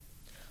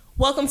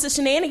Welcome to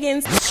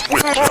Shenanigans.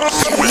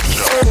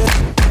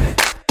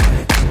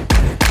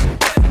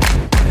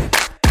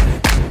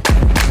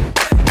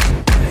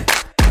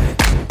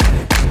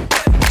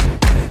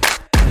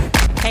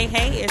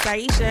 Hey, it's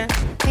Aisha.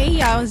 Hey,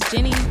 y'all, it's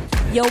Jenny.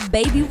 Yo,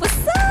 baby,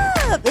 what's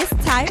up? It's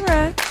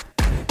Tyra.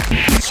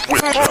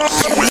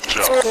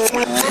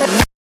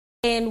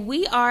 And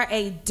we are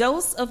a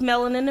dose of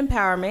melanin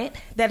empowerment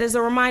that is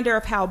a reminder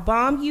of how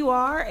bomb you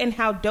are and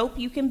how dope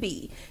you can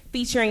be.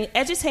 Featuring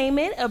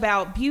edutainment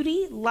about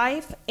beauty,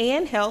 life,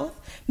 and health,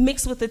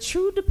 mixed with a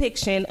true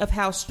depiction of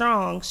how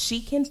strong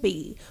she can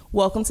be.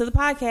 Welcome to the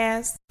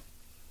podcast.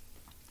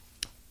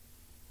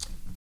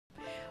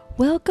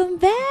 Welcome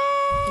back.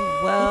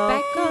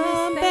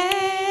 Welcome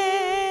back.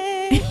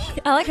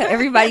 I like how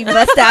everybody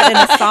bust out in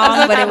a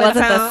song, but it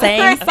wasn't the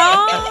same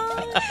song.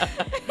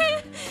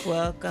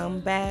 Welcome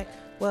back.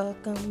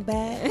 Welcome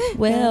back.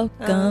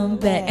 Welcome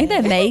back. Ain't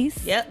that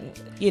Mace? Yep.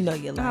 You know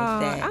you like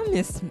that. I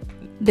miss.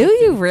 Do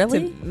you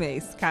really?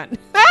 Mace, kind of.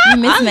 You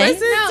miss Mace?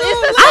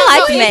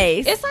 I like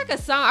Mace. It's like a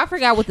song. I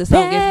forgot what the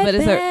song is, but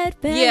it's bad,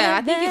 yeah,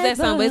 I think it's that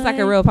song, but it's like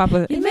a real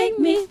popular. You make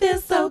me feel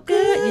so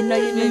good. You know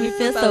you make me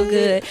feel so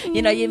good.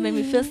 You know you make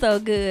me feel so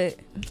good.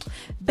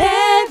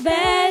 Bad,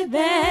 bad,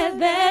 bad,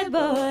 bad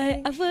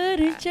boy. I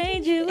wouldn't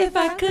change you if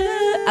I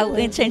could. I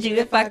wouldn't change you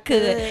if I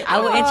could. I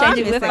wouldn't change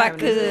you if I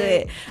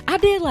could. I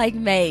did like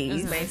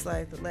Mace. Mace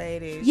like the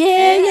ladies.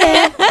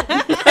 Yeah.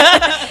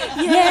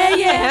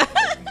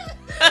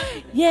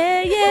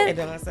 Yeah. It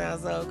don't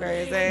sound so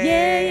crazy.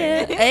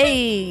 Yeah.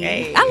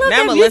 Hey. I Now love that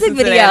I'ma music listen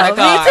to video. that in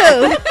the car.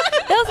 Me too.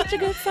 That was such a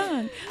good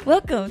song.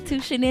 Welcome to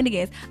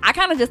Shenanigans. I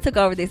kind of just took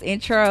over this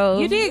intro.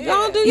 You did.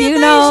 Go on, do your You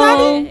thing, know.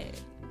 shawty.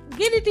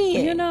 Get it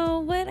in. You know,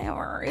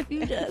 whatever. If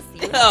you just.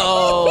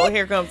 Oh,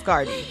 here comes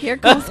Cardi. Here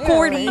comes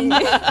Cordy.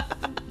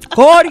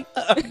 Cardi.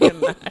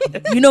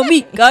 You know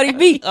me. Cardi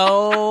B.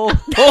 Oh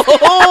my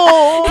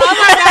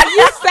God,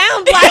 you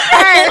sound like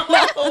her.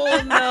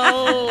 Oh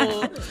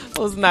no. I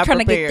was not Trying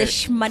prepared. to get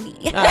this money.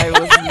 I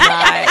was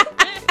not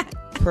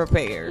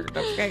prepared.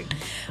 Okay.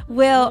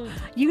 Well,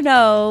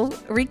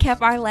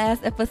 recap our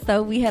last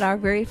episode. We had our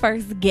very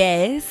first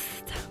guest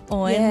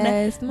on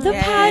the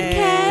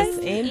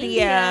podcast.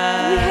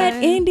 India. We had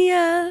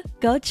India.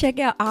 Go check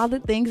out all the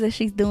things that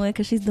she's doing,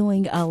 because she's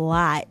doing a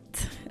lot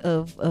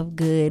of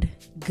good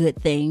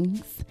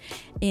things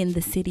in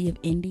the city of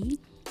Indy.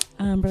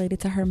 Related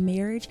to her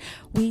marriage.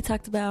 We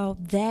talked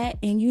about that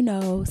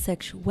and,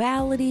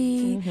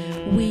 sexuality.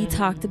 Mm-hmm. We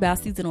talked about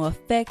seasonal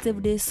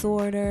affective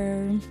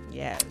disorder.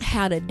 Yes.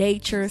 How to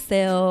date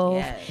yourself.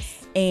 Yes.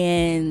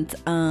 And,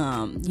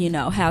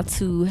 how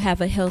to have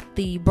a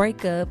healthy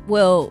breakup.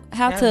 Well,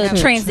 how to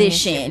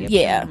transition,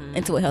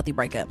 into a healthy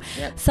breakup.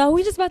 Yep. So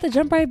we're just about to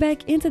jump right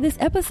back into this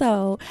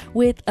episode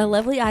with a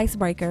lovely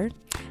icebreaker.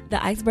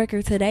 The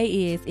icebreaker today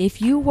is,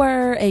 if you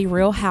were a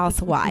Real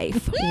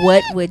Housewife,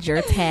 what would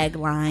your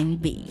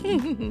tagline be?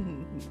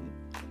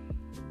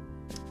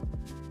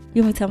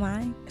 You want me to tell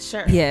mine?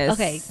 Sure. Yes.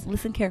 Okay,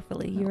 listen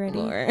carefully. You ready?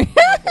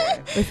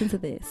 Listen to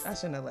this. I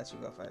shouldn't have let you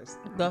go first.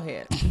 Go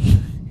ahead.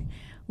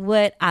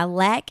 What I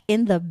lack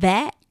in the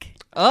back,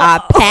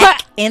 I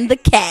pack in the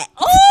cat.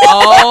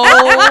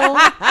 Oh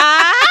my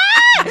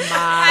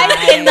I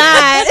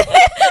cannot.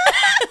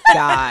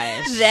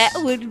 gosh. That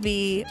would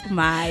be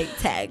my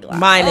tagline.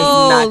 Mine is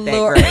not that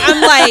Lord. great.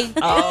 I'm like,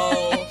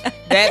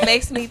 that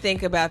makes me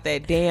think about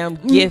that damn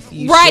GIF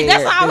you right. shared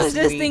That's what I was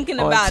this just week thinking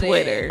on about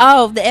Twitter.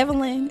 Oh, the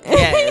Evelyn.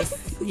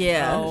 Yes.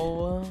 Yeah.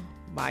 Oh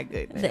my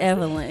goodness. The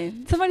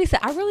Evelyn. Somebody said,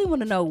 I really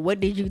want to know, what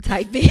did you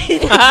type in to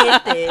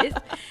get this?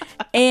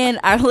 And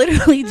I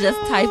literally just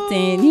typed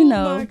in,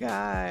 Oh my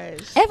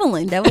gosh.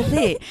 Evelyn. That was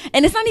it.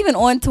 And it's not even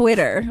on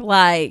Twitter.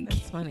 Like,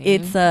 That's funny.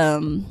 it's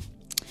on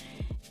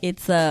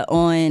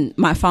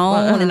my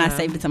phone, and I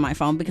saved it to my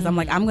phone because I'm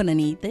like, I'm gonna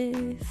need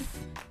this,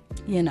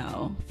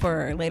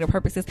 for later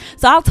purposes.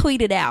 So I'll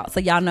tweet it out so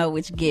y'all know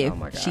which gift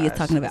she is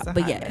talking about.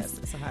 But yes,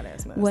 it's a hot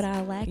ass mess. what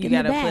I lack You in the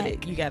gotta back. put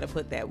it. You gotta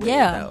put that with it,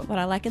 Yeah, though. what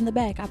I lack in the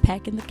back, I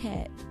pack in the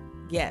cat.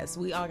 Yes,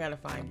 we all gotta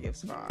find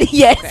gifts for.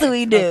 Yes,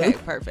 we do. Okay,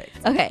 perfect.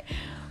 Okay,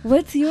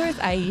 what's yours,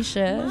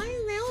 Aisha?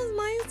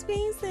 Mine's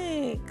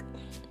basic.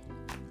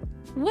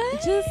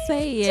 What? just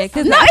say it,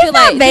 because No, I it's feel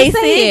not like basic.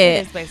 Just say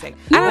It's it. basic.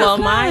 No, Well,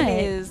 it's mine not.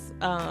 is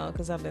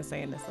because I've been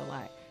saying this a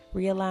lot.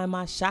 Realign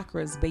my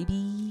chakras,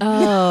 baby.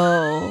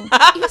 Oh,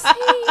 You see,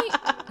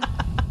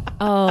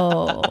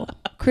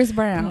 Chris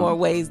Brown. More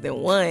ways than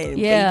one.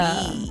 Yeah,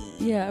 baby.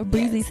 yeah.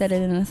 Breezy said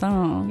it in a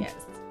song. Yes.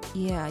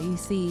 yeah. You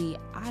see,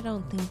 I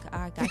don't think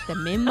I got the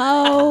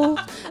memo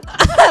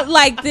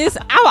like this.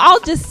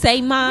 I'll just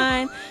say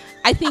mine.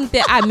 I think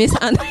that I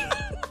misunderstood.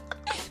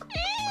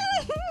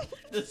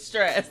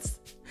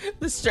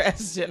 The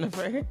stress,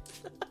 Jennifer.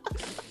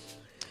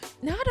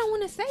 No, I don't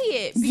want to say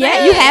it.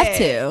 Yeah, you have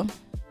to.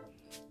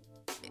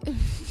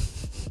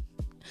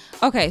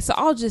 Okay, so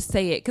I'll just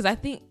say it because I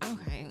think.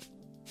 Okay,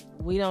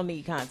 We don't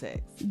need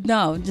context.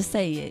 No, just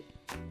say it.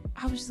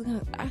 I was just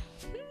gonna.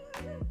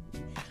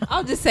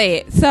 I'll just say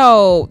it.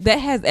 So that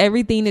has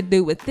everything to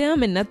do with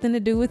them and nothing to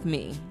do with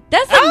me.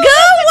 That's a good one.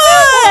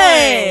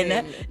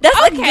 one. That's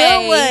a Okay.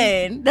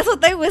 good one. That's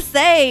what they would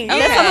say.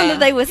 That's Okay. something that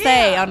they would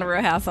say on the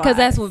Real Housewives.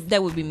 Because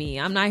that would be me.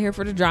 I'm not here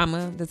for the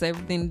drama. That's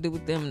everything to do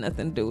with them,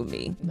 nothing to do with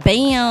me.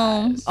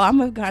 Bam. Oh, I'm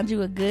gonna find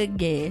you a good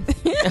guess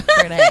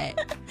for that.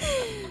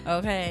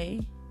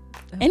 Okay.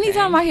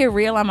 Anytime I hear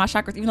Real on my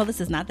chakras, even though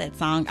this is not that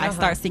song, I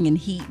start singing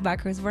Heat by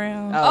Chris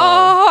Brown.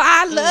 Oh,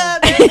 I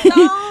love that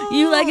song.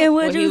 You like it?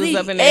 Would When he you was eat?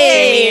 up in that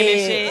Shimmy and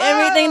shit.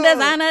 Everything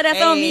designer,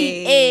 that's on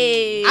me.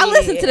 Hey. I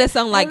listen to that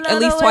song like I at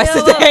love least the twice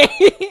way a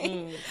you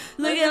day.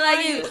 Looking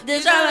like you,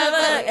 just trying to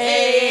fuck.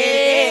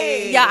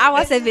 Hey. Yeah, I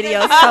watch that video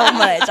so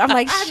much. I'm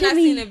like, I've not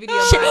shimmy. seen that video,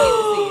 but I need to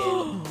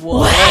see it.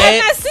 What? I've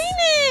not seen it.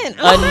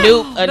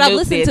 Anoop I've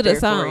listened to the their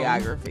song.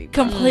 choreography.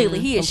 Completely.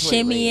 He is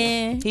Completely.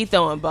 shimmying. He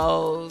throwing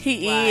bows.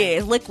 He like,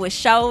 is. Liquid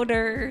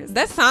shoulders.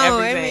 That song, I mean,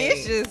 Everything.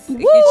 it's just it Woo.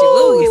 gets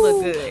you He loose.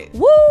 look good.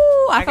 Woo!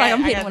 I feel like I'm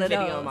got hitting one the of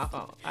video those. on my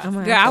phone. I'm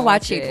gonna Girl, have I to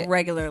watch it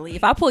regularly.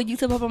 If I pull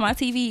YouTube up on my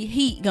TV,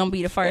 Heat gonna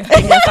be the first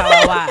thing. That's all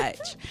I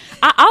watch.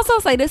 I also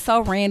say this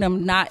so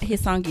random, not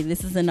his song.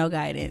 This is a no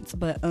guidance,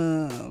 but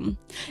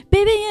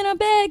baby in a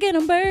bag and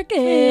a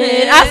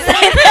Birkin.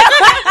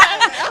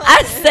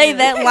 I say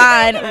that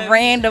line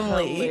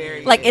randomly,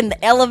 Hilarious. like in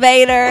the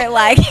elevator.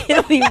 Like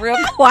it'll be real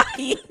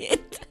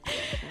quiet.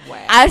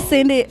 Wow. I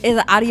send it as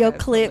an audio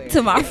clip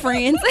to my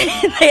friends.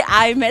 And they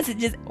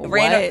iMessages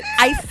random. What?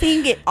 I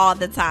sing it all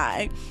the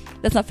time.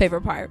 That's my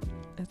favorite part.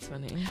 That's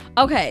funny.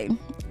 Okay,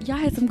 y'all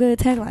had some good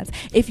taglines.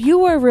 If you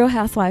were Real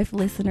Housewife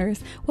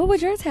listeners, what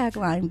would your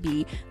tagline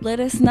be? Let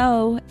us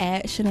know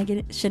at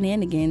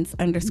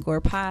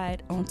shenanigans_pod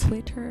on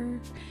Twitter.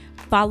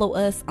 Follow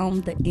us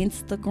on the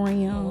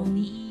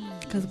Instagram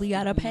because we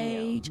got a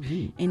page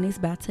and it's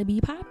about to be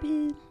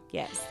popping.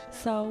 Yes.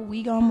 So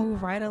we gonna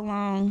move right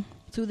along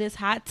to this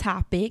hot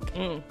topic.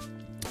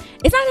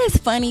 It's not as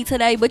funny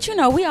today, but you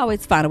know we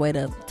always find a way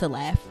to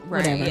laugh.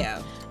 Right. Whatever.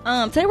 Yeah.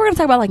 Today we're gonna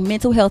talk about like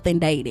mental health and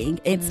dating,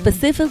 and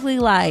specifically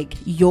like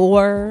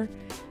your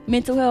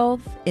mental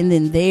health and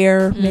then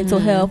their mental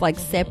health, like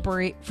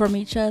separate from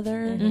each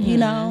other. You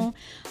know,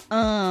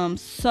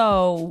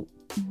 so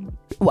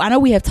I know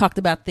we have talked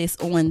about this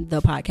on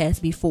the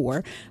podcast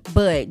before,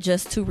 but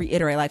just to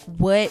reiterate, like,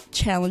 what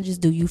challenges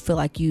do you feel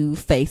like you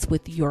face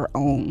with your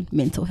own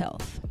mental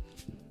health?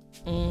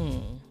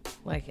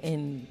 Like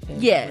in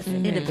Yes,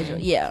 individual.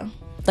 Yeah.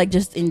 Like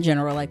just in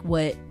general, like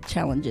what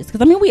challenges?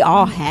 Because I mean, we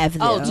all have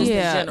them. Oh, just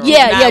Yeah. in general.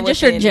 yeah, Not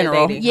just your within the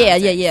general. dating Yeah,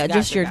 context.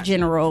 just Gotcha, your gotcha.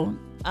 general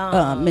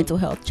Um, mental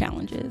health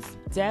challenges.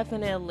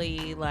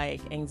 Definitely, like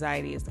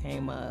anxiety has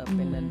came up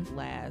in the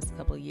last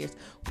couple of years,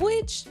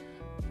 which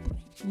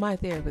my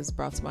therapist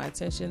brought to my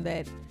attention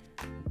that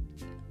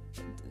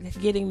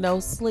getting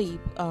no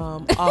sleep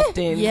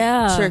often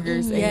Yeah.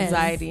 triggers Yes.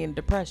 anxiety and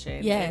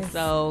depression. Yes. And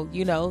so,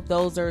 you know,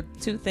 those are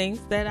two things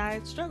that I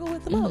struggle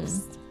with the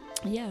most.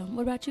 Yeah.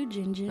 What about you,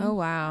 Ginger? Oh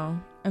wow.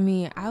 I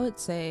mean, I would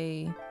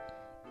say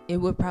it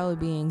would probably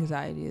be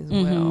anxiety as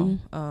well.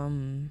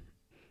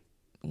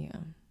 Yeah.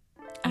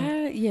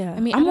 Yeah. I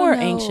mean, I'm I don't more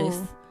know. anxious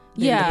than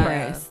Yeah.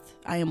 depressed.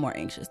 I am more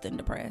anxious than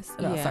depressed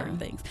about Yeah. certain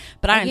things,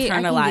 but I I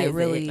can internalize get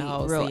really it.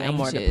 Oh, real see, I'm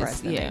more anxious.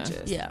 depressed than Yeah.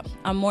 anxious. Yeah,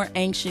 I'm more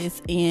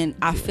anxious, and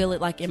I feel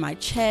it like in my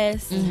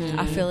chest.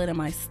 I feel it in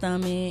my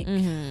stomach.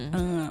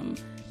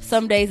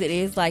 Some days it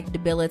is like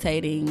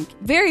debilitating.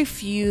 Very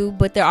few,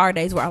 but there are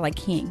days where I like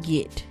can't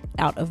get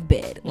out of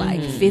bed,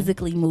 like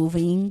physically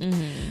moving.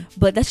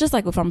 But that's just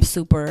like if I'm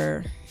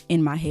super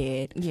in my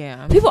head.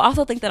 Yeah. People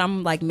also think that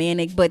I'm like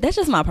manic, but that's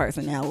just my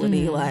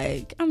personality.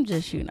 Like I'm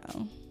just,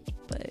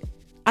 but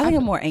I think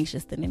I'm more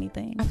anxious than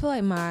anything. I feel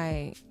like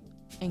my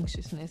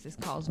anxiousness has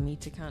caused me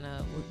to kind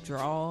of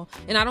withdraw,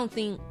 and I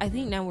think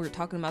now we're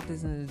talking about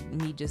this and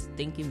me just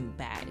thinking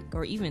back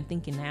or even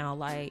thinking now,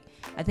 like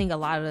I think a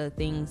lot of the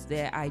things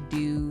that I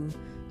do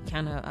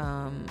kind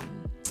of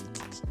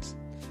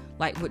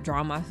like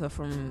withdraw myself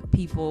from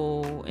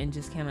people and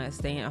just kind of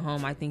staying at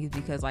home. I think it's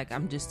because like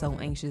I'm just so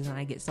anxious and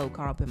I get so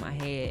caught up in my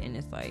head, and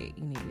it's like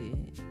you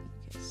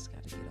just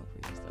gotta get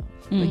over yourself.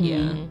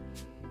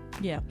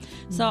 But yeah.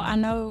 So I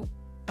know,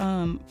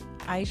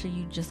 Aisha,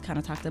 you just kind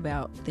of talked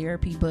about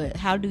therapy, but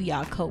how do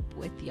y'all cope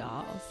with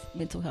y'all's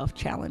mental health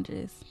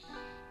challenges?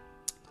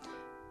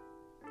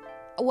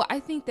 Well,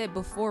 I think that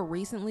before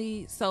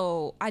recently,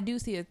 so I do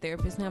see a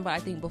therapist now, but I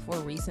think before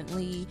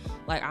recently,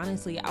 like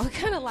honestly, I would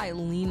kind of like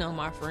lean on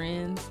my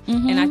friends,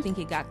 and I think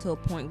it got to a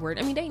point where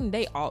I mean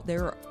they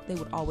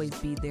would always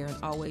be there and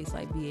always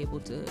like be able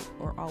to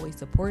or always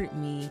support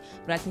me,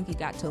 but I think it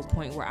got to a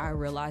point where I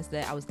realized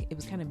that it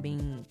was kind of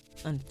being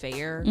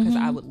unfair because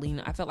I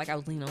felt like I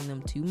was leaning on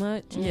them too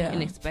much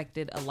and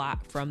expected a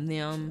lot from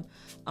them.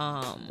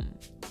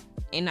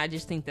 And I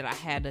just think that I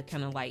had to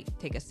kind of like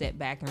take a step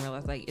back and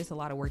realize like it's a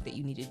lot of work that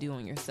you need to do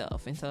on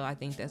yourself. And so I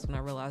think that's when I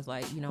realized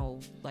like,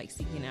 like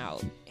seeking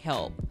out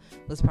help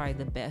was probably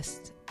the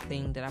best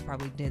thing that I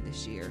probably did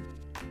this year.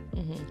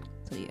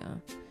 So yeah.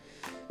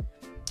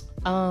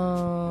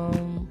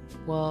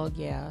 Well,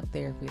 yeah,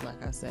 therapy,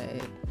 like I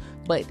said,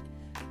 but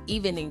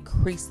even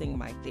increasing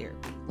my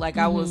therapy Like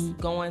I was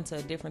going to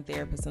a different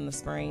therapist in the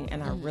spring,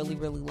 and I really,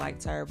 really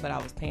liked her, but I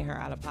was paying her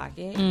out of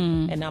pocket.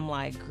 And I'm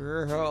like,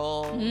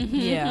 girl,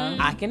 Yeah.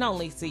 I can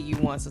only see you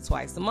once or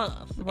twice a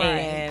month. Right.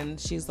 And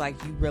she's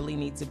like, you really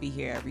need to be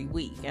here every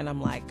week. And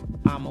I'm like,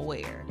 I'm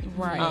aware.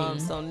 Right.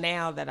 So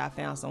now that I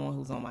found someone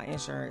who's on my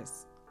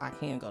insurance, I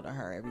can go to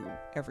her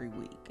every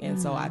week.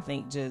 And so I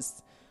think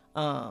just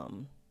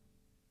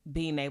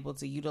being able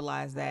to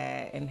utilize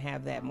that and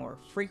have that more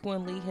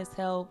frequently has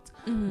helped.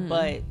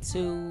 But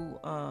too,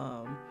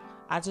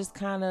 I just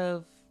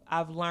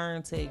I've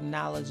learned to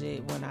acknowledge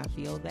it when I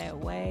feel that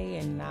way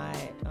and not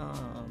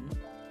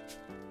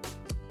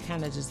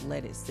kind of just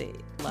let it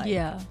sit. Like,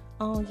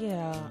 oh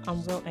yeah,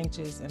 I'm real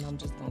anxious and I'm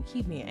just gonna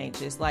keep being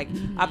anxious. Like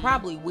I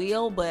probably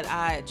will, but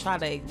I try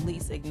to at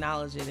least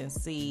acknowledge it and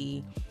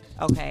see,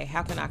 okay,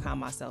 how can I calm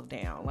myself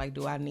down? Like,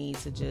 do I need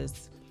to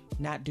just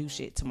not do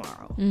shit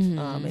tomorrow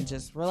and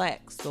just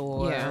relax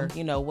or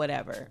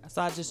whatever.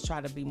 So I just try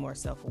to be more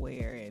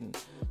self-aware and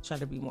try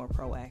to be more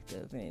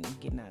proactive and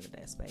getting out of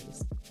that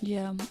space.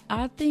 Yeah,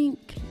 I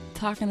think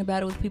talking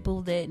about it with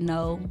people that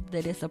know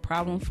that it's a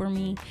problem for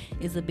me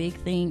is a big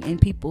thing,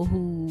 and people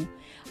who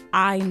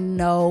I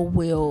know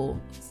will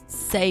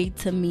say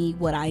to me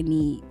what I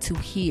need to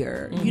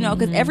hear,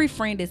 because every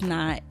friend is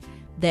not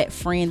that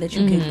friend that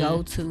you can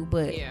go to,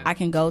 but I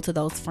can go to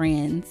those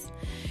friends.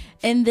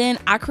 And then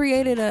I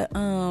created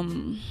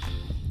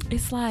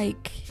it's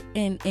like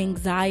an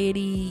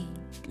anxiety,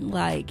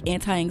 like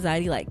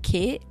anti-anxiety, like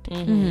kit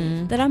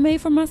that I made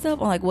for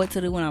myself on like what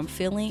to do when I'm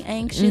feeling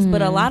anxious.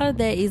 But a lot of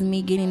that is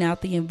me getting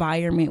out the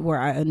environment where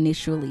I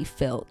initially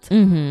felt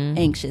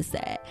anxious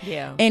at.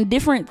 Yeah. And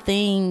different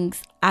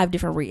things, I have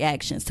different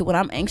reactions to. When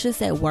I'm anxious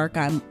at work,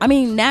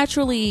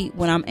 naturally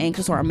when I'm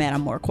anxious or I'm mad,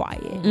 I'm more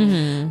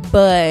quiet.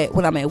 But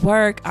when I'm at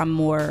work, I'm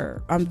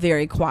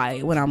very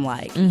quiet when I'm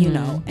like,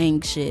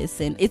 anxious.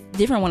 And it's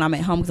different when I'm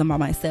at home because I'm by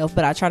myself,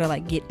 but I try to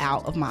like get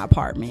out of my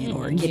apartment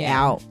or get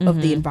out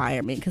of the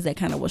environment because that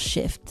kind of will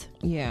shift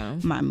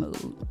my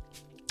mood.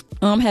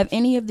 Have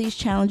any of these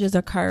challenges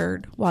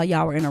occurred while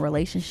y'all were in a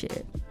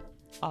relationship?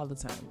 All the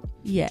time.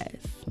 Yes.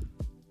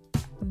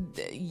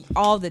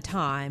 All the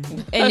time,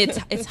 and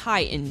it's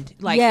heightened.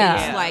 Like Yeah.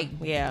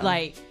 it's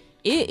like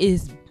it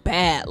is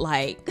bad.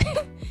 Like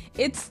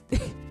it's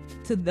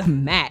to the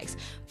max.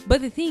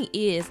 But the thing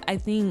is, I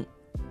think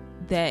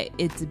that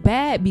it's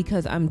bad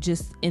because I'm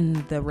just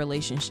in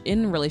relationships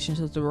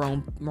with the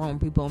wrong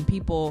people, and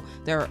people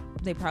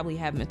they probably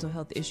have mental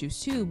health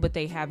issues too, but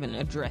they haven't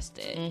addressed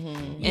it.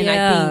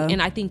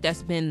 And I think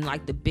that's been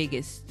like the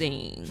biggest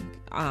thing.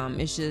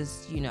 It's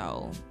just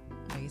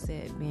like I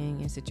said, being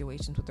in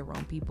situations with the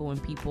wrong people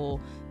and people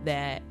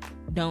that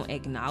don't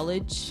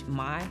acknowledge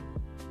my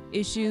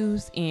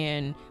issues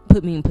and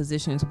put me in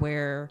positions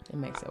where it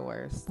makes it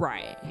worse.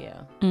 Right.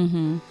 Yeah.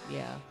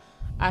 Yeah.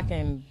 I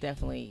can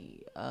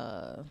definitely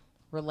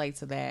relate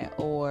to that.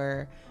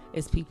 Or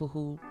it's people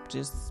who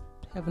just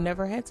have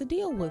never had to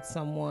deal with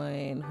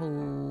someone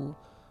who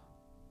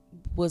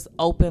was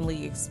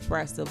openly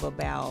expressive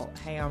about,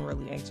 hey, I'm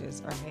really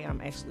anxious, or hey, I'm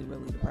actually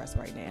really depressed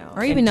right now,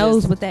 or even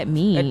knows what that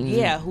means.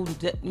 Who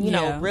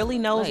really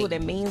knows what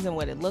it means and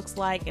what it looks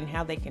like and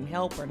how they can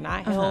help or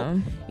not help.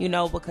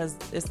 Because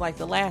it's like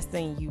the last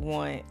thing you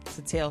want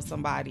to tell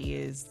somebody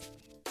is,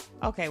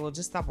 okay, well,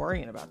 just stop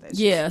worrying about that.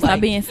 Yeah,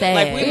 stop being sad.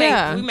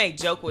 Like we may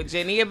joke with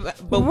Jenny,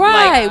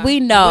 but we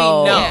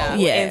know.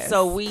 And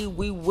so we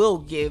will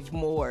give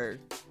more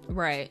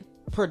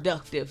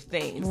productive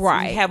things.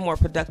 Right. We have more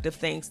productive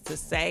things to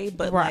say,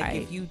 but like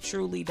if you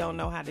truly don't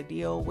know how to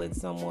deal with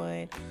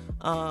someone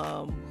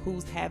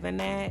who's having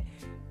that,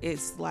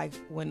 it's like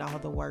when all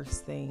the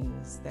worst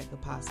things that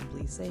could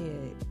possibly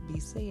be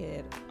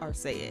said are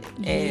said.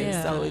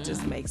 And so it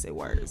just makes it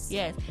worse.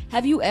 Yes.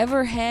 Have you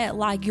ever had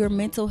like your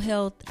mental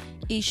health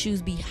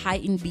issues be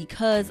heightened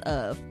because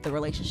of the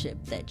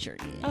relationship that you're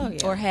in? Oh,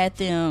 yeah. Or had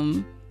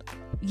them...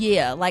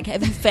 Yeah, like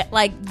have you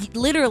like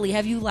literally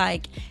have you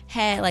like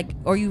had like,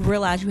 or you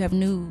realize you have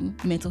new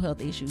mental health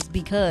issues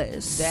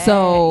because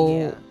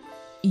in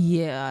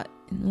the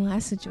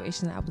last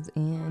situation I was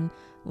in,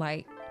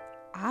 like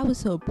I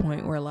was to a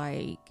point where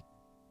like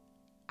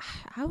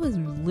I was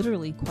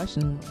literally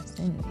questioning my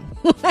sanity.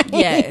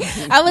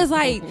 Yes. I was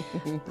like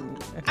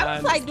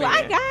do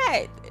I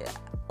got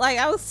like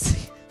I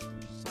was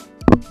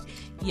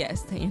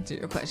yes, to answer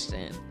your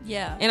question.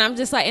 Yeah. And I'm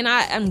just like, and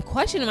I'm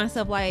questioning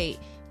myself like,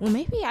 well,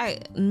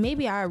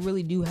 maybe I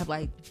really do have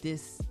like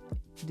this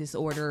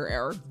disorder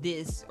or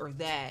this or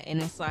that.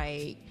 And it's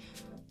like,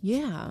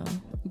 yeah.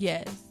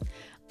 Yes.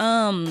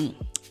 I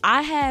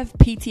have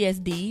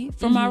PTSD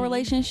from my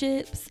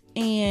relationships,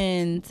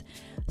 and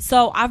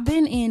so I've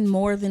been in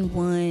more than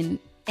one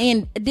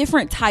and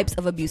different types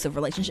of abusive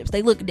relationships.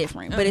 They look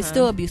different, but it's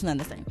still abuse, none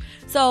the same.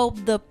 So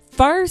the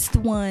first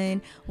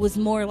one was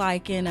more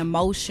like an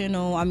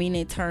emotional,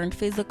 it turned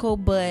physical,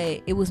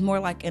 but it was more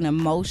like an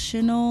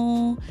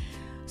emotional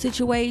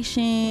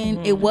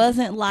situation. It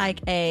wasn't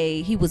like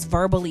he was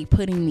verbally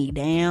putting me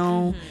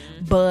down,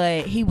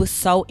 but he was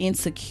so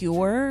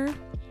insecure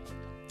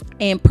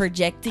and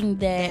projecting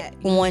that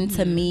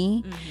onto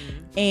me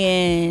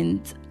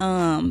And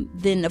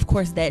then of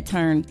course that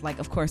turned, like,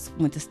 of course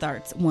when it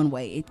starts one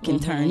way, it can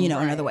turn, you know,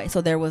 another way.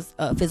 So there was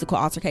a physical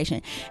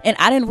altercation, and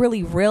I didn't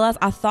really realize,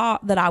 I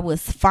thought that I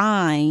was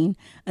fine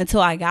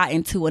until I got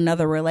into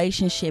another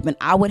relationship, and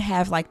I would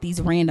have like these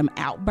random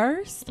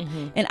outbursts,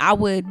 and I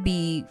would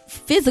be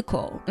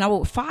physical, and I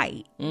would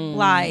fight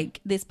like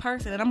this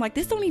person, and I'm like,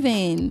 this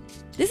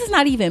is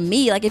not even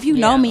me. Like, if you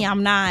know me,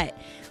 I'm not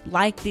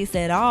like this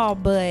at all.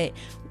 But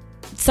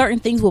certain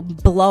things will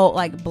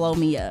blow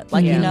me up,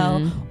 like, you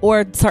know,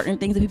 or certain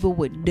things that people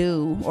would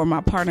do or my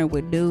partner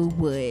would do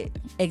would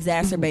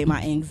exacerbate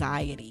my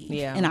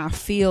anxiety, and I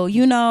feel,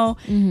 you know,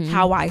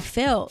 how I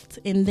felt.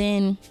 And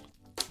then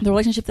the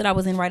relationship that I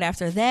was in right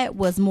after that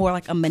was more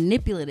like a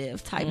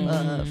manipulative type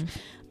of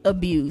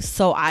abuse,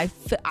 so I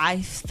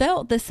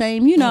felt the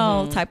same, you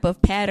know, type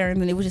of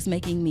pattern, and it was just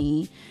making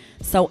me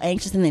so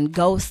anxious. And then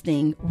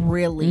ghosting,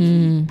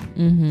 really,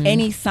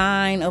 any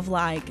sign of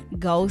like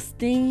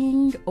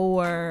ghosting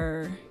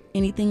or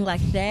anything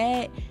like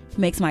that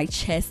makes my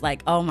chest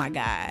like, oh my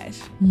gosh,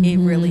 it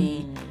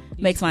really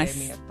makes my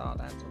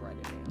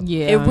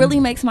it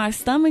really makes my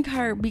stomach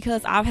hurt,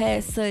 because I've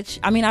had such,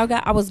 I mean,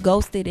 I was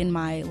ghosted in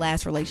my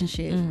last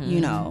relationship, you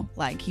know,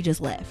 like he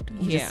just left,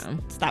 he just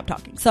stopped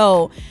talking.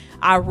 So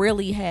I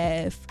really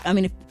have, I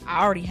mean,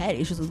 I already had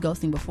issues with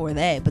ghosting before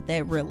that, but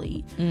that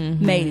really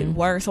made it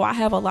worse. So I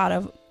have a lot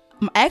of,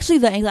 actually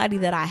the anxiety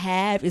that I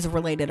have is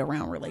related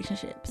around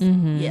relationships.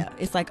 Yeah,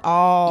 it's like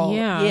all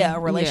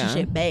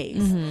relationship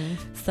based.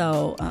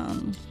 So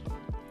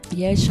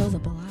it shows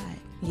up a lot.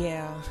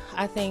 Yeah,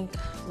 I think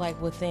like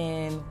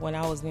within, when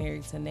I was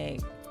married to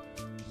Nick,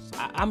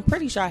 I'm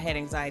pretty sure I had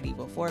anxiety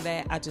before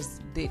that. I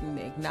just didn't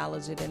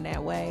acknowledge it in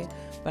that way.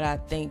 But I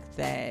think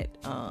that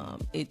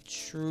it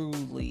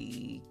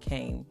truly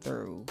came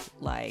through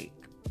like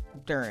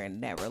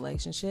during that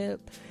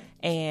relationship.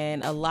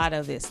 And a lot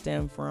of it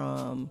stemmed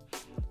from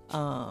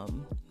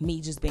me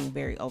just being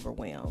very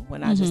overwhelmed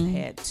when I just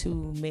had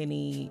too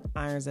many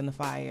irons in the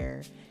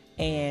fire.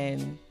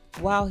 And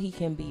while he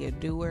can be a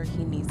doer,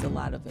 he needs a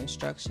lot of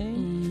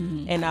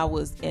instruction. And I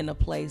was in a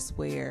place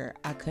where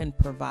I couldn't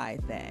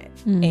provide that.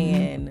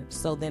 And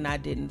so then I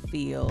didn't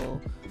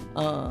feel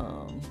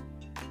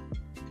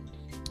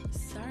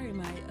sorry,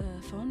 my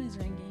phone is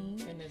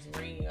ringing. And it's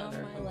ringing on my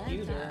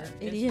computer.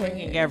 Laptop. It's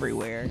ringing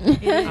everywhere.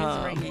 It is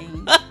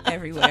ringing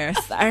everywhere.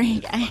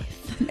 Sorry, guys.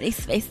 Somebody's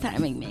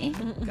FaceTiming me.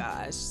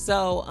 Gosh.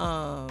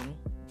 So,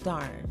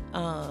 darn.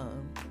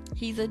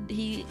 He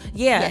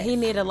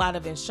needed a lot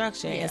of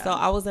instruction. And so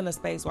I was in a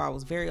space where I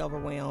was very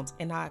overwhelmed,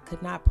 and I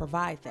could not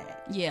provide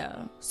that.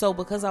 So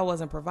because I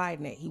wasn't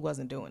providing it, he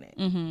wasn't doing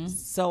it.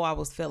 So I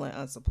was feeling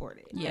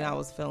unsupported. And I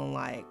was feeling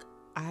like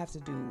I have to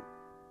do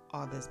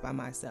all this by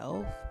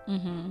myself.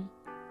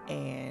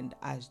 And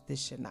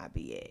this should not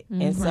be it.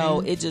 And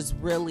so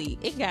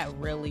it got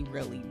really,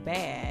 really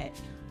bad.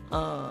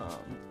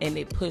 And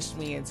it pushed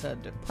me into a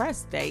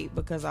depressed state,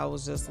 because I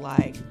was just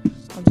like,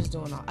 I'm just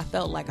doing all, I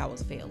felt like I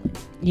was failing.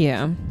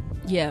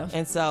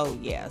 And so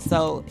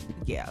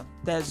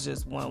that's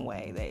just one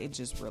way that it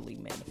just really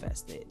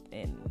manifested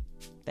in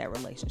that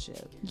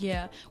relationship.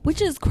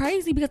 Which is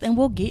crazy, because, and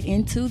we'll get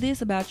into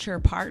this about your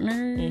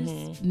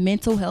partner's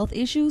mental health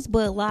issues,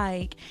 but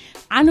like,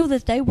 I knew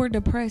that they were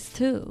depressed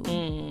too.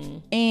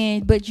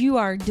 But you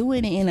are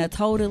doing it in a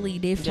totally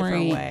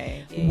different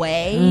way.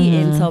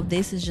 And so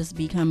this is just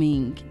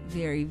becoming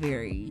very,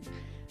 very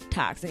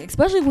toxic,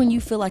 especially when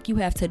you feel like you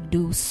have to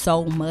do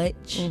so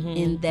much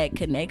in that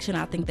connection.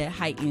 I think that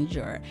heightens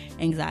your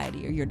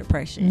anxiety or your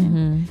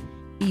depression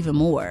even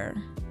more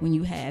when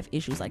you have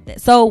issues like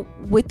that. So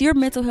with your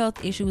mental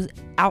health issues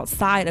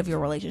outside of your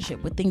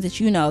relationship, with things that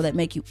you know that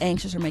make you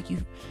anxious or make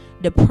you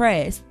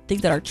depressed,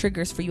 things that are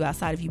triggers for you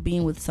outside of you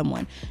being with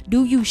someone,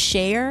 do you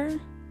share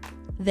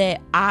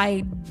that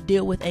I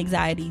deal with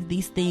anxiety,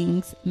 these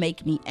things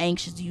make me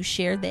anxious? Do you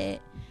share that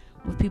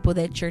with people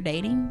that you're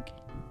dating?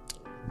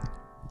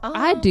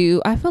 I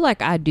do. I feel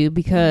like I do,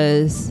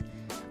 because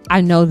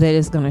I know that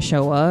it's going to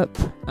show up.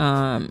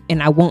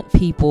 And I want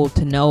people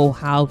to know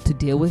how to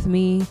deal with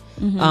me.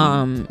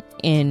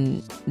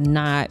 And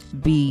not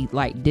be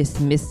like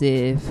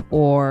dismissive,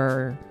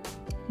 or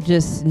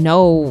just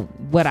know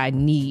what I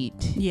need.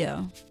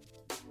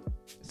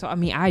 So, I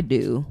mean, I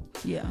do.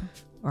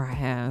 Or I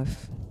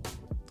have.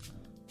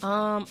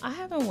 I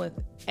haven't with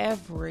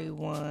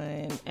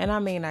everyone, and I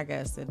mean, I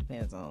guess it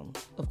depends on,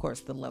 of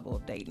course, the level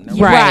of dating.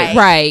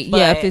 Right.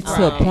 But, if it's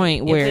to a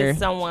point where if it's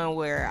someone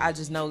where I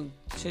just know,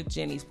 to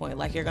Jenny's point,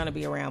 like, you're gonna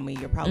be around me,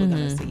 you're probably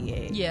gonna see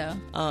it.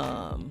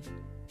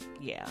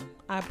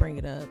 I bring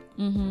it up.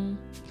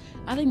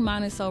 I think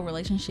mine is so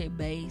relationship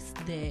based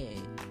that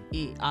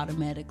it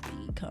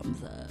automatically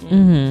comes up.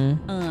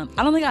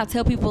 I don't think I'll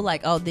tell people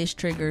like, oh, this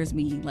triggers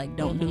me, like,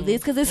 don't do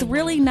this, because it's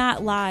really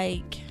not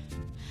like,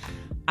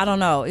 I don't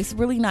know, it's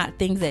really not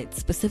things that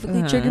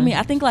specifically trigger me.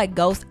 I think like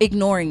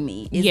ignoring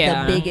me is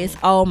the biggest.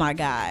 Oh my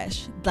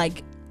gosh,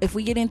 like, if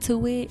we get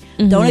into it,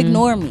 don't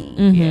ignore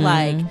me.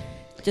 Like,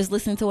 just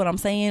listen to what I'm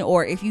saying.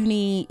 Or if you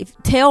need,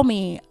 tell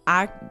me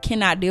I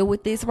cannot deal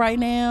with this right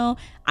now.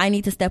 I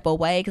need to step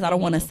away because I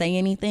don't want to say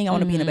anything. I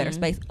want to be in a better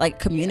space. Like,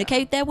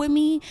 communicate that with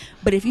me.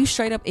 But if you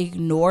straight up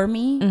ignore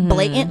me,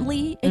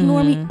 blatantly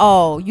ignore me,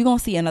 oh, you're going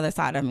to see another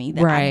side of me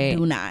that I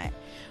do not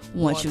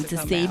want you to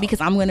see,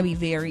 because I'm going to be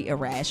very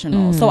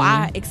irrational. So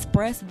I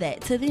express that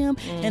to them.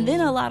 And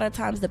then a lot of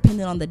times,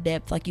 depending on the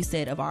depth, like you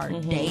said, of our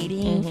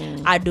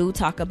dating, I do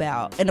talk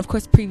about, and of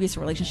course previous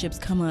relationships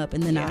come up,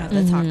 and then I have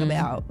to talk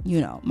about,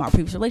 you know, my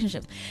previous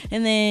relationships.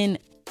 And then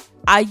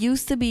I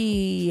used to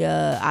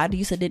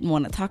didn't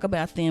want to talk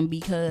about them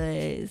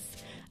because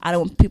I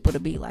don't want people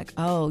to be like,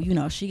 oh, you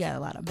know, she got a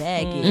lot of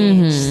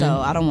baggage, so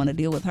I don't want to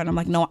deal with her. And I'm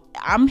like, no,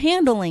 I'm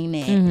handling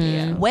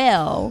that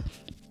well,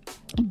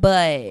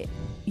 but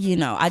you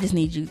know, I just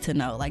need you to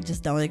know, like,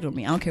 just don't ignore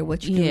me. I don't care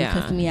what you do,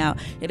 cuss me out,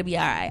 it'll be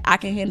all right. I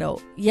can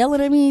handle yelling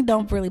at me,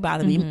 don't really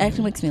bother me. It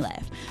actually makes me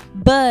laugh,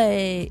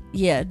 but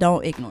yeah,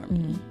 don't ignore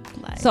me.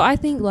 Like, so I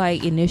think,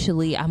 like,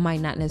 initially I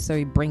might not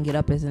necessarily bring it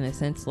up as in a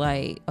sense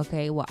like,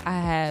 okay, well, I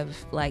have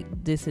like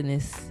this and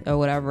this or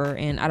whatever,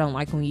 and I don't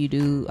like when you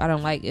do, I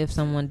don't like if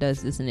someone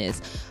does this and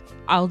this.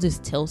 I'll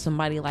just tell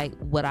somebody like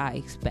what I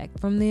expect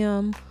from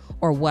them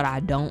or what I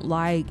don't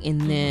like,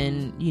 and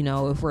then, you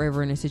know, if we're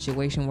ever in a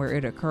situation where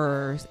it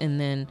occurs, and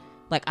then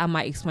like I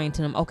might explain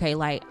to them, okay,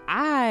 like,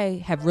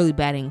 I have really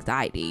bad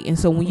anxiety, and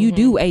so when you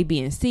do A, B,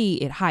 and C,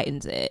 it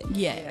heightens it.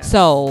 Yeah.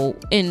 So,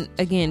 and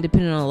again,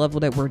 depending on the level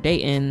that we're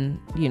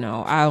dating, you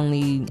know, I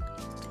only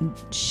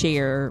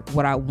share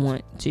what I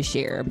want to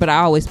share, but I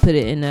always put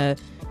it in a,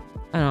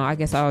 I don't know, I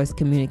guess I always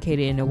communicate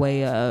it in a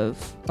way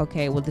of,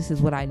 okay, well, this is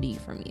what I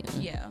need from you.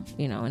 Yeah.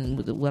 You know,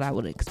 and what I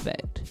would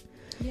expect.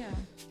 Yeah.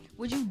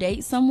 Would you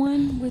date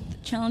someone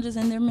with challenges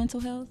in their mental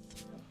health?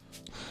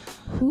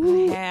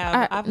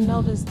 I've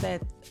noticed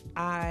that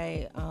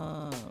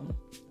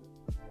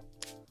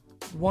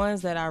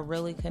ones that I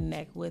really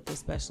connect with,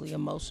 especially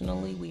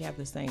emotionally, we have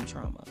the same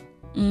trauma.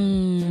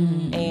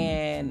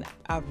 And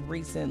I've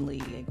recently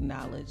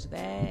acknowledged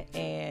that,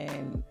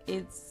 and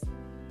it's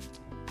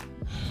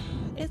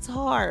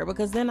hard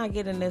because then I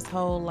get in this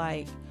whole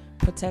like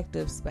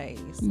protective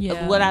space.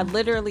 Yeah. What I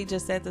literally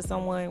just said to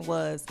someone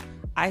was,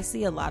 I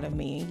see a lot of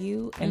me in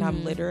you, and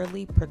I'm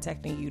literally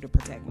protecting you to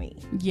protect me.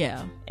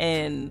 Yeah.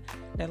 And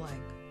they're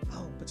like,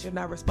 oh, but you're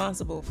not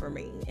responsible for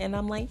me. And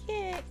I'm like,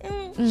 yeah,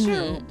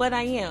 true, but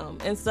I am.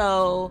 And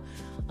so,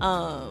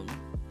 damn,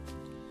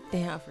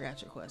 I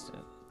forgot your question.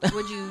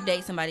 Would you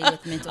date somebody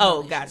with mental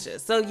Oh, health gotcha.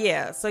 issues?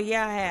 So I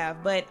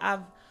have. But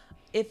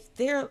if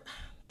they're,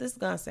 this is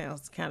going to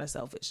sound kind of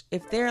selfish.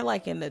 If they're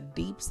like in the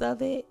deeps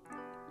of it,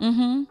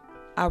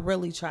 I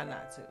really try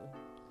not to.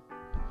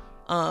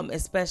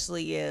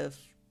 Especially if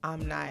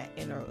I'm not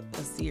in a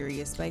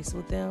serious space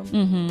with them.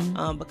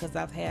 Because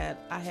I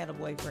had a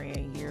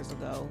boyfriend years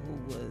ago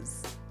who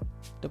was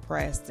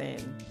depressed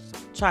and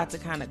tried to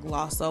kind of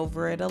gloss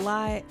over it a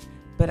lot,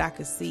 but I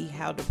could see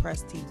how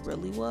depressed he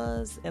really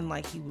was, and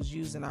like he was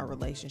using our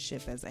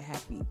relationship as a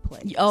happy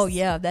place. Oh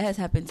yeah, that has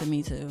happened to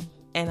me too.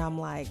 And I'm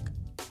like,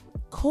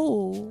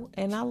 cool,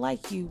 and I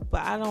like you,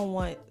 but I don't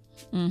want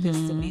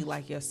this to be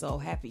like your sole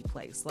happy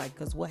place. Like,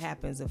 because what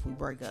happens if we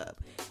break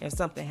up? If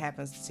something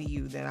happens to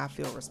you, then I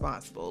feel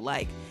responsible.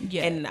 Like,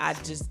 and I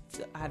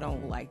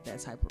don't like that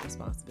type of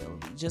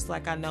responsibility. Just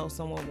like I know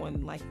someone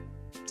wouldn't like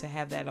to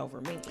have that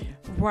over me.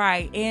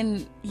 Right.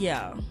 And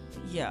yeah,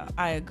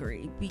 I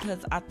agree,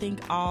 because I think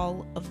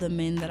all of the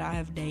men that I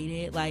have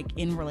dated, like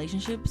in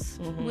relationships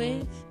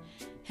with,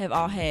 have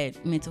all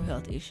had mental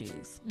health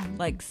issues,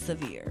 like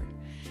severe.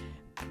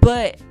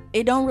 But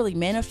it don't really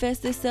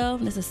manifest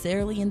itself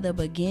necessarily in the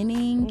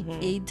beginning.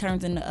 It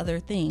turns into other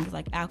things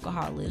like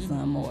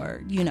alcoholism,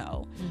 or, you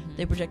know,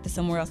 they project it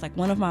somewhere else. Like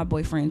one of my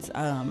boyfriends,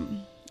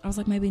 I was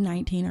like maybe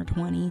 19 or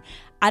 20.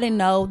 I didn't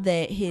know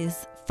that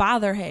his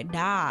father had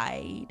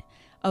died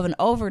of an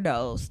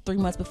overdose 3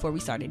 months before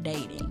we started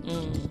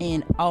dating.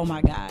 And oh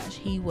my gosh,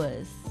 he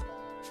was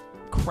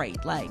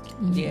great, like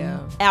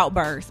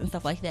outbursts and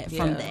stuff like that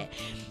from that.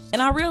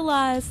 And I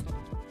realized,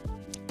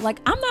 like,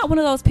 I'm not one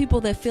of those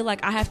people that feel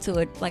like I have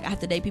to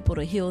date people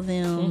to heal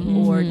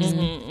them, or just,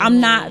 I'm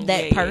not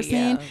that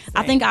person.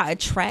 I think I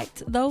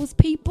attract those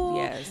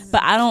people,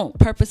 but I don't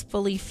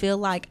purposefully feel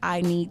like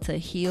I need to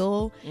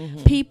heal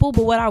people.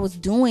 But what I was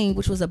doing,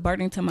 which was a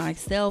burden to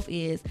myself,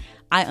 is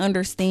I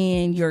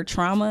understand your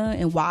trauma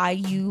and why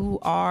you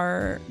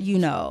are, you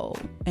know,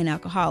 an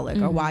alcoholic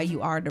or why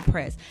you are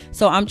depressed.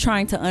 So I'm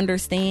trying to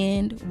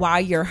understand why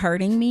you're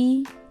hurting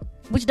me,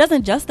 which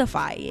doesn't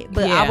justify it,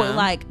 but I would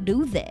like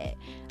do that.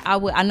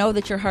 I know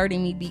that you're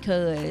hurting me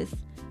because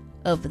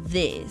of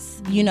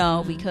this, you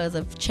know, because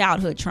of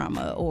childhood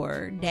trauma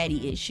or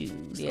daddy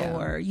issues,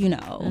 or, you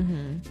know,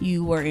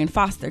 you were in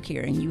foster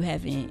care and you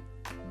haven't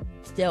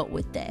dealt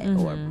with that,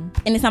 or, and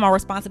it's not my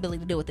responsibility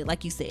to deal with it,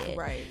 like you said.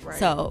 Right.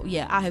 So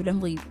yeah, I have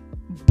definitely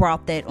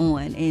brought that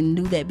on and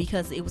knew that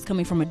because it was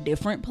coming from a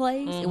different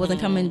place. It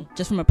wasn't coming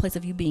just from a place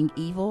of you being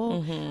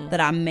evil, that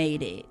I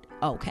made it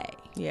okay.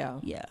 Yeah,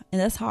 and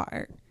that's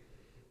hard.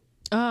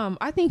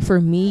 I think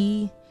for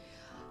me,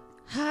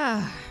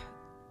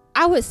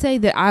 I would say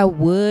that I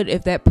would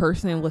if that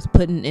person was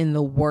putting in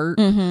the work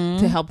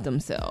to help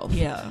themselves.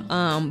 Yeah.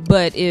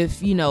 But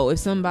if, you know, if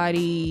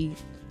somebody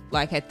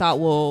like had thought,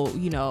 well,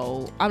 you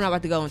know, I'm not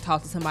about to go and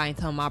talk to somebody and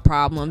tell them my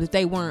problems, if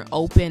they weren't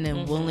open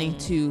and willing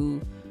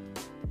to,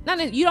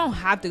 you don't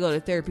have to go to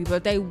therapy, but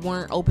if they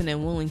weren't open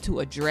and willing to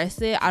address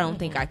it, I don't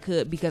think I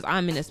could, because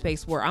I'm in a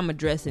space where I'm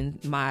addressing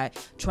my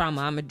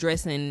trauma. I'm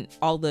addressing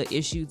all the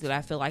issues that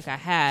I feel like I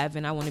have,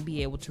 and I want to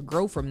be able to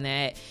grow from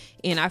that.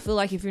 And I feel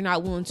like if you're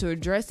not willing to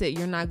address it,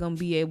 you're not going to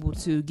be able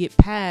to get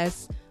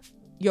past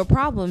your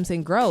problems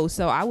and grow.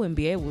 So I wouldn't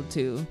be able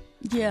to.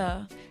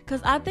 Yeah, because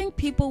I think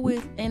people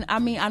with, and I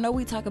mean, I know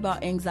we talk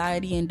about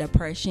anxiety and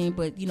depression,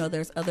 but you know,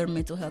 there's other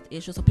mental health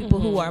issues. So people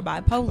who are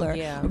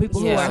bipolar, or people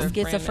who are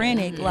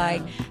schizophrenic,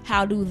 like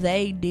how do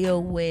they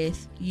deal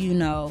with, you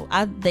know,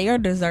 they are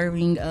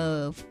deserving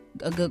of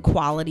a good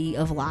quality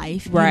of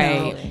life, you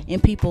know,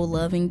 and people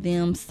loving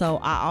them. So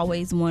I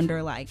always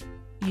wonder, like,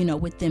 you know,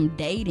 with them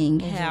dating,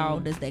 how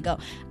does that go?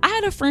 I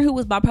had a friend who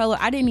was bipolar.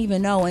 I didn't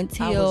even know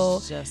until I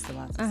was just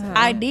about to say.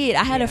 I did.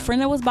 I had a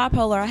friend that was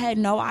bipolar. I had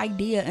no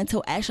idea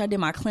until actually I did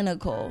my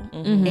clinical,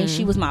 and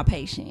she was my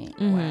patient.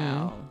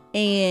 Wow.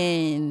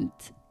 And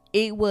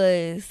it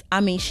was,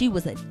 I mean, she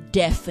was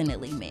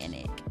definitely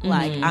manic.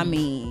 Like, I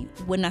mean,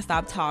 wouldn't I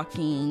stop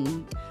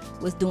talking,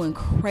 was doing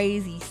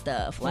crazy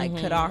stuff, like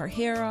cut all her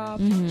hair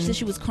off. She said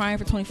she was crying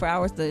for 24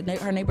 hours.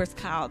 Her neighbors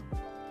called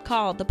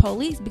the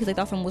police because they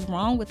thought something was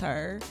wrong with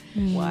her.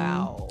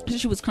 Wow.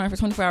 She was crying for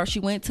 24 hours. She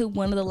went to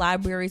one of the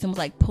libraries and was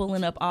like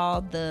pulling up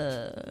all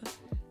the,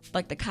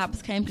 like the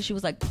cops came because she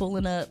was like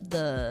pulling up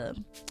the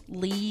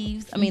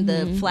leaves, I mean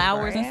the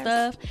flowers and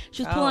stuff.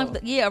 She was pulling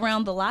up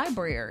around the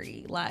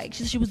library. Like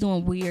she was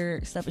doing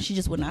weird stuff, and she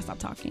just would not stop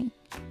talking.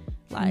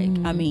 Like,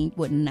 I mean,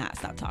 would not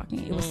stop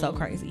talking. It was so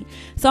crazy.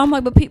 So I'm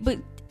like, but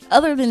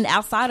other than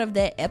outside of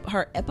that,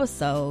 her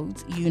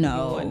episodes, you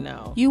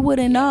know, you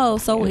wouldn't know.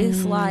 So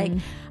it's like,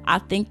 I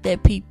think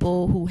that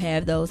people who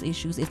have those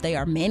issues, if they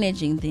are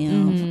managing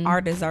them,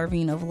 are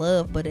deserving of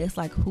love. But it's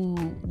like, who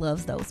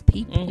loves those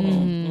people?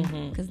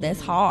 Because that's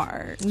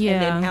hard. Yeah.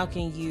 And then how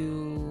can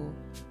you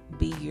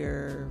be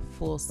your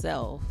full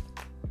self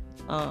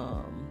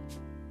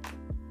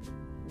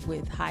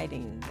with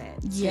hiding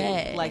that?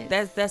 Yeah. Like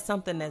that's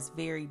something that's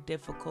very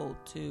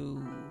difficult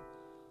to,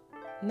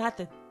 not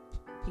that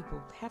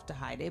people have to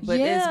hide it, but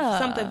it's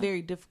something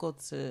very difficult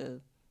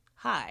to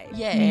hide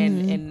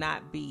and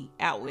not be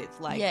out with.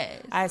 Like,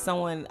 I had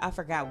someone, I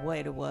forgot what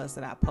it was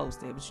that I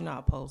posted, but you know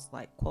I post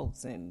like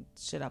quotes and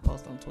shit I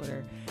post on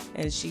Twitter,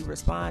 and she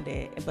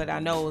responded, but I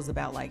know it was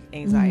about like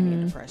anxiety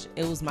and depression.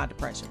 It was my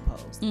depression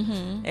post.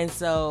 And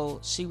so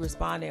she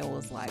responded and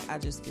was like, I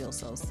just feel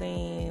so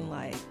seen.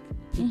 Like,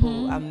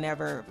 people, I've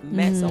never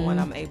met someone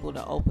I'm able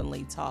to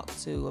openly talk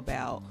to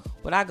about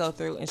what I go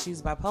through, and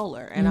she's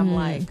bipolar. And I'm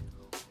like,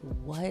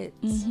 what?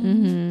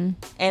 And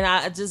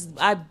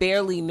I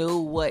barely knew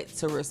what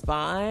to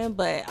respond,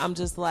 but I'm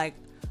just like,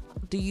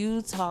 do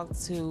you talk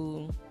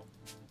to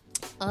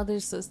other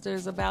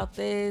sisters about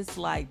this?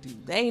 Like, do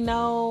they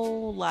know?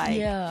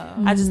 Like,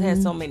 I just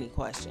had so many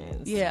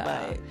questions.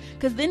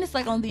 Because then it's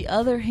like, on the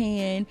other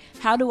hand,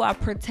 how do I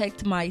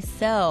protect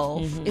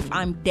myself if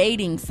I'm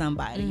dating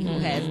somebody who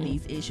has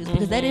these issues?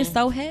 Because that is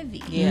so heavy.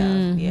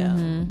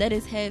 That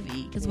is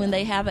heavy. Because when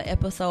they have an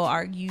episode,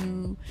 are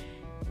you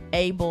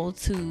able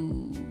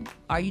to,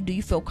 do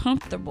you feel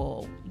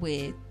comfortable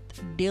with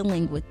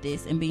dealing with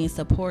this and being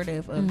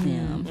supportive of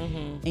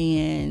them?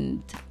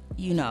 And,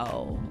 you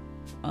know,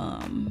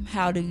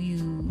 how do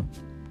you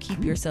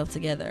keep yourself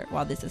together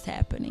while this is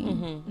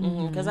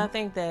happening? Because I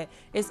think that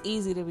it's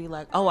easy to be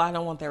like, oh, I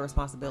don't want that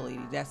responsibility.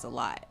 That's a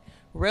lot.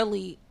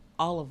 Really,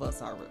 all of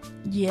us are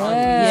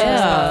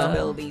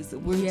responsibilities.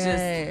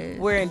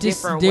 We're in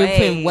different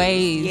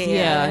ways.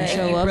 And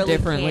show up really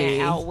differently.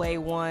 Can't outweigh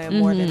one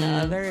more than the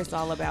other. It's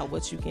all about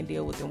what you can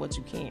deal with and what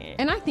you can't.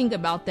 And I think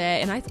about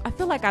that, and I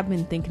feel like I've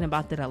been thinking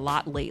about that a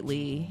lot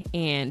lately,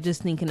 and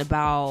just thinking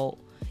about,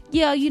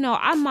 you know,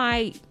 I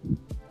might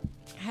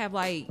have,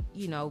 like,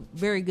 you know,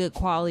 very good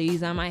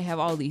qualities. I might have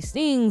all these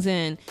things,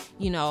 and,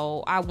 you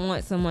know, I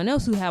want someone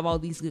else who have all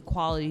these good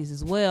qualities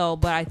as well.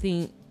 But I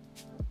think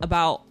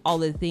about all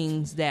the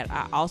things that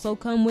I also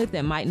come with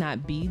that might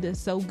not be the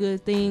so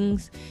good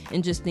things,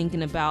 and just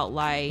thinking about,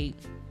 like,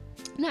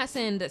 not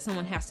saying that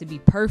someone has to be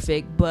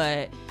perfect,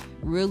 but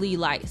really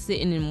like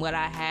sitting in what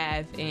I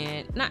have,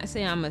 and not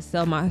saying I'm gonna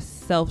sell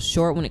myself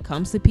short when it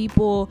comes to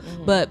people,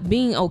 but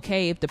being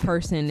okay if the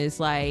person is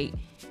like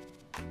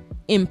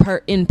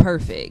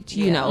imperfect,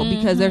 you know,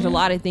 because there's a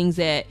lot of things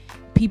that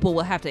people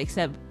will have to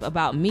accept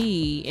about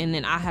me, and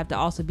then I have to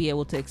also be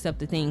able to accept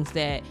the things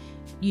that,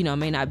 you know,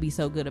 may not be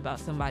so good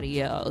about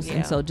somebody else.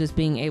 And so just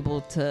being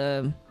able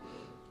to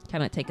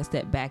kind of take a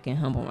step back and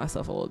humble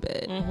myself a little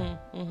bit.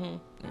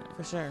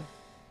 For sure.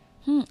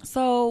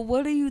 So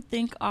what do you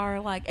think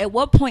are, like, at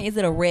what point is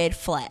it a red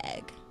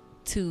flag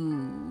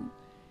to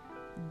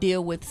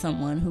deal with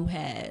someone who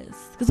has,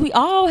 because we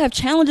all have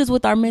challenges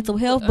with our mental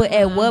health, but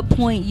at what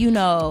point, you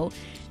know,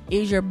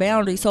 is your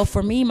boundary? So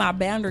for me, my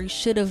boundary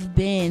should have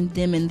been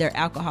them and their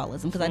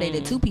alcoholism, because I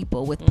dated two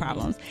people with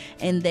problems,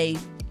 and they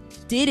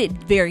did it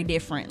very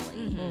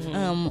differently.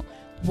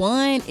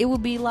 One, it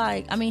would be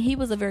like, I mean, he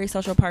was a very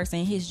social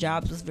person. His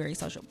jobs was very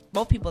social.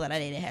 Both people that I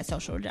dated had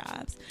social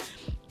jobs.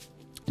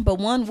 But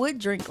one would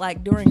drink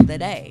like during the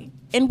day,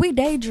 and we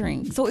day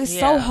drink, so it's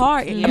so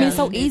hard. I mean, it's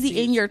so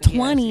easy in your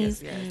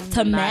 20s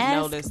to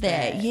mask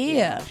that.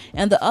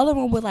 And the other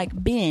one would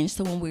like binge.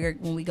 So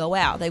when we go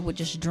out, they would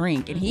just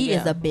drink, and he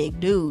is a big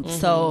dude.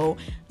 So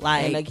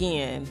like, and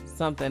again,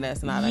 something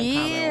that's not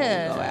uncommon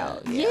when we go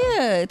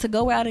out. To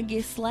go out and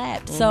get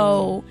slapped.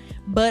 So,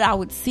 but I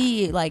would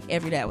see it like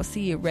every day. I would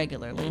see it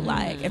regularly,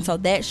 like, and so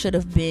that should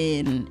have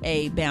been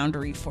a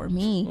boundary for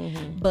me.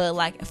 But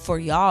like for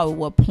y'all,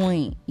 what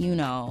point, you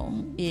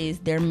know, is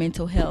their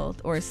mental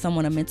health, or is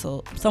someone's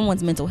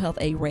mental health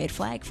a red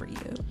flag for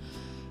you?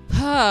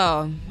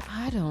 Oh,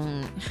 I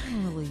don't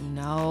really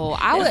know.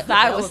 I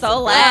was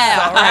so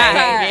loud,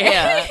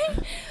 right?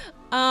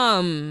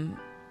 I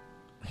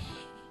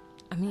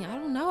mean, I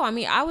don't know. I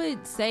mean, I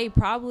would say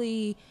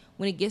probably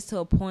when it gets to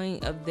a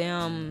point of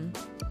them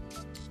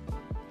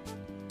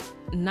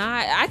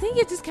not, I think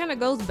it just kind of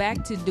goes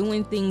back to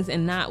doing things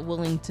and not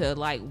willing to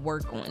like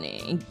work on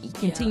it, and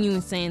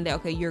continuing saying that,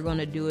 okay, you're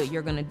gonna do it,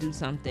 you're gonna do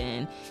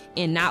something,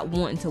 and not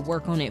wanting to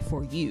work on it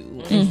for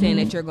you, and saying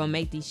that you're gonna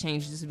make these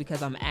changes just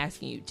because I'm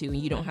asking you to, and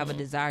you don't have a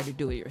desire to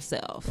do it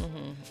yourself.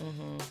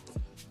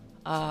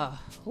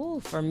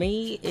 For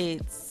me,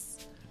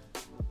 it's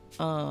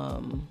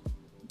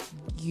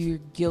you're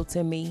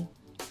guilting me.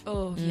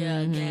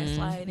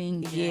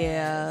 Gaslighting.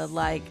 Yeah,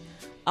 like,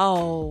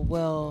 oh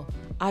well,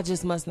 I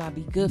just must not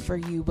be good for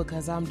you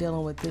because I'm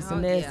dealing with this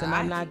and this, and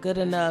I'm not good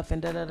enough,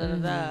 and da da da da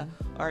da.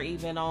 Or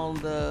even on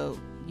the,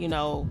 you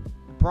know,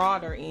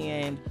 broader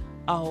end,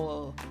 oh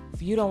well,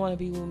 if you don't want to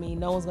be with me,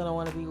 no one's gonna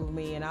want to be with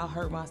me, and I'll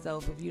hurt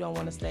myself if you don't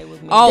want to stay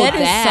with me. That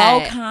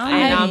is so common.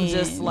 And I'm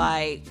just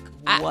like,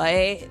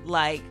 what?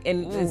 Like,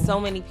 and so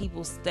many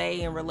people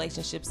stay in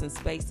relationships and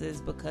spaces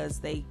because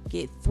they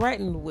get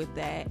threatened with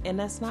that, and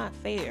that's not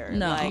fair.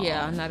 No, like,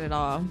 not at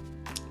all.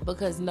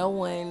 Because no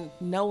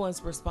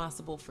one's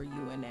responsible for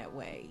you in that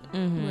way.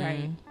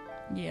 Right.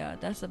 Yeah,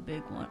 that's a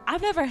big one.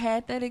 I've never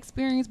had that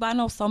experience, but I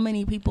know so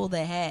many people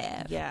that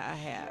have. Yeah, I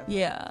have.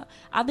 Yeah.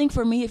 I think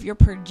for me, if you're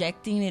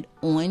projecting it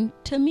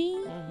onto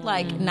me,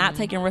 like not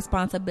taking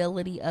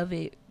responsibility of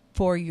it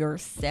for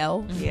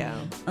yourself. Yeah.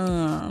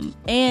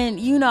 And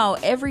you know,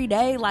 every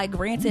day, like,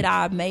 granted,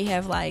 I may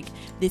have like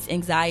this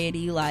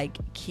anxiety like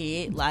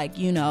kid, like,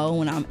 you know,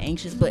 when I'm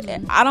anxious, but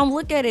I don't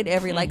look at it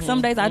every, like,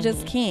 some days I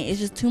just can't, it's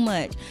just too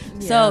much.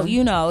 So,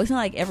 you know, it's not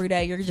like every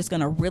day you're just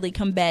gonna really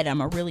combat it, I'm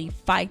gonna really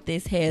fight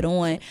this head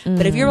on.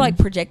 But if you're like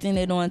projecting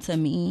it onto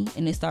me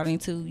and it's starting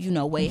to, you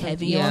know, weigh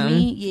heavy on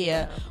me,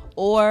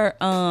 or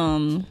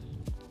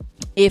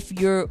if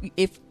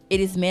it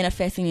is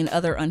manifesting in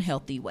other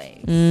unhealthy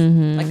ways,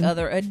 like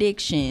other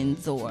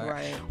addictions, or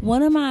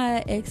one of my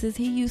exes,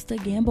 he used to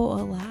gamble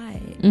a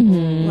lot,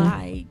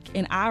 like,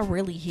 and I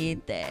really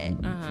hid that.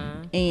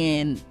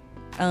 And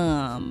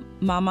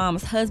my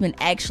mom's husband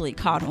actually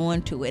caught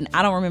on to it, and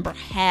I don't remember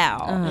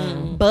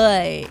how,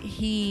 but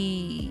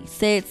he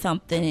said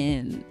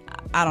something,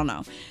 I don't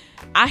know.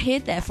 I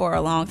hid that for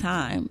a long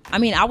time. I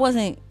mean, it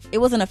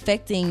wasn't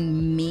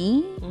affecting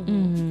me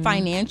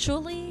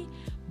financially,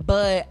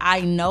 but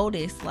I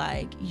noticed,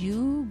 like,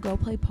 you go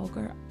play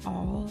poker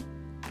all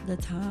the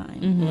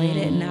time, late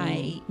at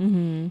night.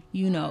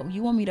 You know,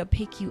 you want me to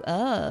pick you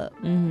up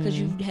because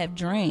you have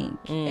drank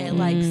at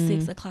like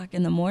 6 o'clock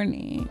in the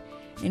morning,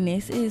 and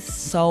this is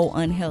so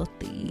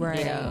unhealthy,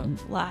 right?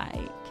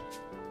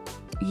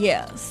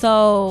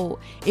 So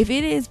if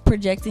it is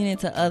projecting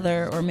into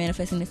other or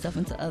manifesting itself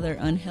into other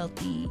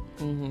unhealthy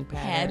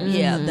habits,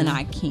 then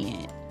I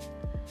can't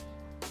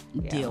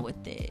deal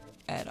with it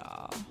at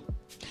all.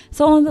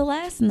 So on the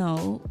last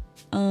note,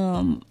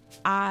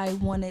 I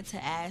wanted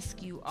to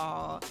ask you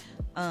all,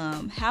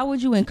 how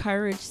would you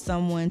encourage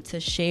someone to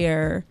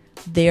share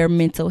their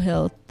mental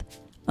health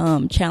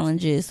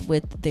challenges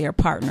with their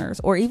partners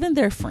or even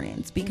their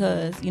friends?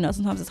 Because, you know,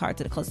 sometimes it's hard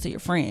to get close to your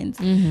friends.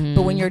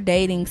 But when you're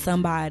dating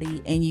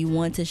somebody and you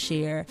want to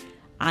share,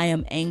 I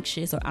am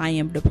anxious or I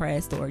am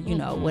depressed or, you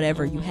know,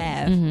 whatever you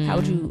have, how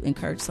would you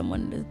encourage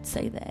someone to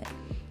say that?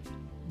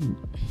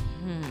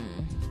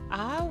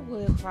 I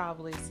would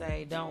probably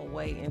say don't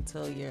wait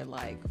until you're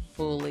like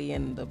fully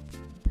in the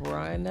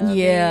brunt of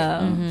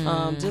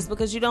it. Just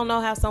because you don't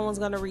know how someone's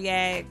going to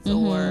react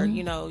or,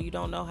 you know, you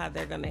don't know how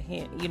they're going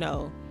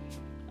to,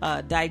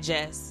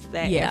 digest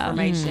that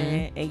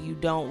information, and you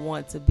don't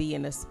want to be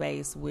in a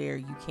space where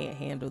you can't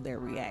handle their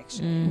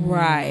reaction.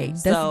 Right.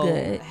 That's so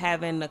good.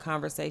 Having the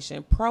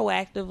conversation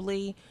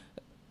proactively,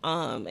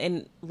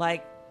 and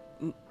like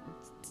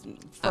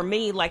for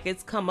me, like,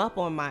 it's come up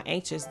on my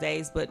anxious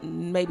days, but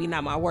maybe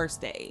not my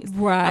worst days.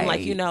 Right. I'm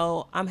like,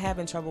 I'm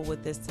having trouble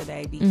with this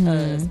today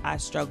because I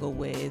struggle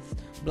with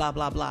blah,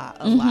 blah, blah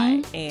a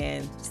lot.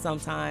 And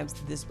sometimes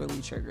this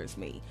really triggers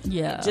me.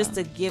 Yeah. Just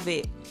to give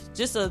it,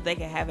 just so they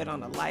can have it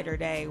on a lighter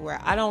day where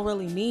I don't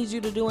really need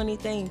you to do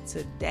anything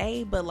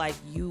today, but like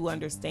you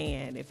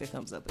understand if it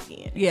comes up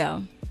again.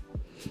 Yeah.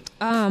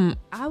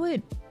 I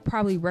would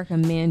probably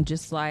recommend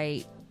just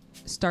like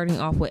starting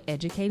off with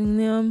educating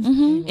them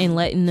and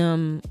letting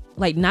them,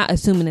 like, not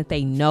assuming that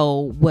they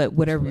know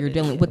whatever you're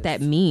dealing, what that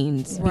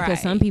means,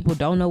 because some people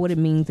don't know what it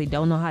means. They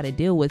don't know how to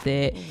deal with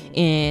it,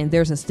 and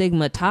there's a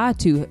stigma tied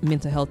to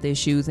mental health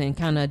issues, and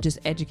kind of just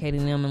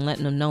educating them and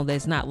letting them know that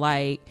it's not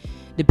like,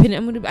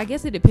 I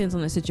guess it depends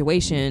on the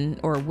situation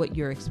or what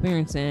you're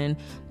experiencing,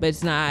 but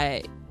it's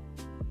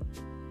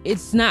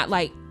not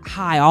like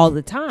high all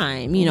the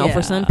time,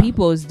 for some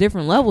people it's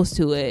different levels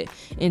to it.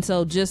 And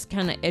so just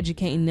kind of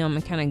educating them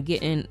and kind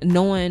of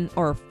knowing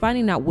or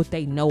finding out what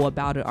they know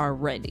about it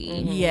already,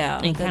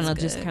 and kind of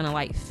just kind of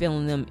like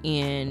filling them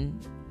in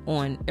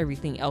on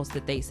everything else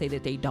that they say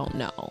that they don't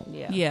know.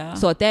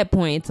 So at that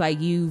point, it's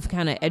like you've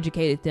kind of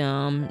educated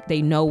them,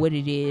 they know what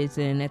it is,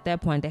 and at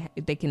that point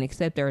they can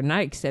accept it or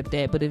not accept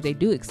that. But if they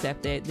do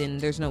accept it, then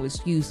there's no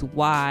excuse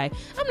why,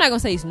 I'm not gonna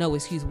say it's no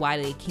excuse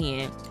why they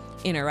can't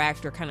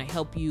interact or kind of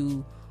help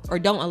you or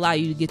don't allow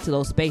you to get to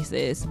those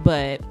spaces.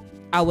 But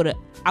I would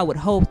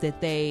hope that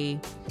they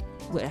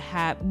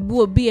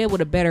would be able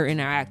to better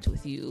interact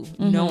with you,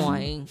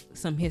 knowing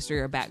some history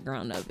or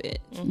background of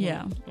it.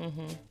 Yeah.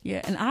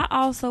 And I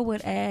also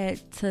would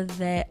add to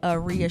that a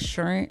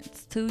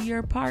reassurance to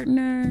your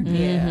partner.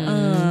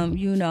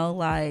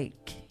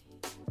 Like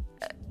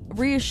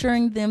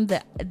reassuring them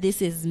that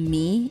this is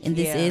me and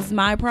this is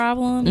my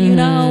problem,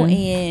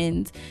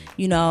 and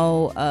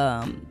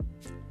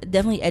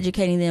definitely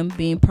educating them,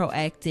 being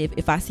proactive.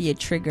 If I see a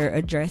trigger,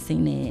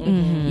 addressing it,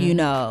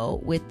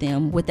 with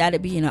them without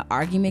it being an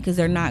argument, because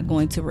they're not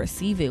going to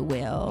receive it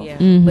well.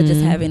 But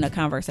just having a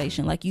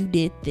conversation, like, you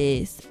did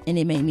this and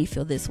it made me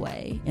feel this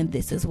way, and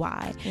this is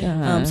why.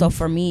 So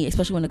for me,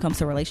 especially when it comes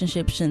to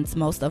relationships, since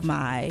most of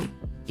my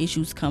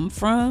issues come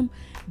from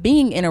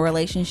being in a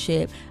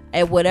relationship,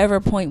 at whatever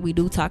point we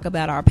do talk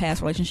about our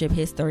past relationship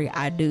history,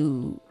 I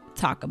do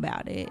talk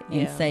about it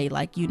and say,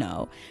 like,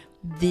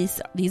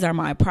 these are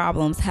my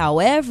problems.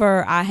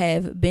 However, I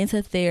have been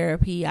to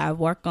therapy. I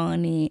work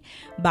on it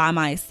by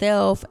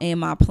myself, and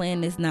my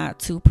plan is not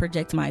to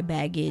project my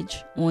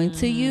baggage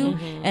onto you.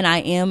 And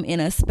I am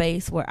in a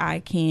space where I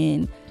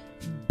can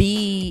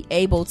be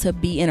able to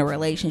be in a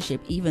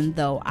relationship even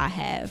though I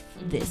have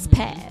this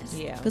past.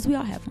 Because we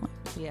all have one.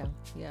 Yeah,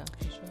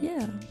 for sure.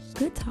 Yeah,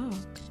 good talk.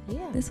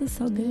 This was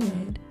so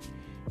good.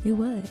 It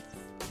was.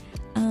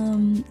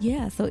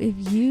 So if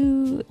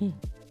you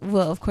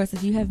well, of course,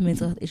 if you have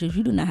mental health issues,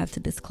 you do not have to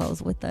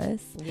disclose with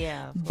us.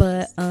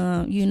 But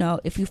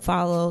if you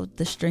follow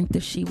the Strength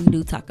of She, we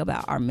do talk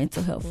about our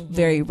mental health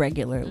very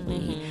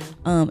regularly,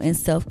 and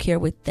self-care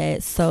with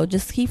that. So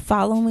just keep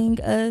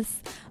following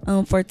us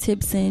for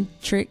tips and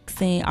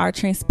tricks and our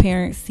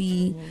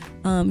transparency.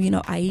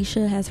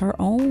 Aisha has her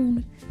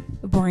own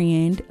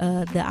brand,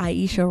 the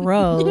Aisha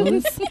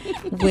Rose,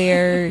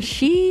 where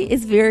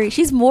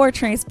she's more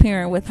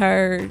transparent with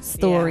her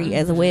story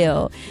as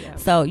well.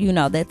 So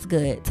that's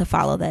good to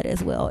follow that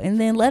as well. And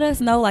then let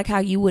us know, like, how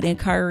you would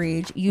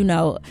encourage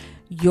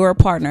your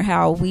partner,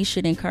 how we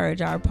should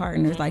encourage our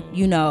partners, like,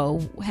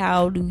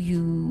 how do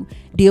you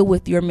deal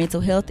with your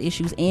mental health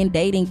issues and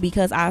dating?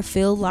 Because I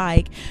feel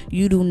like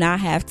you do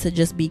not have to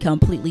just be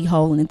completely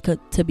whole and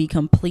to be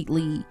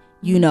completely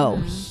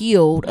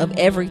healed of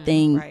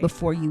everything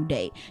before you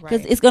date,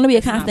 because it's going to be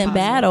a constant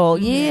battle.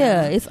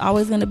 It's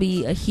always going to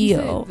be a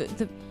heal.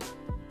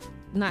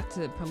 Not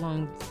to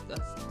prolong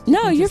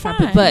no, you're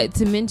fine, but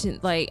to mention,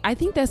 like, I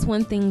think that's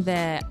one thing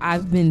that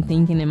I've been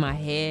thinking in my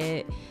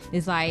head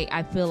is, like,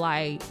 I feel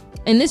like,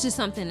 and this is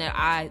something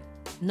that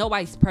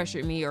nobody's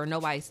pressured me or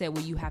nobody said,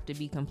 well, you have to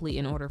be complete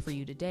in order for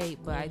you to date,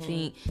 but I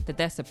think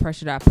that's the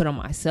pressure that I put on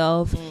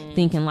myself,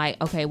 thinking like,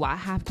 okay, well, I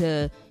have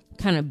to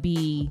kind of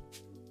be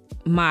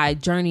my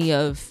journey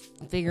of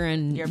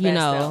figuring your best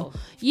self.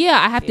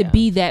 I have to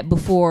be that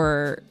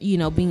before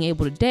being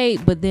able to date.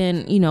 But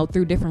then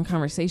through different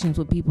conversations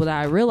with people that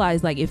I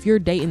realized, like, if you're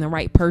dating the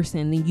right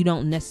person, then you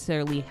don't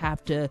necessarily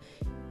have to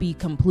be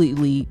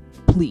completely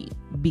complete,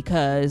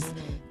 because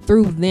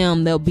through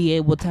them they'll be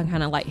able to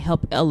kind of like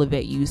help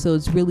elevate you. So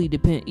it's really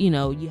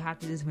you have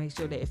to just make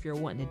sure that if you're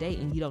wanting to date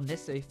and you don't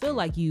necessarily feel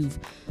like you've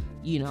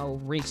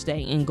reach that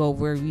and go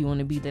where you want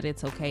to be, that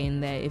it's okay,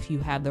 and that if you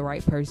have the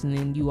right person,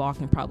 then you all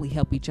can probably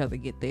help each other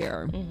get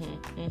there.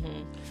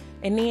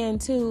 And then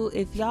too,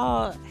 if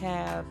y'all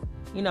have,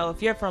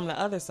 if you're from the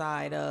other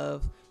side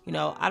of,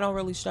 I don't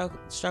really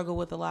struggle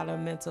with a lot of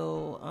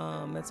mental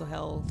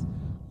health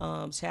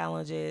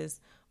challenges,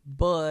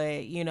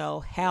 but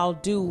how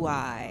do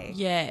I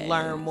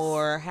learn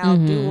more? How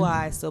do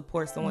I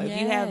support someone? If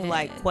you have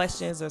like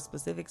questions or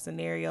specific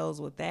scenarios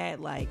with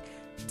that, like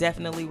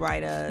definitely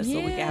write us so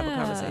we can have a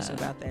conversation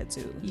about that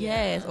too.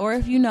 Yes, or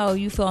if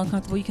you feel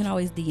uncomfortable, you can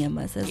always DM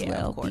us as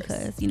well,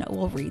 because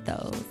we'll read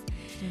those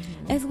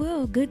as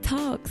well. Good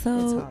talk.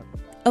 So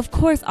of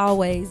course,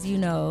 always,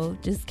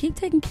 just keep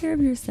taking care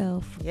of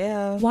yourself.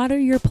 Yeah. Water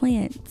your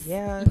plants.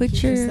 Yeah.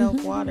 Keep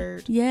yourself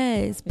watered.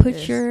 Yes.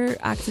 Put your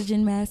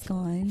oxygen mask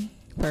on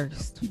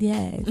first.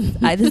 Yes.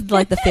 This is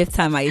like the 5th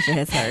time Aisha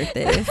has heard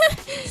this.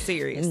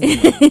 Seriously.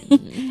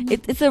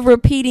 It's a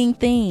repeating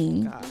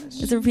thing. Gosh.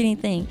 It's a repeating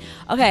thing.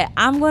 Okay,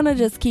 I'm going to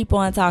just keep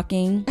on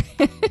talking.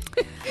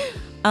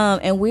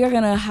 And we are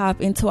going to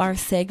hop into our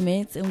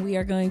segments, and we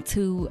are going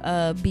to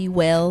be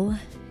well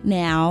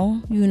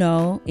now,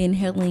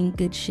 inhaling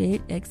good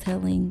shit,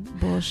 exhaling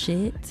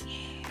bullshit.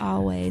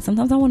 Always.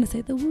 Sometimes I want to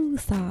say the woo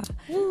side.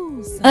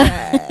 Woo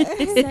side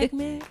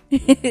segment.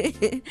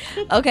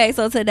 Okay,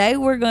 so today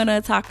we're gonna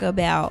talk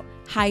about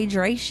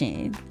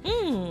hydration,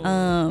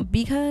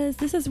 because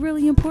this is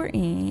really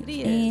important.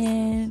 It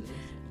is.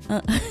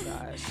 And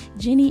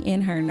Jenny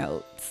in her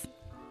notes.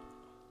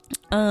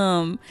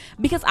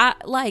 Because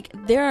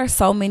there are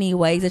so many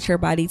ways that your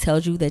body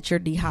tells you that you're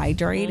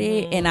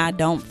dehydrated, and I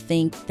don't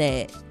think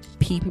that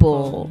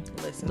people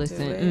listen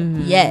to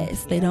it.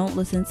 Yes, they don't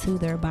listen to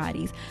their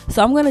bodies.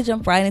 So I'm gonna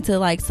jump right into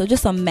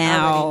just a I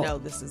already know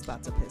this is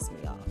about to piss me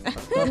off.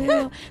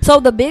 So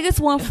the biggest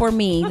one for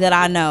me that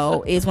I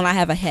know is when I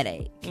have a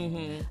headache.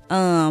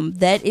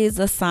 That is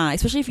a sign,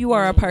 especially if you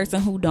are a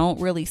person who don't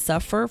really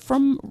suffer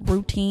from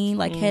routine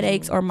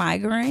headaches or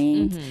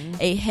migraines.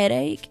 A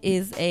headache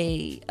is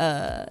a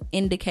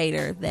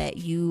indicator that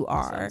you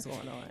are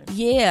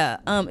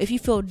if you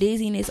feel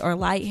dizziness or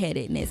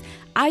lightheadedness.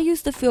 I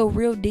used to feel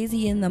real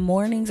dizzy in the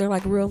mornings or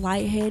real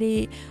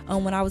lightheaded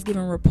when I was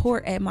giving a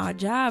report at my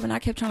job, and I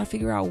kept trying to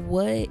figure out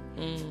what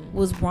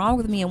was wrong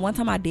with me. And one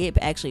time I did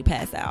actually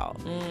pass out,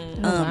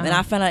 and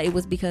I found out it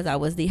was because I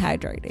was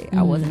dehydrated.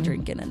 I wasn't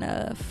drinking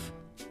enough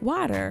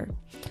water.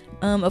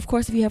 Of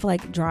course, if you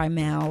have dry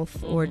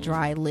mouth or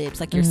dry lips,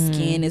 your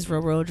skin is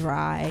real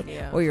dry,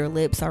 or your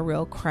lips are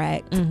real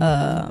cracked,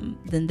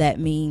 then that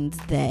means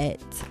that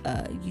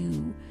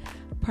you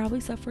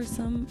probably suffer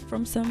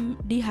from some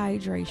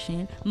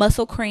dehydration.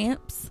 Muscle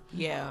cramps,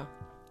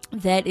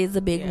 that is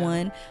a big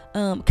one.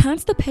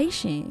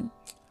 Constipation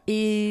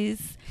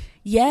is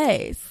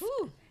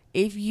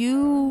if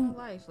you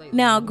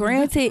now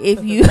granted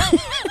if you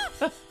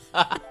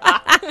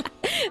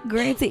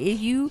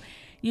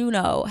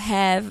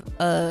have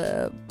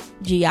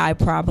GI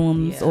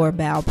problems or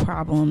bowel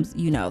problems,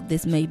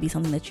 this may be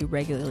something that you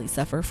regularly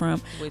suffer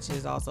from, which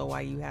is also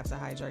why you have to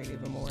hydrate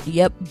even more.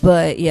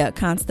 But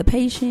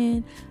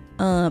constipation,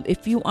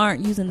 if you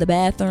aren't using the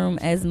bathroom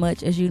as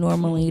much as you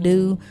normally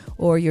do,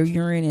 or your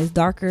urine is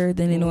darker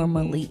than it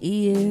normally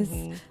is,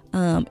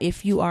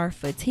 if you are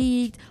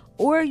fatigued,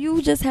 or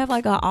you just have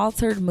an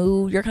altered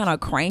mood, you're kind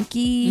of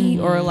cranky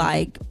or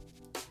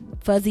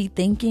fuzzy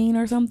thinking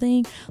or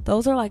something,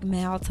 those are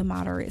mild to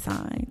moderate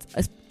signs.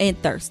 And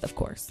thirst, of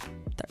course,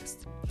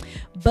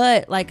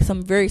 but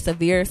some very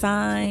severe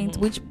signs,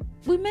 which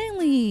we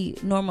mainly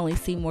normally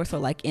see more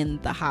so in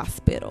the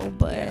hospital,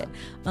 but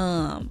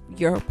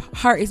your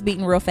heart is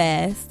beating real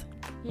fast,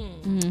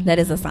 that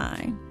is a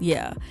sign.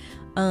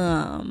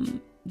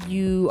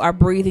 You are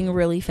breathing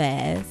really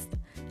fast,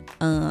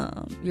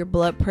 your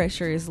blood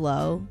pressure is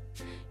low,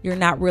 you're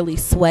not really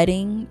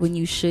sweating when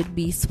you should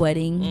be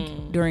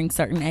sweating during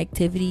certain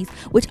activities,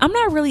 which I'm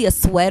not really a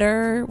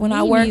sweater when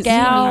I work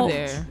out.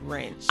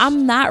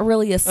 I'm not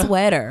really a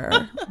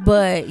sweater,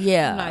 but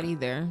I'm not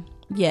either.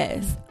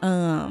 Yes.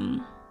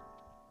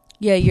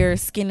 Your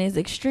skin is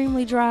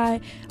extremely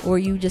dry, or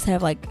you just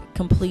have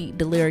complete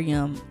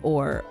delirium,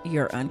 or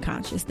you're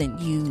unconscious, then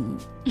you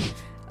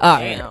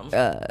are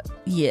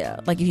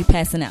if you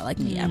passing out like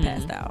me, I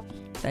passed out.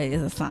 That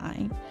is a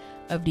sign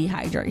of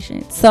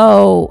dehydration.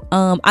 So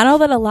I know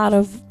that a lot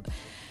of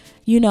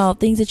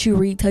things that you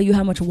read tell you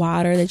how much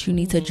water that you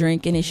need to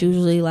drink, and it's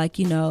usually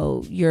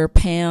your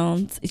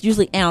pounds. It's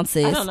usually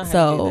ounces. I don't know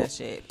how to do that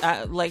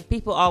shit.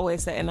 People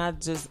always say, and I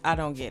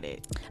don't get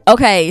it.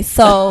 Okay,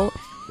 so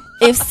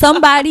if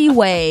somebody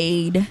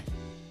weighed,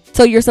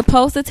 so you're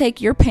supposed to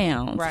take your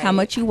pounds, how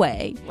much you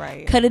weigh,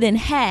 cut it in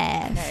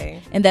half,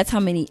 and that's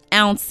how many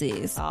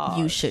ounces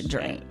you should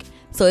drink.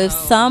 So if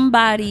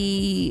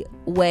somebody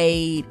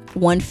weighed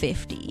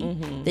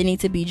 150, they need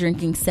to be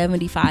drinking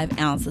 75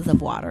 ounces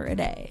of water a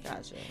day.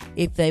 Gotcha.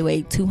 If they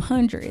weigh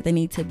 200, they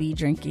need to be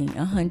drinking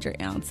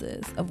 100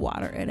 ounces of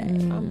water a day.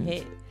 I'm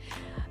hit.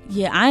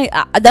 Yeah,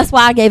 I that's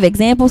why I gave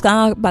examples, because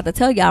I'm about to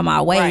tell y'all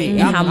my weight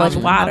and how much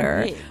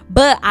water.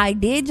 But I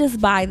did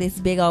just buy this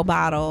big old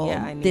bottle,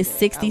 this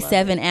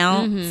 67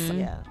 ounce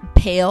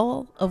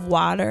pail of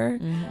water,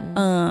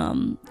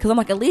 because I'm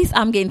at least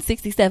I'm getting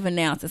 67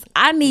 ounces.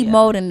 I need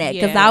more than that,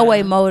 because I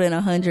weigh more than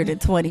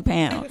 120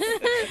 pounds.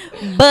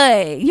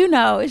 But you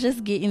know, it's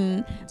just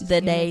getting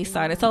the day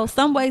started. So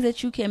some ways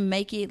that you can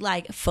make it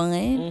like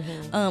fun.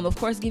 Of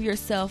course, give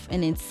yourself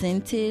an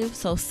incentive.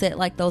 So set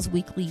like those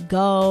weekly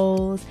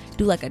goals.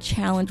 Do like a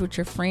challenge with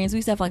your friends. We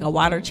used to have like a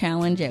water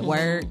challenge at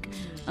work.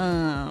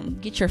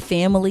 Get your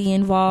family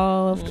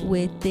involved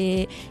with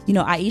it. You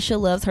know, Aisha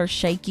loves her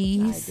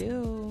shakies. I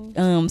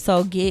do.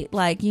 So get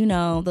like, you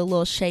know, the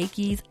little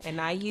shakies.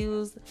 And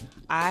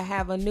I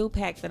have a new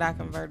pack that I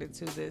converted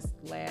to this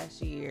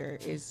last year.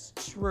 It's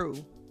True.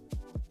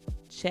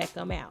 Check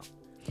them out.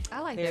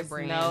 I like There's that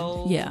brand.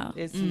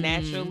 It's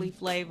naturally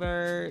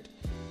flavored,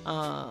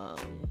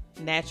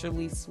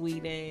 naturally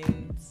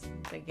sweetened.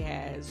 I think it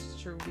has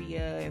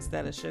Truvia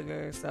instead of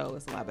sugar, so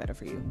it's a lot better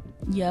for you.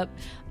 Yep.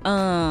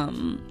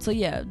 So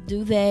yeah,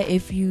 do that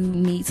if you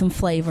need some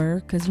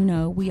flavor, because you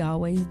know we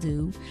always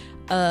do.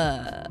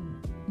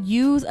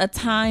 Use a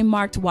time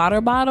marked water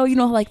bottle. You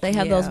know, like they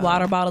have those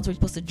water bottles where you're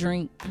supposed to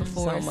drink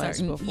before a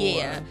certain.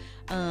 Yeah.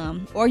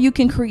 Or you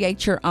can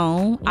create your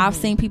own. I've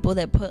seen people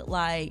that put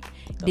like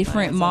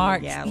different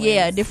marks,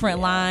 different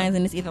lines,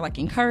 and it's either like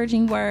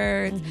encouraging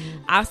words.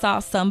 I saw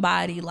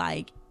somebody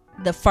like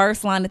the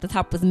first line at the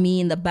top was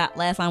me and the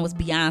last line was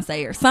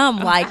Beyonce or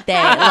something like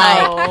that,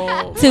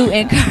 like to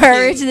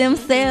encourage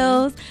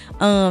themselves.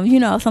 You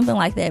know, something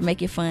like that.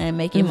 Make it fun,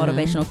 make it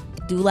motivational.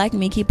 Do like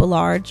me, keep a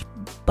large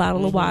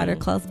bottle of water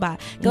close by.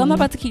 Because I'm not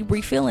about to keep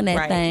refilling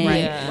that thing.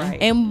 Right.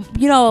 And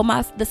you know,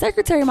 the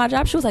secretary of my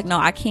job, she was like, no,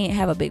 I can't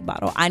have a big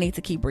bottle. I need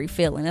to keep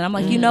refilling. And I'm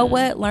like, you know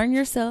what? Learn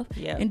yourself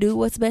and do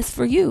what's best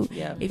for you.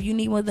 If you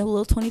need one of the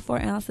little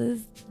 24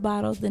 ounces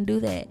bottles, then do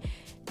that.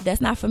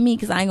 That's not for me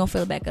because I ain't gonna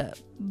fill it back up.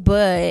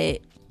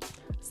 But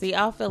see,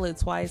 I'll fill it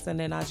twice and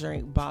then I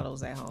drink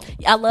bottles at home.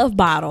 I love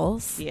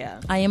bottles. Yeah.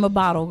 I am a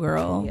bottle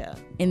girl. Yeah.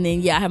 And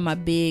then I have my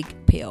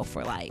big pill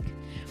for like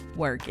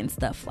work and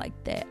stuff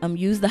like that.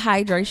 Use the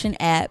hydration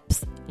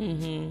apps,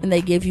 and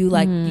they give you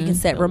like you can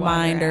set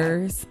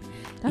reminders.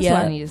 That's what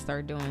I need to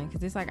start doing,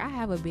 because it's like I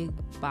have a big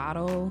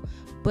bottle,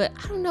 but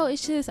I don't know,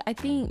 it's just I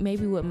think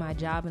maybe with my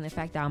job and the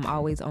fact that I'm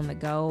always on the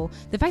go,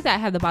 the fact that I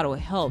have the bottle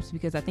helps,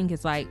 because I think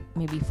it's like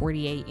maybe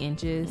 48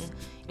 inches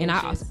and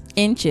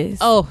inches.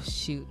 Oh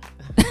shoot.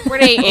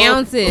 48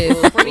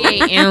 ounces.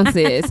 48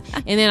 ounces.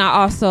 And then I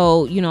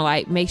also, you know,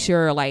 like make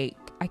sure like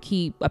I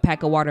keep a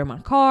pack of water in my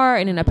car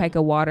and then a pack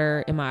of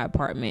water in my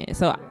apartment.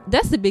 So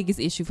that's the biggest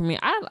issue for me.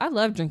 I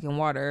love drinking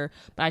water,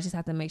 but I just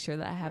have to make sure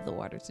that I have the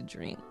water to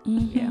drink.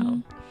 Yeah.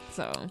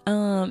 So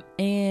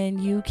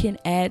and you can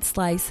add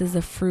slices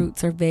of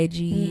fruits or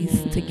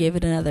veggies to give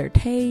it another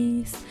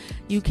taste.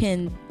 You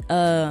can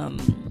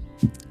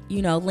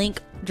you know,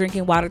 link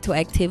drinking water to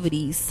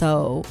activities.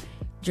 So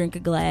drink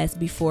a glass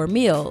before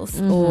meals,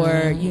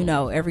 or you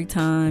know, every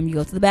time you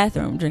go to the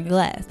bathroom, drink a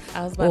glass.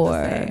 I was about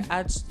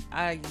to say,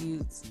 I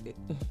use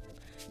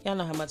y'all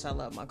know how much I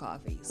love my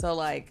coffee, so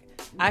like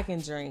I can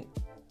drink,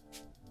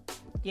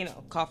 you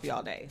know, coffee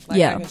all day.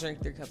 Like I can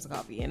drink 3 cups of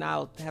coffee, and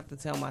I'll have to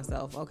tell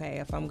myself, okay,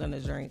 if I'm gonna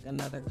drink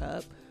another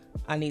cup,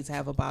 I need to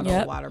have a bottle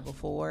of water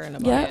before and a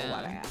bottle of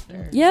water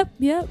after.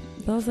 Yep.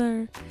 Those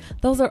are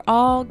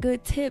all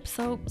good tips.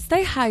 So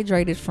stay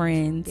hydrated,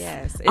 friends.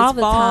 Yes, it's all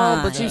the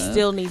time, but you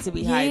still need to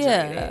be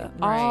hydrated.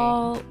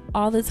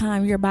 All the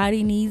time. Your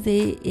body needs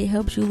it. It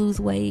helps you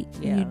lose weight.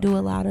 You do a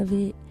lot of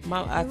it.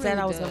 I said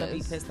I was going to be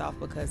pissed off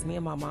because me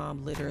and my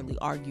mom literally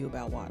argue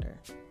about water.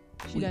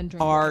 She doesn't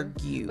drink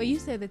argue. Water. But you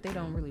said that they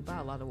don't really buy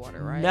a lot of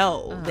water, right?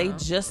 No, they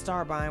just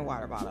started buying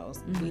water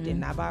bottles. We did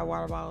not buy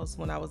water bottles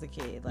when I was a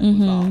kid. Like we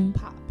bought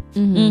pop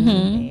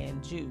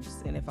and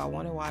juice. And if I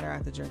wanted water, I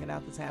had to drink it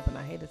out the tap. And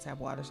I hated tap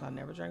water, so I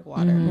never drank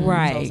water.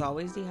 Right. So I was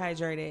always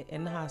dehydrated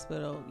in the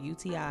hospital,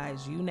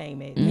 UTIs, you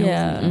name it.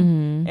 Yeah.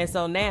 And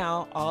so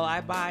now all I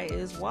buy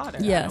is water.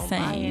 Yeah, I don't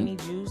buy any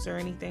juice or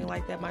anything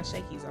like that. My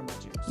shakies are my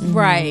juice.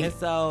 Right. And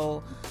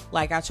so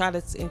like I try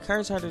to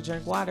encourage her to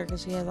drink water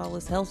because she has all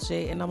this health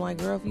shit. And I'm like,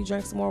 girl, if you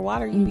drink some more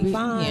water, you'll be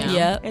fine.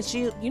 Yeah. And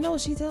she, you know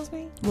what she tells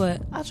me?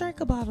 What? I drank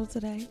a bottle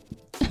today.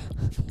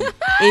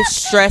 It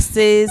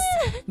stresses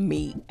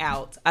me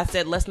out. I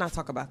said, let's not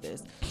talk about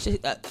this.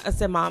 I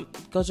said, Mom,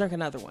 go drink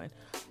another one.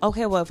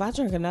 Okay, well, if I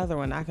drink another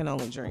one, I can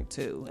only drink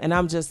 2. And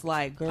I'm just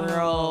like,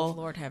 girl,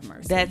 Lord have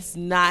mercy. That's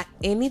not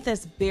any.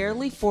 That's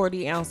barely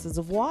 40 ounces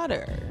of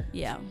water.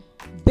 Yeah.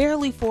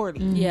 Barely 40.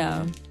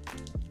 Yeah.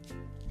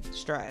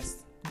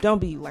 Stress. Don't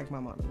be like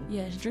my mommy.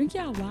 Yes, drink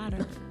your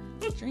water.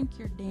 Drink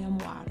your damn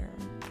water.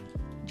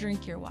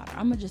 Drink your water.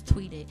 I'm gonna just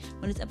tweet it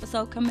when this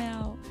episode come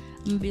out.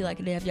 I'm gonna be like,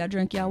 have y'all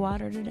drink y'all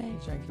water today?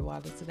 Drink your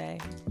water today.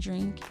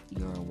 Drink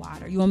your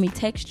water. You want me to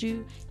text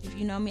you? If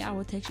you know me, I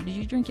will text you. Did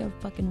you drink your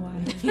fucking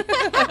water?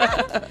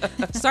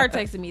 Start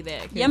texting me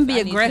that. Yeah, I'm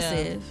gonna be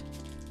aggressive.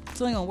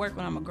 It's only gonna work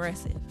when I'm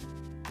aggressive.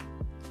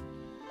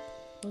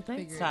 Well,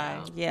 thanks,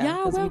 Ty.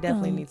 Yeah, because we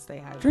definitely need to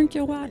stay hydrated. Drink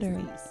your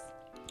water.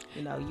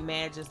 You know, you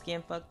mad just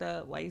getting fucked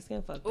up? Why you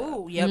getting fucked up?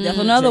 Oh, yep, that's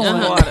another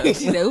one. Water.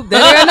 That's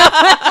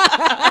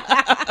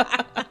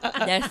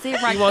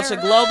it right You want there.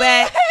 your glow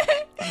back?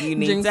 You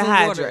need to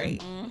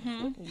hydrate.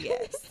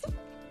 Yes.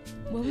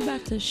 Well, we back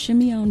about to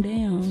shimmy on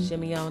down.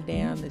 Shimmy on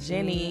down to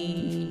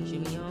Jenny.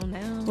 Shimmy on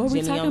down. What are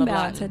we talking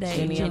about today?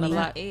 Jenny on the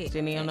block.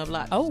 Jenny on the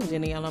block. Oh.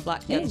 Jenny on the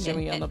block. Yeah,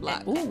 Jimmy on the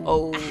block. Ooh.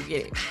 Oh,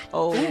 get it.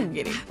 Oh,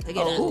 get it.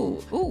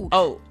 Oh, Ooh.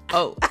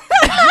 oh.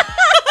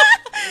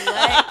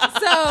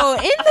 So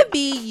in the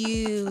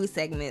BU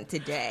segment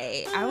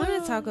today, I want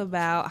to talk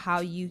about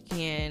how you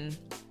can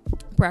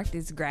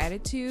practice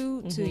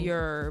gratitude to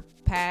your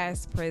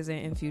past,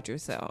 present, and future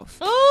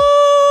self.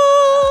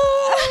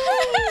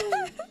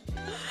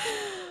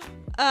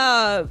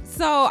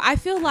 So I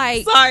feel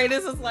like... Sorry,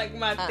 this is like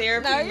my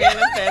therapy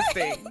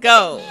manifesting.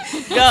 Go.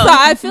 So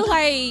I feel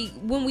like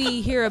when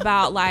we hear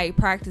about like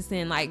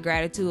practicing like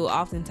gratitude,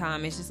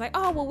 oftentimes it's just like,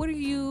 oh, well, what are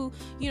you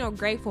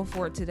grateful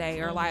for today?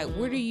 Or like,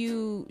 what are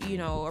you,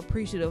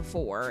 appreciative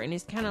for? And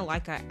it's kind of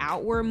like an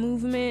outward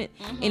movement,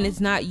 and it's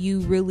not you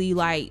really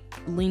like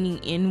leaning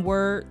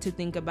inward to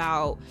think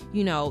about,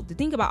 all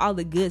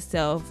the good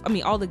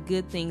all the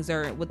good things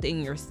are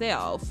within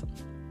yourself.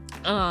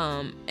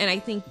 And I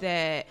think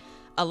that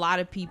a lot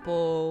of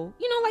people,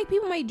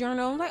 people may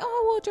journal, like,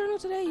 oh, well, journal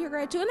today, your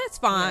gratitude, and that's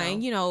fine.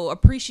 Being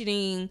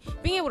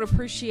able to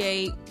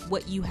appreciate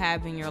what you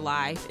have in your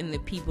life and the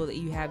people that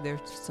you have there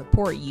to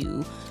support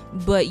you.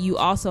 But you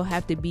also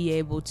have to be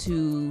able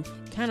to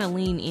kind of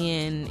lean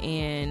in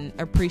and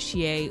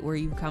appreciate where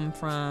you've come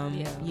from,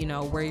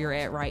 where you're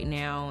at right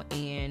now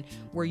and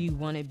where you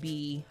want to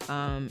be,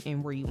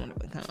 and where you want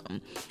to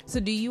become.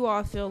 So do you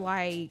all feel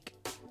like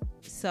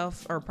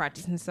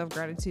practicing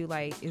self-gratitude,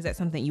 like, is that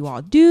something you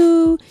all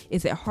do?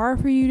 Is it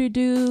hard for you to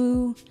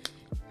do?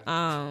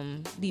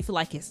 Do you feel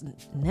like it's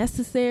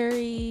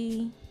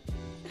necessary?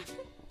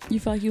 You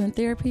feel like you in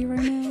therapy right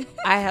now?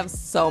 I have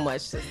so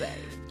much to say.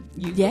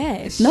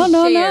 Yes. No.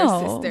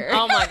 Sister.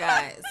 Oh my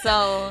God.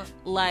 So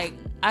like,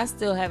 I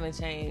still haven't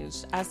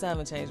changed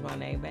my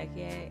name back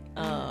yet.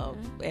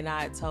 And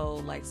I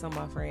told like some of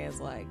my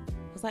friends, like,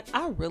 I was like,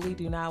 I really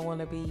do not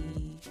want to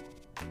be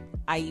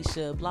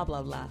Aisha blah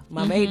blah blah,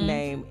 my maiden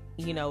name,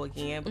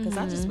 again, because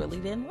I just really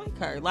didn't like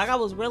her. Like, I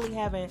was really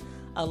having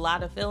a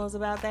lot of feelings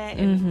about that,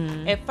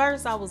 and at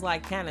first I was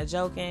like kind of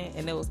joking,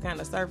 and it was kind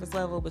of surface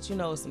level, but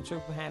it's some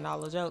truth behind all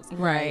the jokes,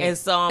 right? And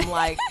so I'm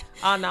like,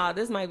 oh no,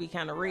 this might be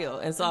kind of real.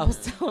 And so I was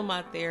telling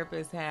my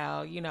therapist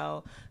how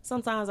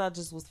sometimes I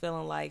just was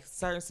feeling like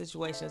certain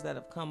situations that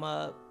have come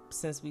up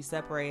since we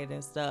separated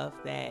and stuff,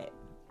 that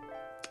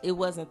it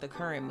wasn't the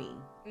current me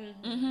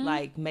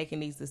like making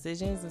these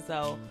decisions. And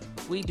so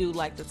we do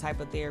like the type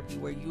of therapy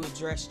where you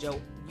address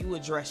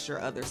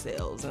your other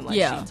selves, and like she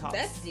talks.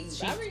 That's deep.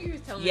 I remember you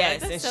telling me yes,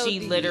 that. and so she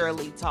deep.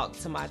 literally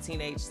talked to my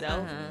teenage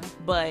self,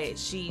 but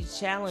she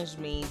challenged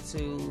me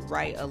to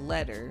write a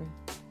letter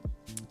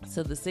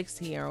to the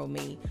 16-year-old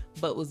me,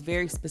 but was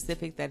very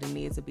specific that it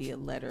needed to be a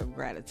letter of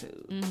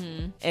gratitude.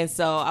 And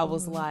so I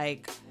was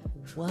like,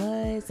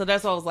 what? So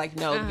that's why I was like,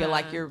 no,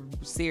 you're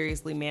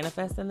seriously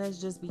manifesting this,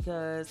 just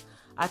because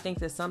I think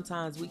that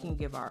sometimes we can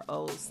give our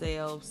old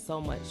selves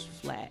so much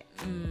flack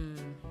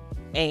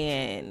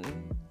and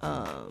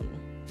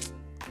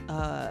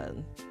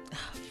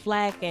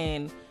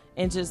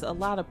and just a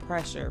lot of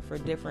pressure for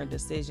different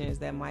decisions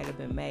that might have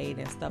been made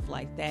and stuff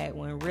like that,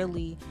 when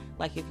really,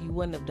 like, if you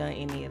wouldn't have done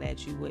any of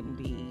that, you wouldn't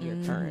be your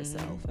current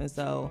self. And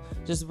so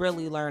just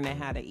really learning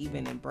how to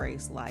even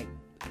embrace like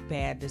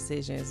bad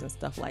decisions and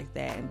stuff like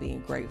that, and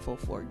being grateful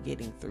for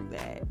getting through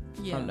that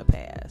from the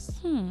past.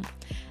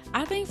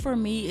 I think for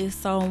me, it's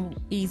so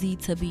easy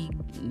to be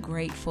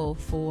grateful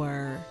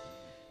for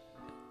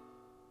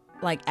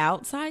like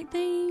outside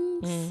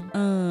things,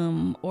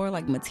 or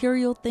like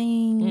material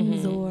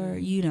things, or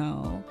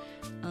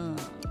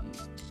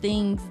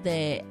things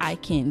that I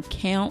can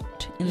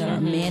count and that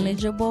are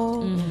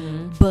manageable.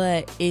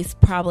 But it's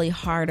probably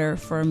harder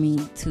for me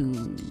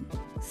to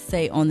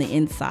say on the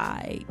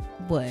inside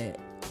what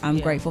I'm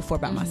grateful for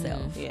about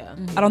myself.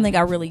 I don't think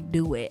I really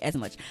do it as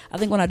much. I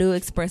think when I do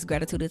express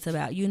gratitude, it's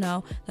about,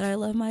 that I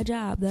love my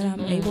job, that I'm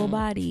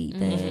able-bodied,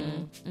 that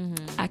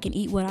I can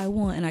eat what I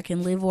want, and I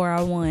can live where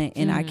I want,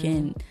 and I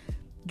can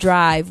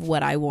drive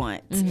what I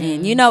want.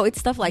 And, it's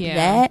stuff like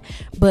that.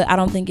 But I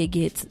don't think it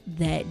gets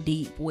that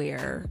deep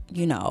where,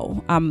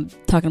 I'm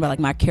talking about like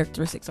my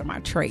characteristics or my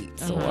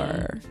traits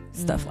or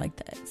stuff like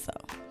that. So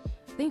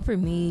I think for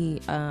me,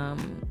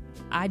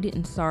 I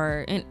didn't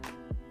start, and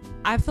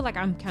I feel like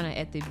I'm kind of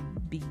at the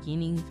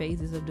beginning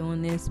phases of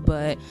doing this,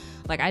 but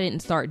like I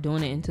didn't start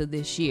doing it until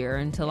this year,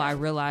 until I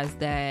realized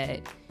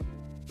that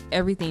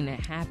everything that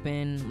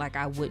happened, like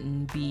I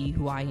wouldn't be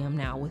who I am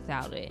now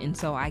without it. And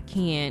so I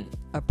can't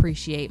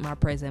appreciate my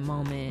present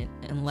moment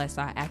unless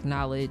I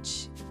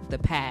acknowledge the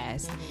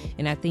past.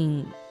 And I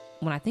think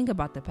when I think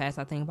about the past,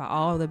 I think about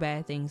all the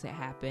bad things that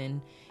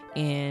happened,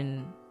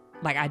 and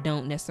like I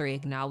don't necessarily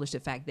acknowledge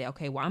the fact that,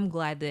 okay, well, I'm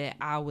glad that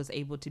I was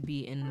able to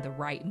be in the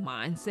right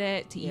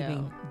mindset to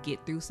even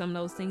get through some of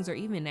those things. Or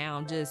even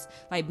now, just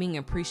like being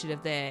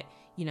appreciative that,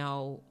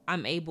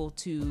 I'm able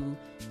to,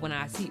 when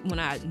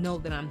I know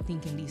that I'm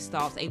thinking these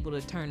thoughts, able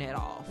to turn that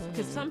off.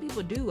 Because some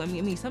people do. I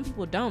mean, some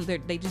people don't.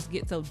 They just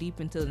get so deep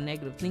into the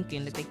negative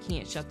thinking that they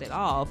can't shut that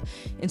off.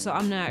 And so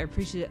I'm not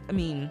appreciative.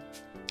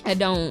 I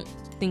don't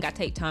think I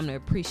take time to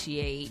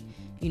appreciate,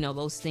 you know,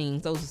 those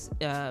things, those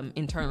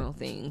internal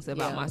things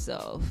about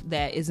myself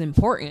that is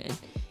important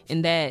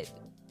and that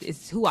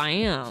is who I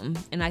am.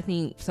 And I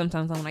think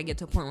sometimes when I get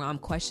to a point where I'm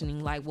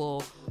questioning, like,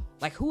 well,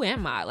 like, who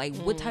am I? Like,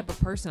 what type of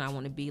person I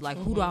want to be? Like,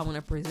 who do I want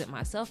to present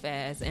myself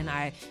as? And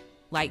I,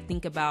 like,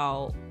 think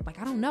about, like,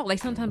 I don't know. Like,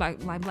 sometimes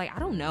I'm like, I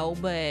don't know.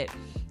 But,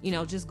 you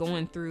know, just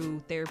going through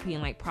therapy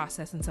and, like,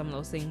 processing some of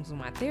those things with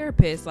my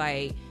therapist,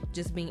 like,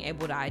 just being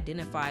able to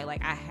identify,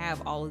 like, I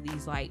have all of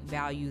these, like,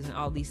 values and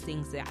all these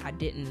things that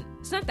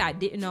it's not that I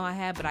didn't know I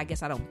had, but I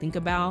guess I don't think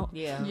about.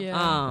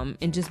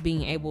 And just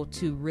being able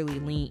to really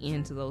lean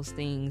into those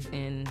things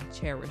and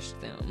cherish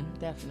them.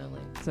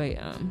 Definitely. So,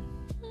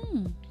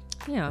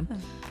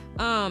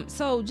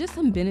 so just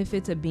some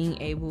benefits of being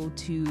able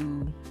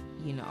to,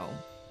 you know,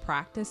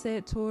 practice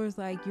it towards,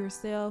 like,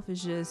 yourself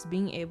is just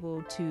being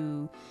able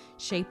to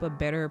shape a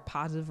better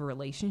positive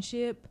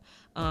relationship,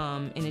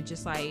 and it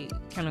just, like,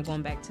 kind of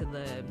going back to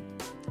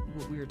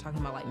what we were talking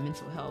about, like,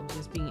 mental health,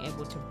 just being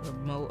able to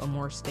promote a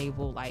more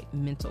stable, like,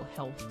 mental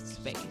health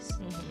space.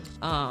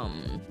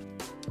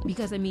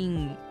 Because I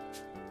mean,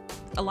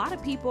 a lot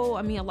of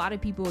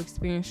people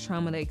experience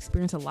trauma, they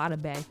experience a lot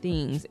of bad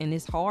things, and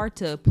it's hard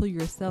to pull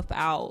yourself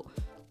out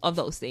of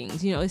those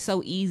things. You know, it's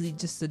so easy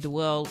just to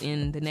dwell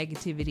in the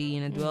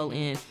negativity and to dwell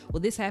in,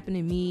 well, this happened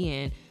to me.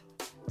 And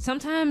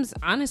sometimes,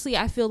 honestly,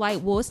 I feel like,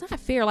 well, it's not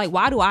fair. Like,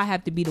 why do I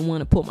have to be the one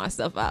to pull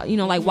myself out? You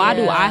know, like, why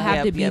do I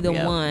have to be the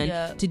one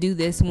to do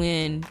this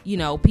when, you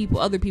know,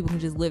 other people can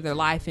just live their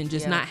life and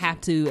just not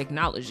have to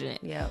acknowledge it.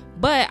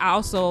 But I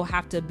also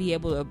have to be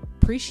able to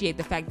appreciate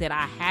the fact that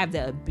I have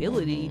the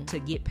ability to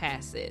get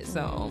past it.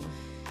 So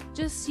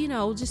just, you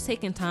know, just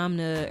taking time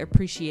to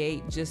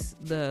appreciate just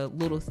the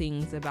little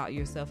things about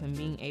yourself and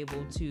being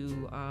able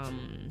to,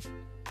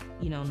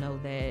 you know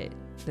that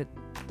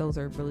those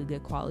are really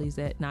good qualities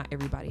that not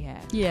everybody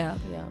has. And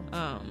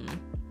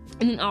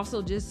then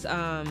also just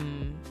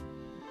kind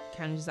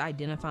of just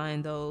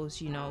identifying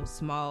those, you know,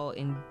 small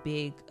and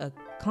big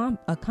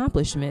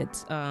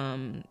accomplishments,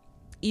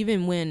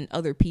 even when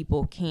other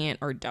people can't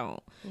or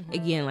don't.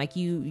 Again, like,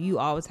 you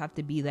always have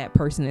to be that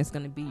person that's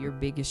going to be your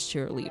biggest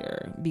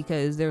cheerleader,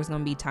 because there's going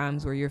to be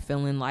times where you're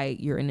feeling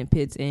like you're in the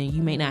pits and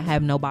you may not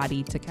have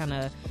nobody to kind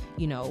of,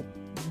 you know,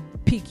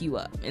 pick you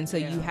up. And so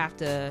you have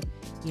to,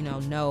 you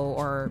know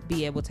or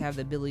be able to have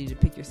the ability to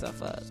pick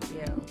yourself up.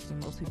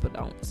 And most people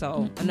don't.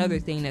 So another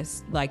thing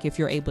that's, like, if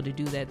you're able to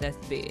do that, that's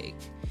big.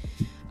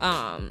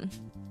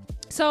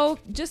 So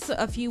just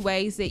a few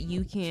ways that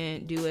you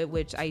can do it,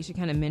 which Aisha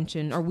kind of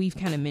mentioned, or we've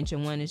kind of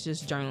mentioned. One is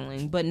just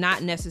journaling, but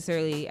not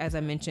necessarily, as I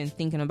mentioned,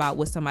 thinking about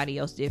what somebody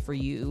else did for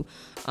you,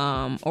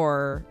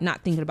 or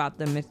not thinking about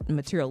the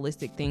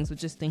materialistic things, but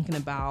just thinking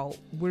about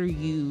what are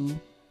you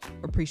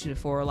appreciative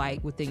for,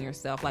 like, within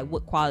yourself, like,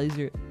 what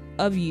qualities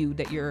of you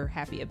that you're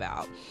happy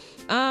about.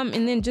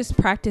 And then just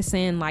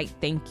practicing, like,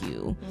 thank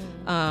you,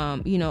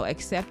 you know,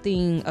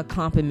 accepting a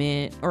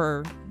compliment,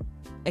 or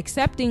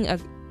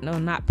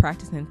not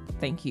practicing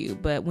thank you,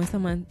 but when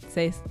someone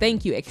says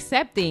thank you,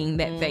 accepting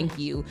that thank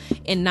you,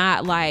 and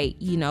not, like,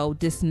 you know,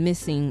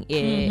 dismissing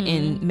it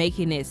and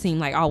making it seem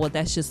like, oh, well,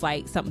 that's just,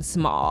 like, something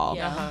small.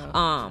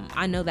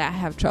 I know that I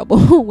have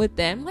trouble with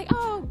them, like,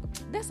 oh,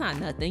 that's not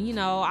nothing, you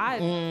know,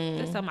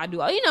 that's something I do,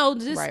 you know,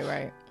 just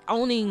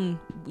owning,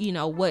 you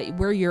know,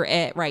 where you're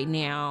at right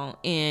now,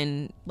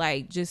 and,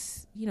 like,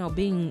 just, you know,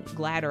 being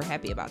glad or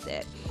happy about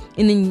that.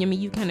 And then, I mean,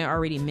 you kind of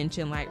already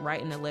mentioned, like,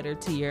 writing a letter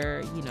to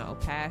your, you know,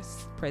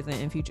 past, present,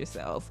 and future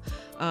self,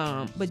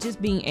 but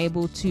just being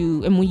able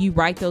to, and when you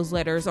write those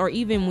letters, or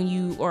even when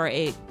you are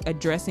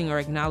addressing or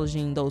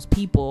acknowledging those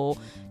people,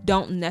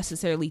 don't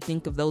necessarily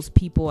think of those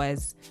people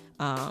as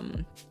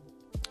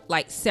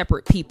like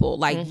separate people,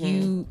 like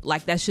you,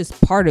 like, that's just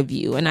part of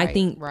you. And I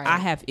think I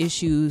have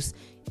issues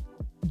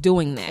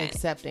doing that,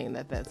 accepting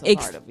that that's a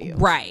part of you,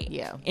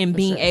 and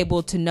being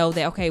able to know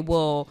that, okay,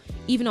 well,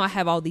 even though I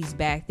have all these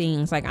bad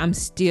things, like, I'm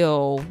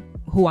still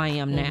who I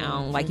am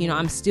now, like, you know,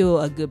 I'm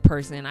still a good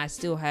person, I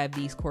still have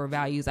these core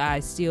values, I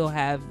still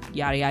have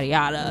yada yada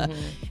yada,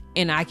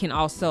 and I can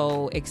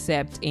also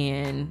accept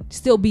and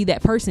still be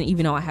that person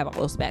even though I have all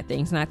those bad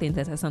things. And I think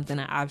that's something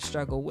that I've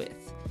struggled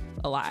with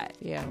a lot.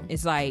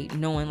 It's like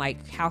knowing,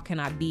 like, how can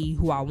I be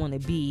who I want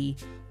to be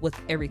with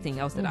everything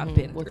else that I've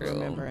been through.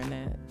 Remembering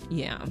that.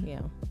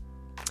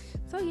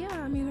 So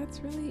I mean, that's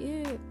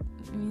really it.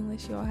 I mean,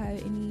 unless y'all had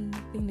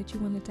anything that you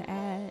wanted to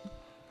add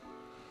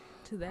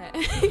to that.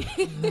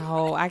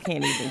 No, I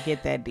can't even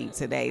get that deep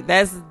today.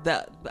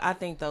 I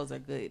think those are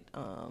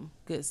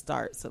good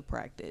starts of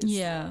practice.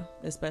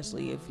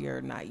 Especially if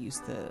you're not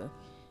used to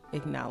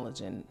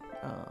acknowledging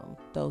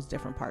those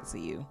different parts of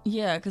you.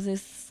 Because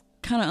it's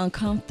kind of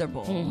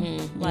uncomfortable,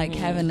 like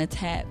having to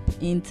tap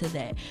into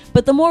that.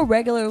 But the more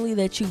regularly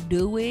that you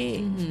do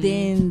it,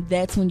 then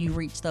that's when you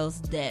reach those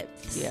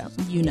depths.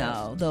 You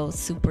know, those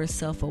super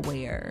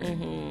self-aware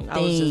things. I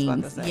was just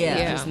about to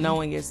say, just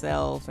knowing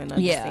yourself and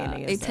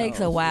understanding yourself. It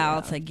takes a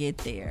while to get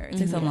there. It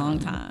takes a long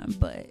time,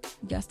 but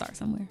you gotta start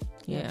somewhere.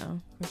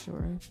 For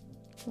sure.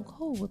 Well,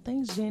 cool. Well,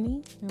 thanks,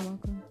 Jenny. You're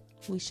welcome.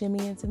 We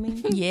shimmy into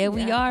me. Yeah,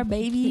 we are,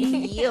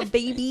 baby. Yeah,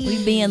 baby.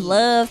 We be in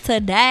love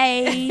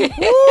today.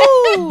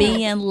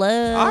 Be in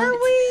love. Are we?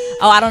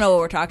 Oh, I don't know what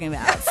we're talking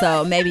about,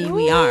 so maybe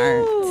we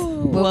aren't.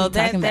 Well,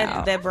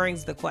 that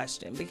brings the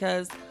question,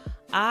 because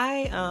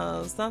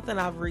something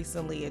I've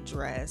recently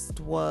addressed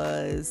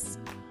was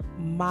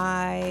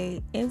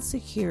my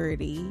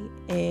insecurity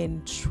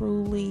in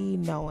truly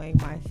knowing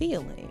my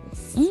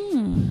feelings.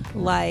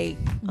 Like,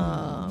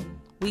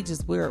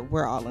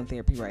 we're all in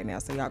therapy right now,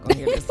 so y'all gonna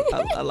hear this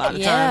a lot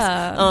of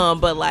times.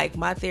 But like,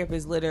 my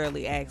therapist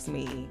literally asked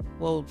me,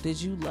 well,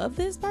 did you love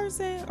this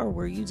person or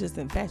were you just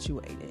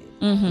infatuated?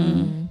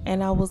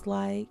 And I was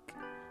like,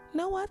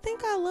 no, I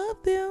think I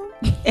love them.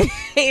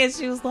 And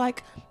she was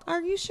like,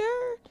 are you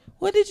sure?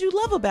 What did you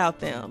love about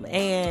them?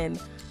 And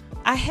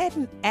I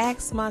hadn't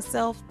asked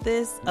myself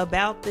this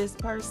about this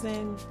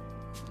person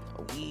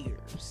for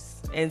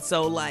years. And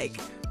so, like,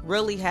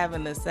 really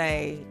having to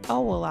say, oh,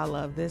 well, I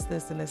love this, and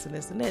this, and this,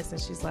 and this. And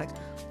she's like,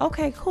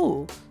 okay,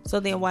 cool. So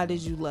then why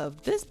did you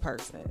love this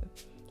person?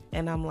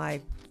 And I'm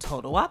like,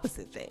 total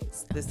opposite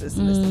things. This,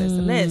 and this, and this,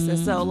 and this. And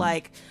so,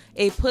 like,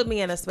 it put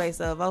me in a space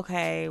of,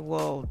 okay,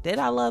 well, did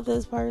I love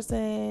this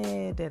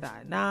person? Did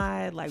I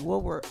not? Like,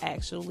 what were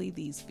actually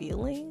these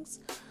feelings?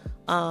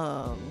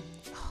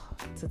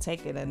 To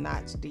take it a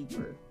notch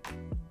deeper,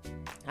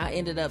 I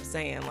ended up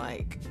saying,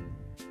 like,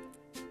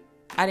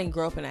 I didn't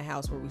grow up in a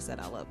house where we said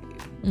I love you.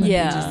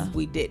 Like,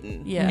 we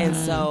didn't. Yeah. And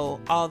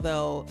so,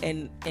 although,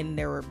 and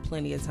there were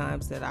plenty of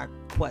times that I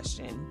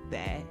questioned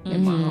that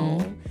in my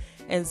home.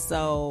 And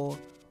so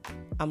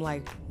I'm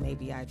like,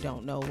 maybe I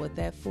don't know what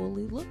that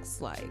fully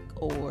looks like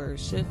or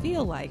should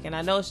feel like. And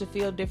I know it should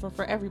feel different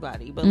for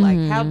everybody, but like,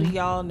 how do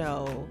y'all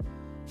know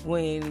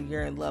when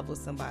you're in love with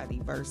somebody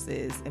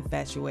versus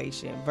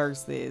infatuation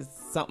versus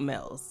something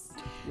else?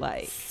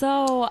 Like,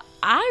 so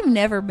I've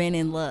never been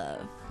in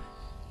love.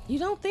 You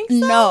don't think so?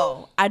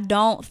 No, I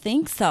don't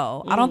think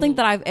so. I don't think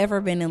that I've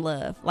ever been in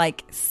love.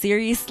 Like,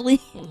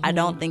 seriously, I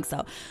don't think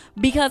so.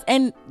 Because,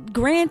 and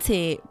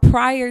granted,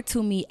 prior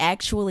to me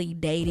actually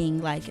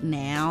dating, like,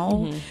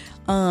 now,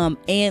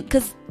 and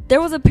because there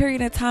was a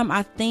period of time,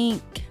 I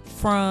think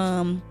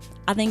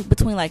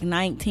between like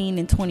 19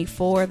 and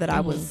 24 that I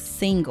was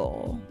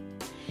single.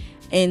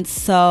 And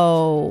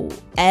so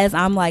as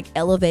I'm like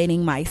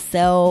elevating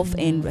myself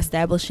and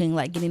establishing,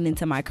 like, getting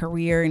into my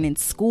career and in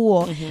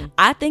school,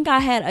 I think I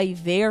had a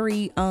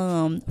very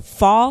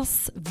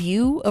false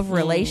view of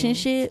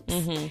relationships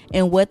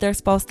and what they're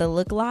supposed to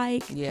look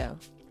like. Yeah.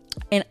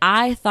 And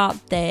I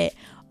thought that,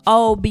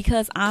 oh,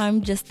 because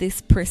I'm just this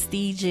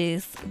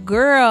prestigious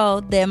girl,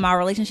 that my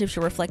relationship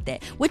should reflect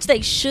that, which they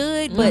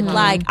should, but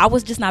like, I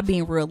was just not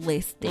being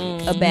realistic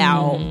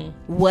about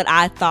what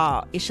I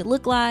thought it should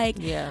look like.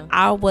 Yeah.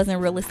 I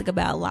wasn't realistic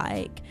about,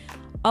 like,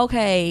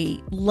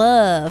 okay,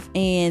 love,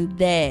 and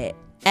that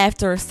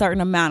after a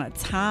certain amount of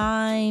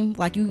time,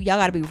 like, y'all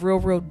gotta be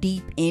real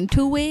deep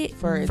into it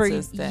for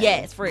you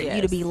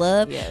to be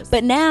loved. Yes.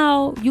 But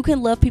now you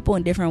can love people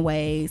in different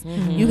ways.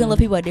 You can love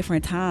people at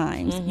different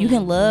times. You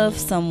can love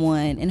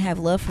someone and have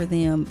love for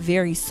them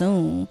very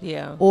soon.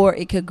 Yeah. Or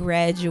it could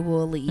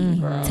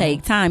gradually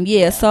take time.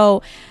 Yeah.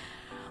 So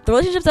the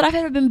relationships that I've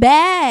had have been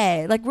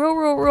bad, like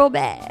real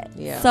bad.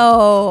 Yeah.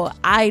 So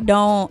I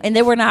don't, and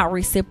they were not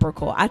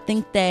reciprocal. I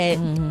think that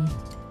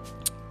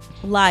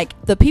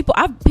like, the people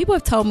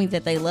have told me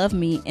that they love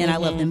me and I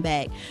love them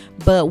back,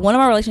 but one of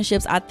my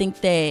relationships, I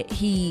think that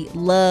he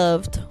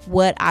loved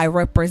what I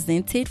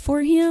represented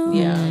for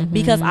him,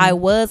 because I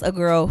was a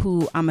girl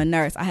who, I'm a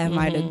nurse, I have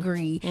my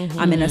degree,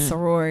 I'm in a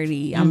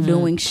sorority, I'm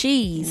doing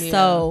SHE's,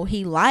 so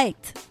he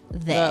liked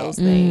that. Those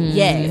things.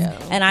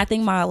 Yes. And I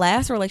think my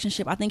last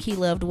relationship, I think he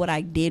loved what I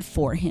did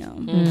for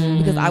him,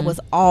 because I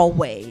was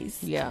always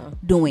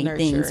doing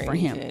things for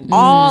him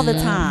all the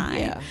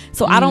time.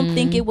 So I don't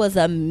think it was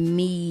a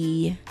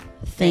me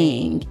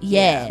thing.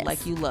 Yes.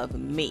 Like, you love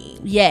me.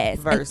 Yes.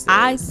 Versus, and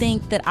I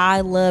think that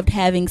I loved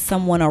having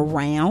someone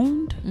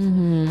around,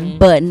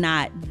 but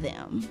not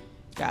them.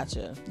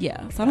 Gotcha.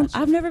 Yeah. So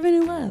I've never been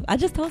in love. I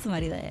just told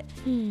somebody that,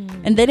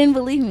 and they didn't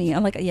believe me.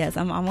 I'm like, yes,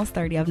 I'm almost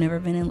 30. I've never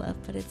been in love,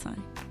 but it's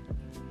fine.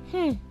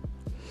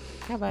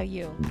 How about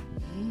you?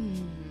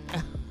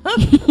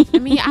 I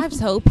mean, I've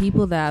told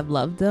people that I've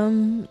loved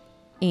them,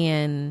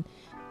 and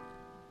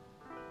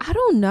I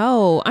don't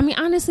know. I mean,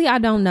 honestly, I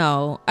don't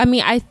know. I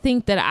mean, I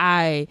think that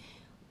I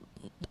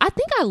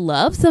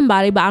love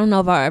somebody, but I don't know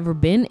if I've ever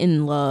been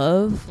in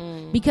love,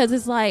 because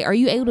it's like, are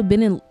you able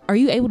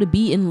to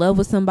be in love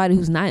with somebody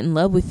who's not in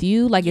love with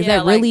you? Like, is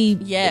that really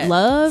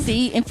love?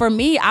 See, and for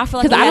me, I feel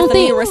like I don't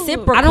think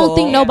reciprocal. I don't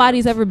think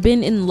nobody's ever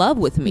been in love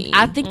with me.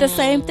 I think the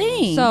same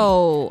thing.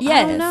 So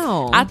yes, I don't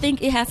know. I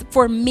think it has,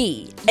 for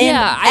me. And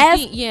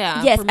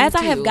as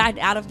I have gotten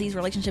out of these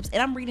relationships,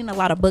 and I'm reading a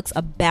lot of books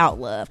about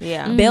love.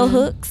 Bell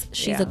Hooks,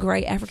 she's a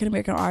great African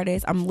American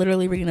artist. I'm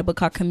literally reading a book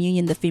called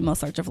Communion: The Female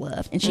Search of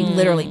Love, and she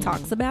literally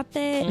talks about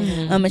that.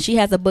 And she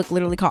has a book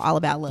literally called All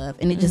About Love,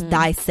 and it just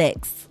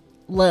dissects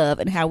love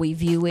and how we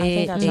view it. I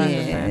think I tried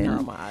to find her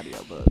on my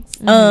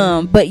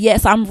audiobooks. But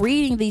yes, I'm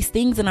reading these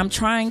things and I'm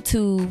trying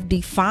to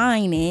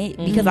define it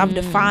because I've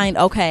defined,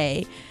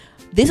 okay,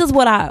 this is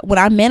when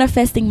I'm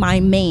manifesting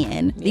my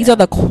man. These are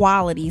the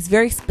qualities,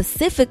 very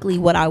specifically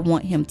what I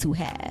want him to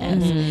have.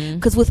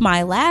 Because with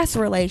my last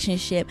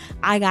relationship,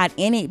 I got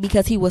in it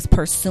because he was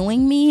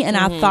pursuing me, and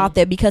I thought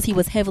that because he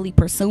was heavily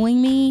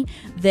pursuing me,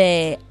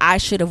 that I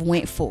should have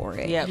went for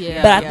it.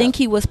 But I think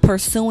he was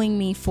pursuing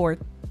me for,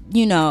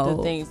 you know,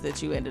 the things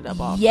that you ended up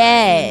offering.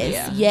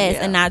 Yes,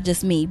 and not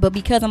just me. But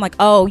because I'm like,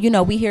 oh, you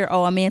know, we hear,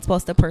 oh, a man's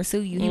supposed to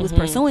pursue you. He was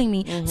pursuing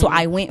me, so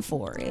I went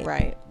for it.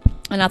 Right.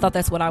 And I thought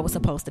that's what I was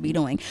supposed to be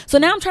doing. So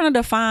now I'm trying to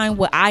define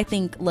what I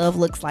think love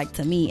looks like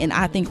to me. And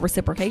I think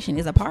reciprocation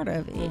is a part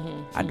of it.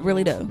 I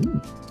really do.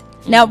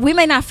 Now, we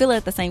may not feel it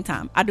at the same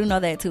time. I do know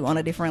that, too, on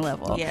a different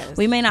level. Yes.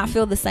 We may not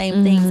feel the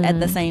same things at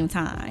the same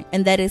time.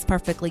 And that is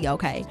perfectly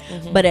okay.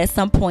 But at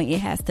some point, it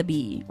has to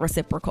be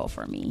reciprocal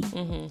for me.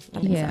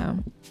 Yeah.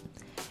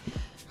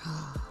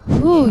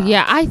 Ooh,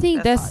 yeah, I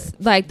think that's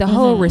hard. Like the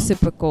whole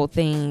reciprocal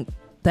thing.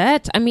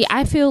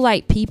 I feel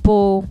like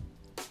people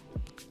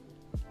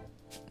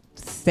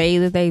say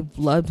that they've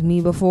loved me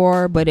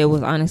before, but it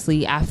was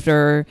honestly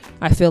after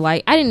I feel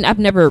like I've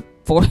never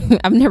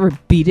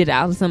beat it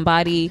out of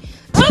somebody.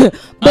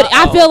 But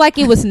I feel like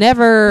it was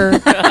never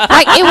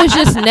like it was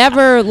just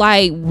never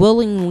like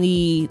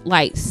willingly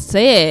like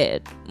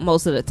said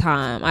most of the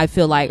time, I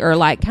feel like, or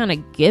like kind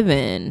of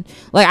given.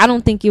 Like I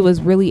don't think it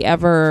was really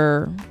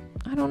ever,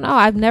 I don't know,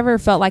 I've never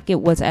felt like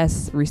it was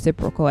as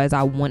reciprocal as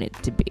I wanted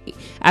to be.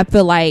 I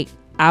feel like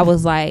I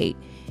was like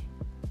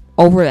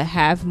over the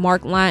half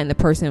mark line, the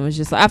person was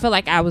just like, I feel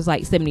like I was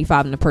like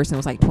 75 and the person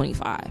was like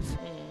 25.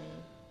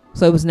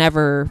 So it was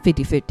never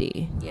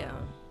 50-50. Yeah.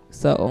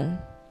 So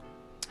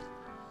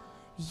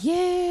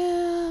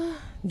yeah,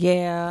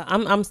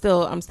 I'm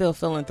still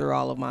feeling through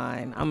all of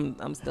mine.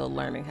 I'm still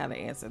learning how to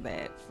answer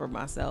that for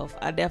myself.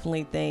 I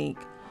definitely think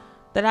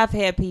that I've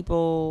had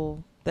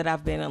people that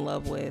I've been in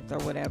love with or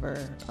whatever,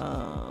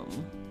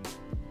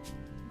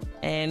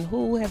 and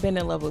who have been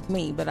in love with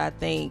me, but I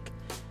think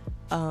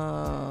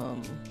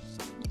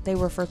they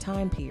were for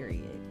time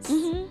periods.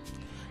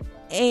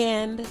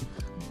 And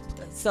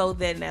so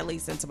then that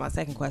leads into my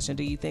second question.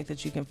 Do you think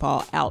that you can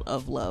fall out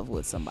of love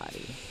with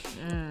somebody?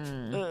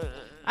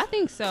 I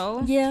think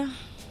so. Yeah.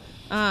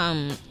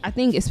 I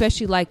think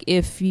especially like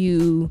if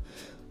you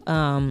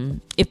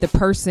if the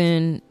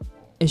person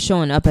is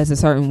showing up as a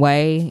certain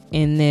way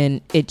and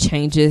then it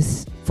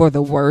changes for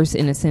the worse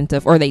in a sense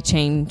of, or they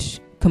change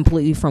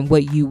completely from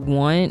what you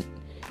want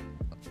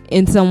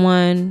in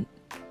someone,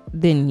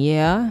 then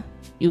yeah,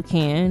 you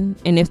can.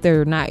 And if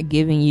they're not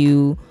giving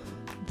you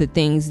the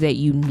things that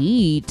you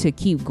need to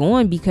keep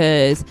going,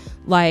 because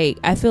like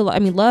I feel like, I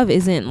mean, love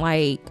isn't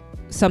like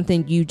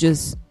something you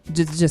just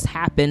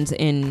happens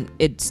and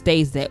it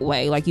stays that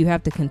way. Like you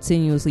have to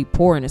continuously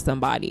pour into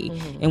somebody,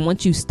 and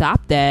once you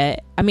stop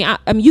that, I mean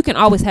you can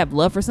always have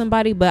love for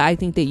somebody, but I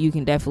think that you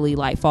can definitely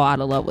like fall out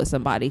of love with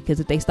somebody, because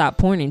if they stop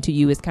pouring into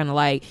you, it's kind of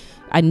like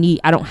I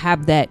don't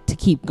have that to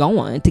keep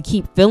going, to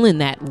keep feeling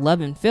that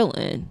love and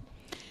feeling.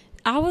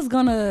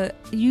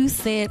 You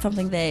said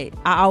something that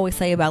I always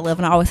say about love,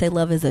 and I always say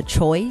love is a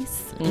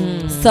choice.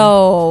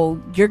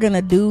 So you're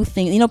gonna do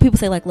things, you know, people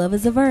say like love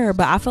is a verb,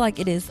 but I feel like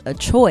it is a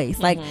choice.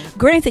 Like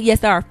granted,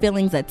 yes, there are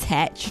feelings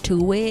attached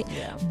to it,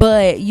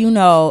 but you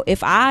know,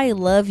 if I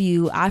love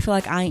you, I feel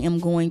like I am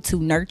going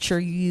to nurture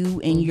you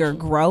in your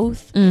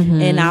growth,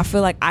 and I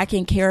feel like I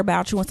can care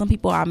about you. And some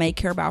people I may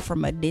care about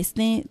from a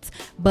distance,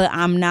 but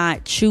I'm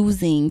not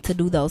choosing to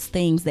do those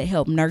things that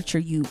help nurture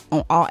you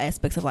on all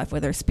aspects of life,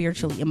 whether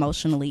spiritually,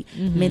 emotionally,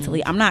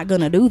 mentally. I'm not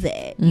gonna do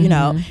that, you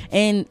know.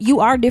 And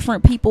you are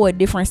different people at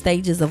different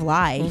stages of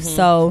life.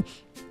 So,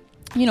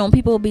 you know,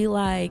 people will be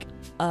like,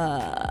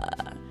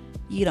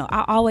 you know,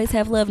 I always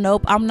have love.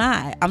 Nope, I'm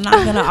not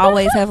gonna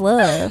always have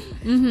love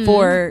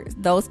for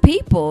those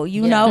people,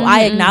 you know.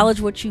 I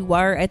acknowledge what you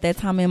were at that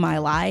time in my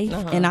life,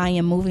 and I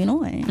am moving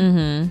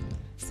on.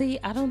 See,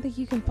 I don't think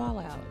you can fall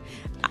out.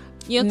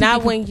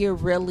 Not when you're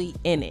really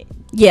in it.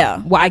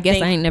 Yeah. Well, I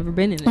guess I ain't never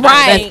been in it.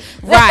 Right.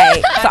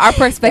 So our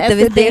perspective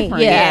is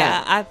different.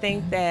 Yeah. I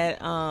think that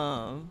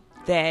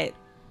that,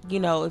 you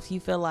know, if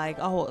you feel like,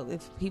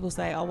 if people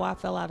say, well, I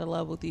fell out of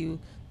love with you,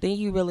 then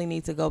you really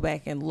need to go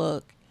back and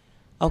look,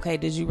 okay,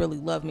 did you really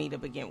love me to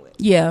begin with?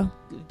 Yeah.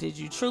 Did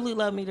you truly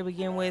love me to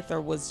begin with,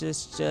 or was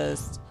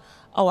just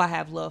I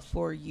have love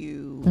for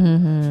you.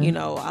 You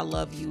know, I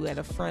love you at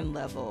a friend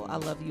level. I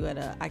love you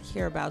at I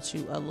care about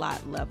you a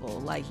lot level.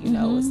 Like, you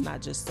know, it's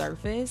not just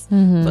surface,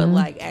 but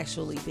like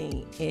actually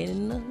being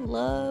in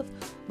love.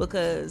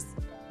 Because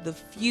the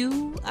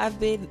few I've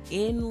been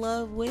in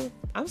love with,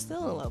 I'm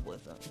still in love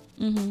with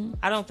them.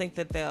 I don't think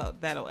that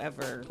that'll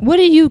ever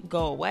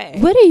go away.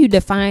 What do you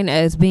define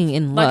as being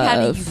in love? Like,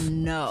 how do you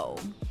know?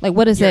 Like,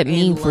 what does that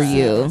mean for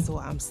you? That's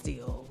what I'm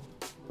still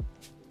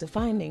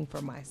defining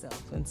for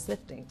myself and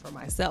sifting for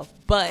myself.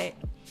 But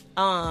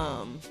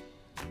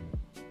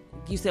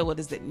you said, what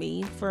does it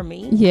mean for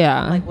me?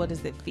 Yeah. Like, what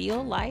does it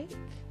feel like?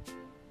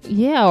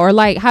 Yeah, or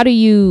like, how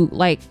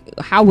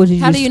would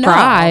you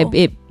describe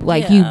it?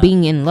 Like you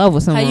being in love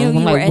with someone? How you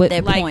like, were at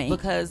that point?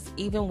 Because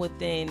even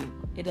within,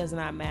 it does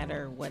not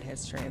matter what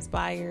has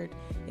transpired.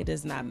 It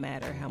does not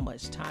matter how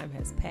much time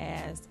has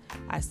passed.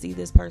 I see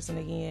this person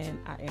again.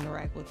 I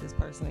interact with this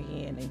person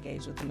again.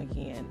 Engage with them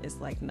again. It's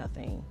like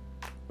nothing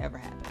ever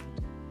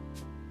happened.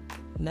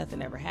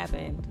 Nothing ever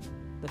happened.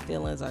 The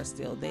feelings are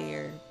still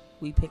there.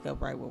 We pick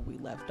up right where we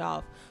left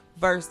off.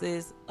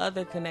 Versus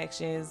other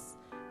connections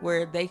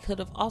where they could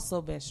have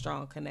also been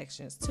strong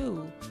connections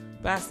too.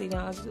 But I see them,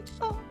 I was like,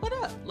 oh, what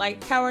up?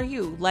 Like, how are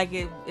you? Like,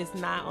 it's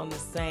not on the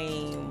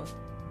same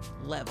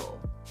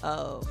level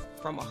of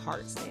from a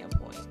heart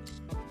standpoint.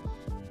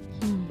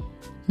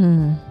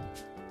 I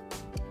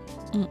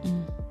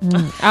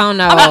don't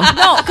know.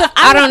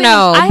 I don't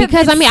know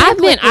because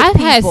I've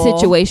had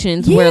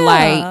situations where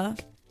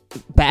like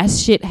bad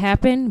shit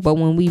happened, but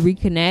when we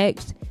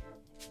reconnect,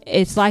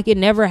 it's like it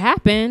never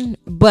happened,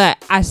 but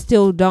I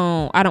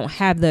don't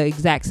have the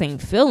exact same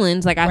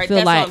feelings. Like I feel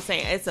that's like what I'm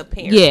saying. It's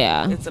apparent.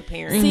 Yeah, it's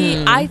apparent. See,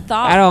 I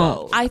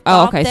thought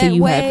okay, that so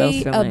you way had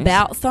those feelings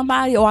about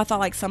somebody, or I thought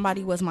like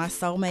somebody was my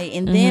soulmate,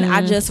 and then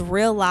I just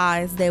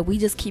realized that we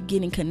just keep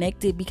getting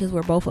connected because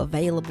we're both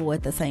available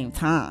at the same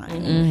time,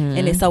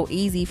 and it's so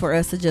easy for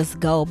us to just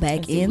go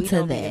back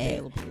into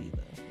that.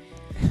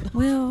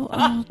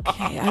 Well,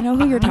 okay, I know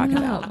who you're talking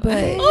about,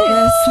 but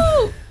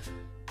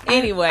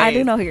anyway, I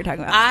do know who you're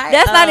talking about.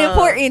 That's not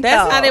important.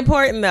 That's not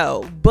important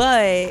though.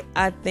 But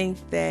I think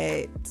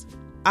that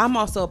I'm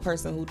also a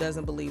person who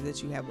doesn't believe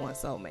that you have one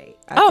soulmate.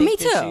 Me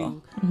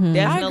too. You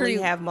definitely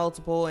have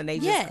multiple, and they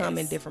just come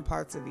in different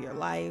parts of your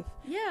life.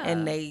 Yeah,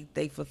 and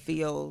they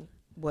fulfill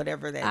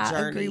whatever that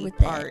journey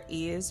part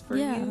is for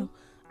you.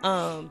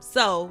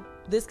 So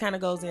this kind of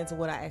goes into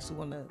what I actually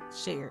want to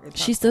share.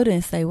 She still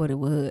didn't say what it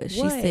was.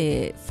 She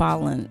said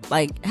falling.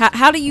 Like,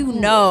 how do you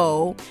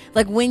know?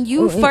 Like, when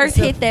you first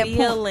hit that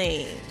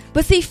point.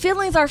 But see,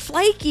 feelings are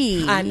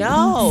flaky. I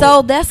know.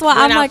 So that's why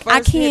I'm like,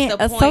 I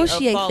can't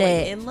associate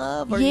that. In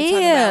love, or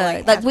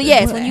yeah.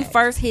 When you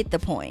first hit the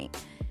point.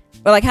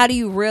 Or like, how do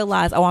you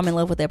realize, oh, I'm in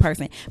love with that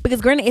person? Because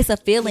granted, it's a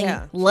feeling.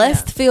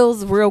 Lust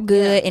feels real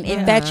good, and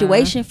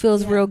infatuation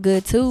feels real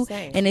good too.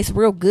 Same. And it's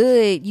real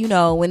good,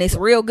 when it's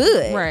real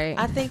good. Right.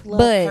 I think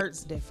love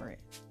hurts different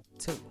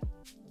too.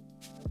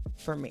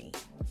 For me.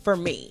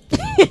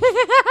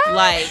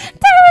 Like,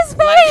 because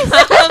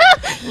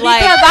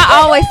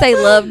I always say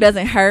love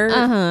doesn't hurt.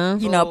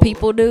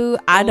 People do.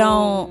 I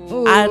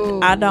don't.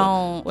 I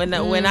don't.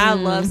 When I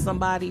love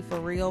somebody for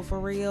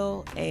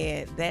real,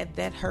 and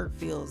that hurt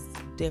feels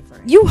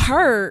different. You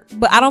hurt,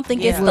 but I don't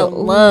think it's the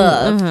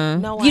love.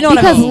 No, you know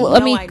because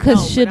what I mean?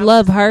 Because should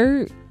love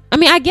hurt? I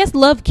mean, I guess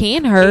love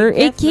can hurt.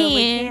 It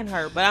can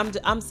hurt, but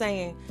I'm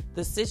saying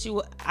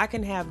I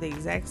can have the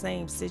exact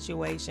same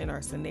situation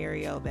or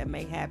scenario that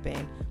may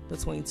happen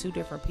between two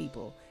different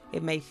people.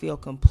 It may feel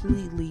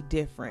completely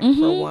different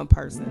for one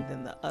person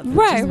than the other.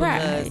 Right.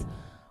 Because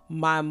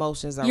my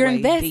emotions are way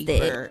invested.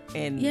 Deeper,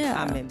 and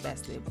I'm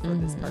invested for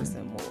this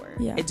person more.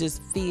 Yeah. It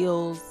just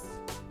feels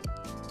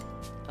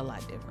a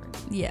lot different.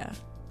 Yeah.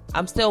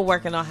 I'm still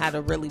working on how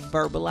to really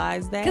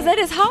verbalize that. Because it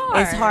is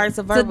hard. It's hard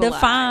to verbalize. To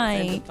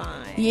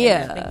define.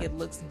 Yeah. And I think it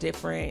looks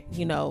different,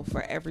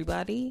 for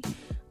everybody.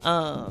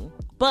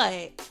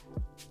 But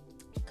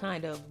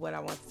kind of what I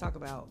want to talk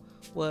about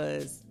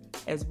was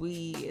as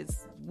we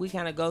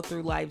kind of go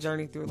through life,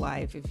 journey through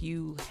life, if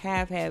you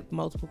have had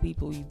multiple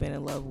people you've been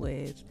in love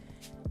with,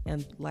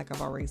 and like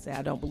I've already said,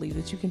 I don't believe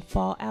that you can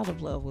fall out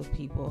of love with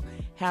people.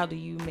 How do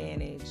you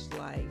manage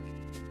like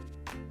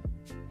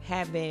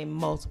having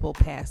multiple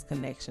past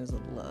connections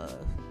of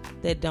love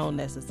that don't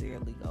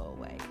necessarily go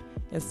away?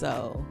 And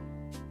so,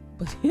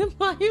 but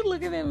you're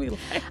looking at me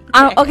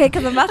like, okay,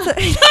 because I'm about to.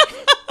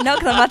 No,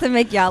 because I'm about to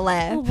make y'all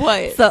laugh.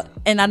 What? So,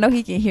 and I know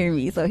he can hear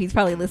me, so he's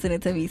probably listening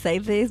to me say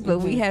this. But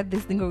we have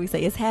this thing where we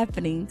say it's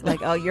happening. Like,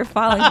 oh, you're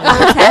falling.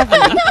 It's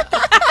happening.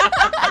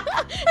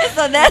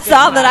 So that's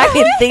all that I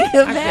can think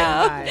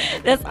about.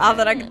 That's all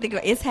that I can think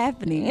about. It's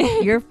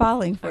happening. You're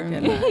falling for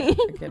me.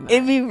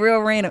 It'd be real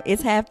random.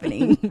 It's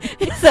happening.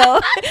 So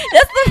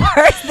that's the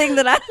first thing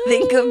that I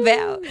think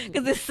about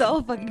because it's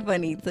so fucking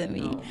funny to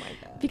me. Oh my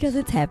God. Because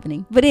it's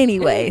happening. But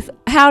anyways,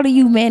 how do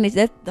you manage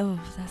that? Oh,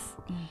 that's.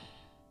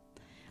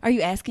 Are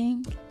you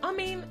asking? I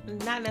mean,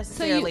 not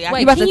necessarily. So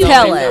you about to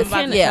tell us?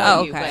 Yeah.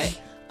 Okay.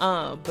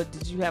 But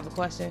did you have a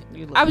question?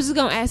 I was just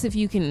gonna ask if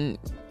you can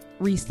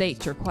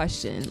restate your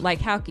question. Like,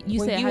 how you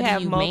said how have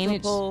do you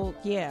multiple,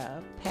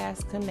 manage?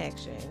 Past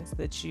connections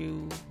that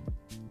you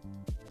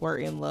were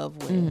in love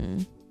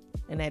with,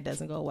 and that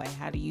doesn't go away.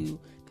 How do you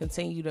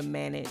continue to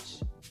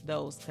manage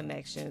those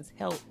connections,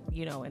 in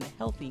a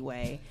healthy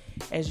way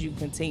as you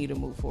continue to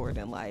move forward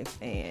in life?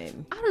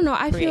 And I don't know.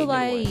 I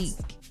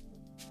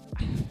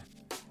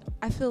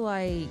feel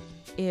like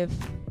if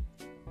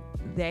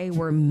they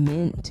were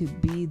meant to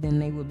be, then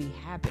they would be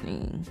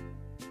happening.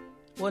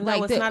 Well,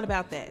 no, it's not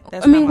about that.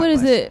 That's what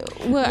is it?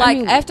 Well, like,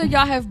 after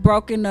y'all have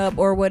broken up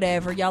or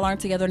whatever, y'all aren't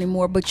together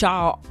anymore, but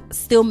y'all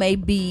still may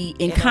be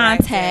in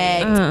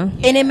contact,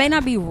 and it may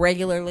not be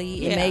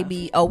regularly. It may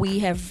be, we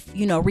have,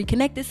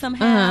 reconnected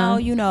somehow,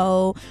 you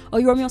wrote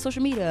me on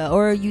social media,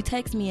 or you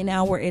text me, and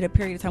now we're at a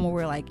period of time where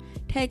we're like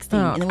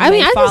texting. And then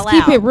I just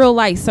keep it real,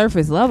 like,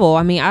 surface level.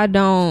 I mean, I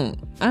don't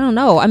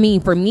know. I mean,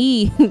 for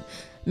me,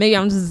 maybe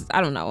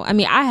I don't know. I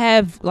mean, I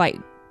have, like,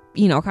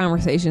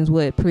 conversations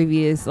with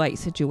previous, like,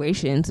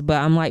 situations, but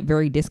I'm, like,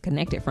 very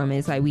disconnected from it.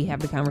 It's like we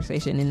have the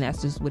conversation and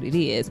that's just what it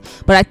is.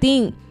 But I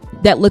think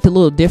that looked a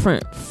little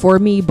different for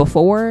me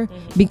before,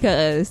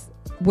 because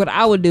what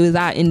I would do is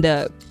I end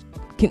up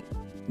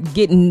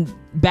getting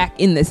back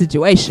in the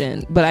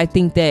situation. But I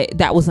think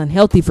that was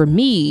unhealthy for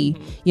me.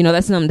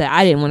 That's something that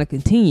I didn't want to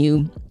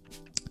continue.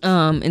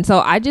 And so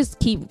I just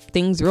keep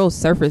things real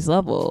surface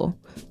level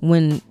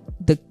when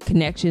the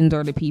connections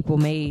or the people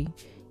may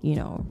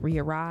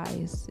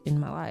re-arise in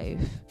my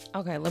life.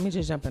 Okay, let me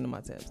just jump into my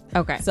tips.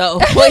 Okay.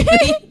 So,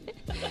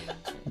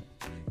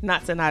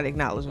 not to not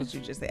acknowledge what you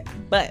just said,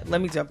 but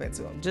let me jump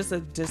into them just to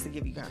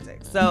give you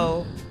context.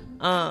 So,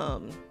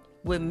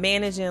 with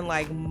managing,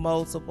 like,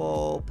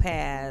 multiple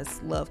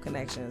past love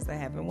connections that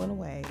haven't went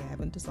away,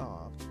 haven't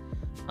dissolved,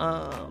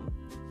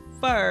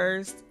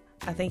 first,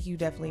 I think you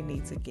definitely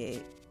need to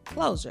get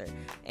closure,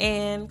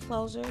 and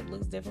closure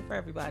looks different for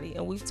everybody,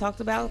 and we've talked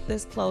about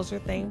this closure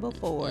thing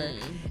before,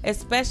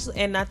 especially,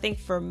 and I think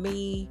for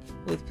me,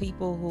 with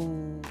people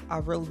who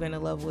I've really been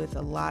in love with,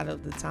 a lot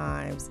of the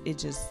times it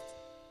just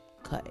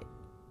cut.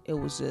 It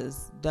was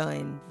just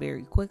done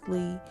very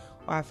quickly,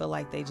 or I feel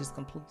like they just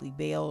completely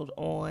bailed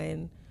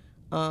on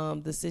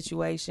the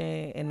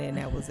situation, and then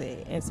that was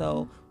it. And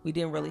so we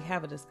didn't really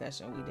have a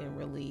discussion. We didn't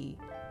really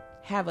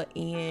have an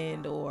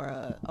end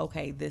or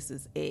okay, this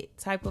is it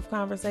type of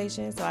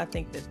conversation. So I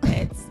think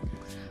that's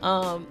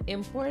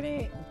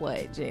important.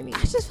 What, Jenny? I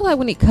just feel like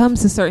when it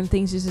comes to certain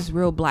things, it's just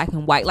real black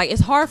and white. Like,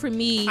 it's hard for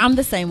me. I'm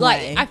the same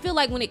way. I feel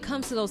like when it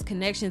comes to those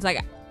connections,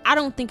 like, I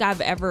don't think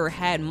I've ever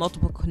had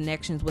multiple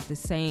connections with the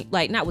same,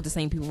 like, not with the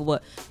same people,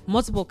 but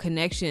multiple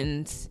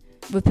connections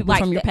with people, like,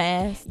 from your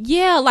past.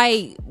 Yeah,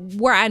 like,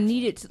 where I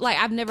needed to, like,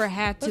 I've never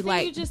had to,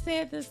 like, you just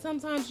said that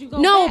sometimes you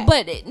go back.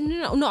 But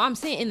no, I'm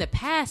saying in the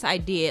past I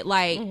did,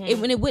 like,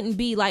 when it wouldn't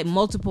be like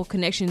multiple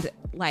connections,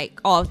 like,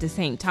 all at the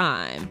same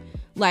time.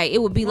 Like,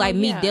 it would be like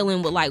me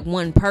dealing with, like,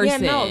 one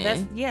person.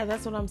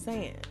 That's what I'm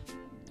saying.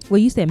 Well,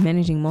 you said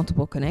managing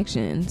multiple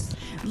connections.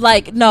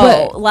 Like,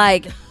 no, but,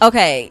 like,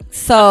 okay,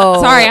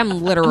 so sorry,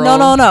 I'm literal.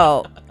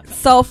 No.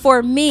 So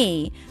for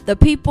me, the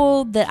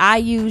people that I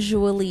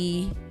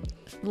usually,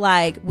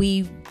 like,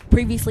 we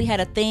previously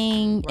had a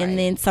thing, and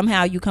then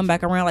somehow you come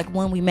back around, like,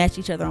 when we match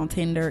each other on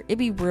Tinder, it'd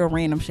be real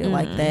random shit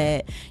like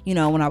that,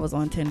 when I was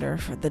on Tinder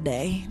for the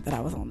day that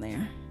I was on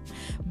there.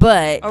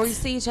 But or we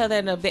see each other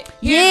in a bit,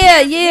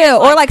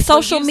 or like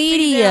social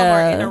media,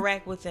 or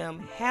interact with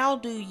them. How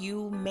do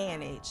you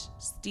manage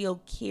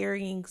still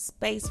carrying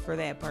space for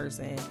that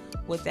person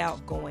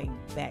without going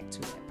back to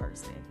that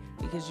person?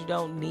 Because you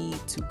don't need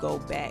to go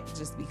back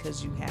just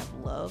because you have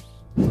love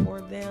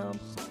for them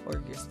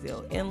or you're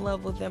still in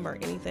love with them or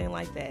anything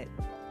like that,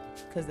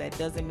 because that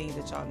doesn't mean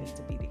that y'all need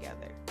to be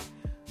together.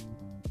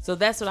 So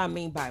that's what I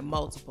mean by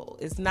multiple.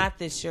 It's not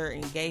that you're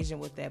engaging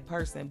with that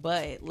person,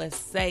 but let's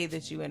say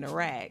that you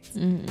interact.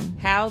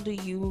 How do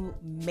you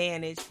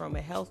manage from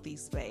a healthy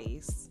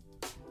space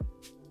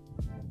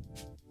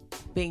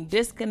being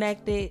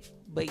disconnected,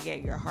 but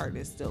yet your heart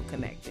is still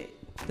connected?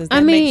 Does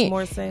that make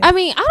more sense? I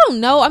mean, I don't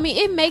know. I mean,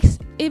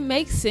 it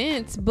makes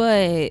sense,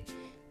 but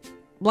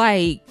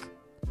like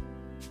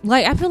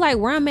I feel like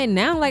where I'm at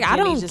now, like, Jenny, I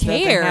don't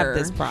care. Have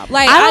this problem.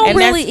 Like, I don't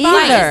really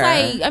either.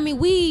 Like, it's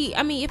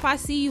like, if I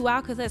see you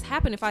out, because that's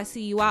happened. If I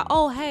see you out,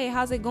 oh, hey,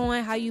 how's it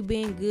going? How you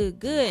been?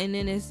 Good. And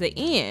then it's the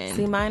end.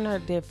 See, mine are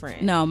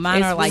different. No,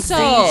 mine are like, see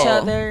each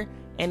other,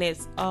 and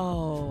it's,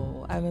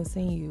 I haven't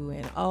seen you,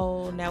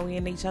 and now we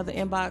in each other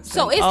inbox.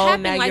 So and, it's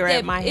happened now like you're that.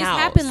 At my it's house.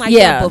 happened like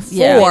that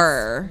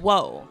before.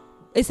 Whoa,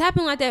 it's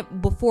happened like that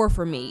before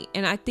for me,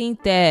 and I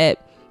think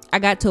that I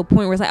got to a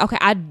point where it's like, okay,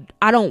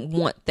 I don't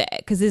want that,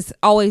 because it's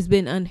always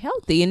been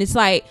unhealthy. And it's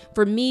like,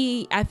 for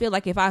me, I feel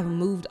like if I've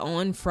moved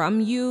on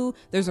from you,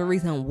 there's a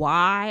reason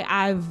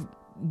why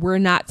we're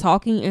not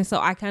talking. And so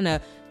I kind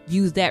of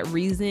use that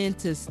reason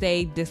to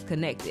stay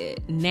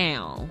disconnected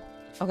now.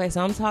 Okay,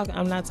 so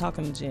I'm not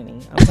talking to Jenny.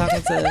 I'm talking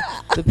to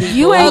the people.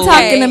 You ain't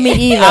talking to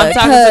me either. I'm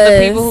talking to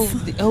the people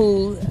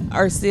who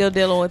are still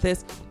dealing with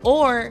this.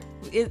 Or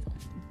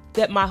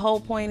that my whole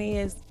point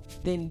is,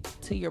 then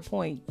to your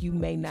point, you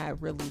may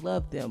not really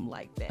love them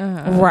like that.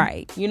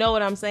 Right. You know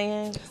what I'm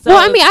saying? So, well,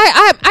 I mean,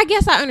 I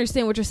guess I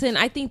understand what you're saying.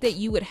 I think that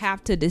you would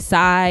have to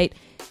decide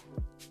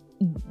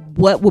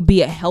what would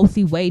be a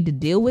healthy way to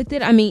deal with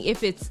it. I mean,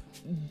 if it's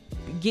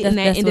getting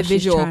that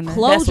individual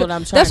closure. That's what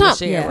I'm trying to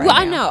share right now.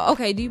 I know.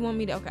 Okay, do you want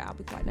me to? Okay, I'll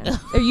be quiet now.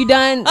 Are you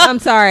done? I'm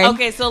sorry.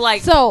 Okay,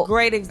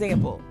 great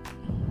example.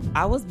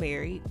 I was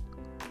married.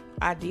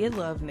 I did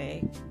love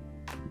Nick.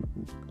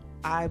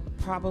 I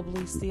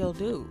probably still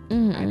do.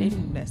 I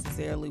didn't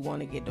necessarily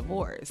want to get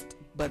divorced,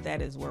 but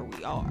that is where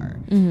we are.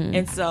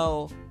 And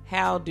so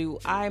how do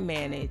I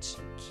manage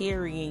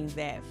carrying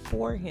that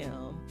for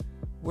him?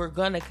 We're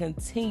going to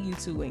continue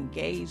to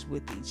engage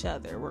with each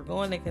other. We're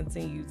going to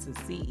continue to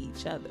see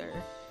each other.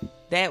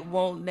 That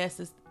won't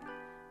necessarily...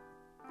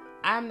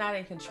 I'm not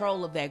in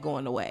control of that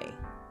going away,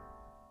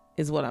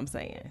 is what I'm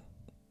saying.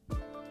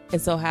 And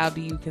so how do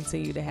you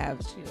continue to have...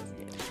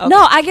 Okay.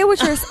 No, I get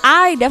what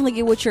I definitely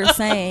get what you're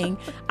saying.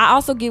 I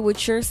also get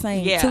what you're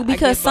saying too,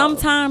 because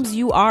sometimes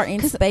you are in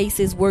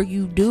spaces where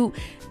you do...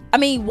 I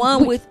mean,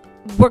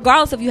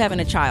 regardless of you having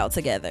a child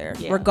together,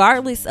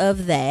 regardless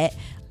of that,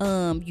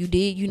 you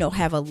did,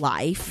 have a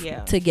life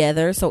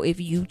together. So if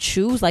you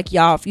choose,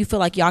 if you feel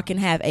like y'all can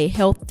have a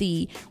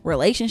healthy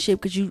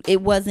relationship, because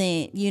it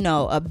wasn't,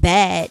 a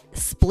bad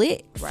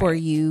split for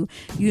you,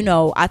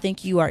 I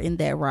think you are in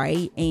that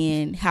right.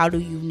 And how do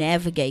you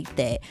navigate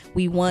that?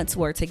 We once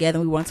were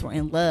together, we once were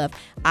in love.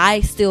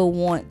 I still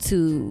want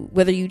to,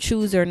 whether you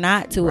choose or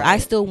not to, I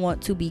still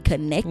want to be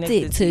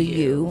connected to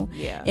you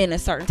in a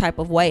certain type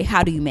of way.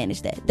 How do you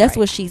manage that? That's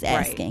what she's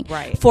asking.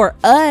 For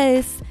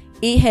us,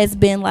 it has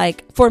been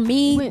for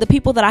me, the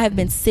people that I have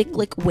been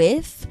cyclic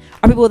with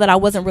are people that I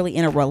wasn't really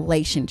in a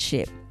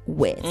relationship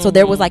with. So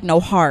there was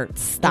no hard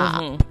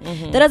stop.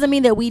 That doesn't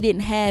mean that we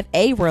didn't have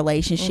a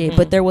relationship,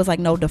 but there was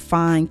no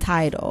defined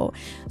title.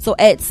 So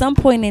at some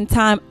point in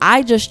time,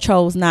 I just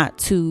chose not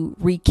to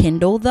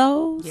rekindle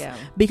those.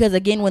 Because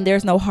again, when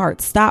there's no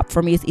hard stop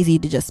for me, it's easy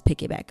to just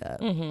pick it back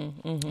up.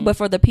 But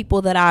for the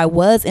people that I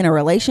was in a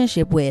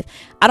relationship with,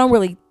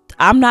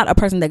 I'm not a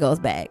person that goes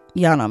back.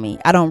 Y'all know me.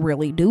 I don't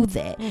really do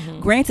that.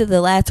 Granted,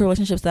 the last two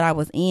relationships that I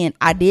was in,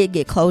 I did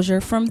get closure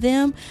from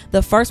them.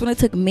 The first one, it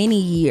took many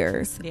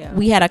years.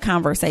 We had a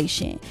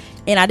conversation.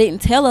 And I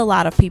didn't tell a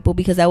lot of people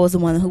because that was the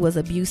one who was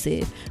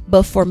abusive.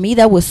 But for me,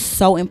 that was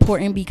so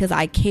important because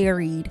I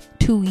carried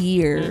 2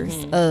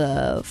 years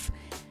of...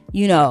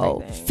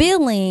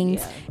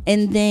 feelings.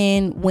 And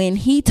then when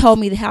he told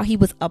me how he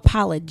was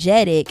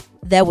apologetic,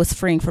 that was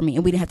freeing for me,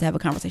 and we didn't have to have a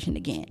conversation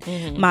again.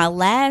 My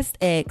last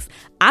ex,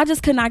 I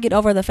just could not get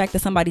over the fact that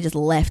somebody just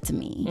left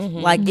me.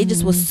 It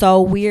just was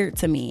so weird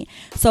to me.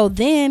 So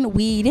then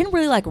we didn't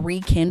really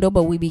rekindle,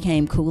 but we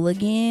became cool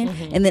again.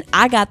 And then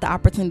I got the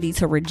opportunity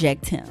to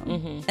reject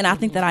him. And I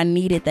think that I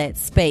needed that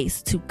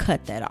space to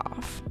cut that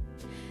off.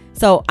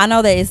 So I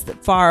know that it's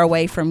far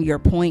away from your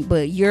point,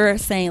 but you're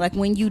saying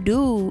when you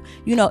do,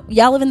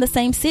 y'all live in the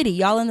same city,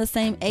 y'all in the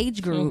same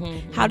age group.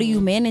 How do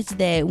you manage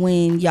that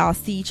when y'all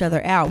see each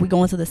other out? We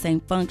go into the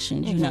same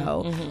functions,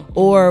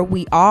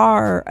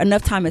 or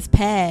enough time has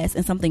passed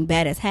and something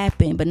bad has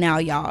happened, but now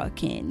y'all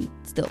can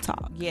still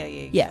talk.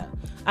 Yeah.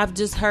 I've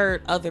just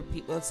heard other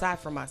people, aside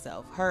from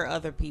myself,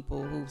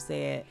 who've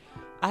said,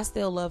 I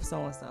still love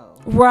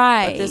so-and-so.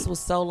 Right. But this was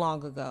so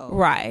long ago.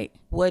 Right.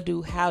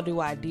 How do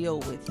I deal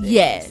with this?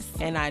 Yes.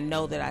 And I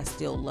know that I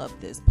still love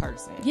this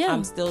person. Yeah.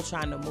 I'm still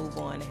trying to move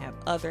on and have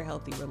other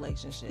healthy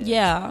relationships.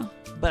 Yeah.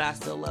 But I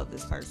still love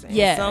this person.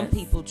 Yes. Some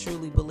people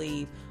truly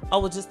believe,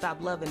 just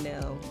stop loving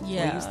them.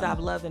 Yeah. When you stop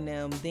loving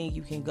them, then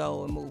you can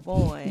go and move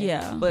on.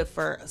 Yeah. But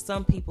for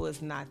some people,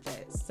 it's not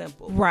that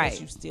simple. Right.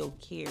 Because you still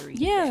carry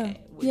that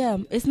with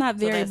you. It's not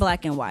very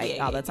black and white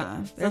all the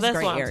time. So that's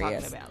what I'm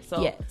talking about.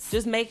 So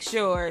just make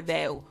sure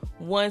that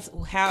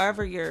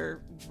however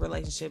your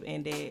relationship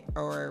ended,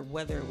 or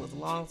whether it was a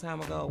long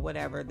time ago or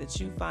whatever, that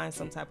you find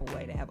some type of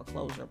way to have a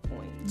closure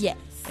point. Yes.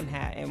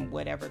 And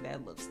whatever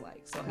that looks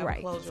like. So have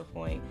a closure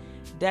point.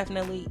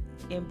 Definitely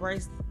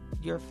embrace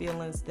your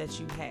feelings that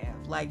you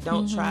have.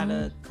 Don't try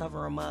to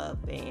cover them up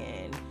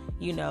and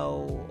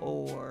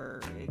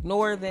or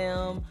ignore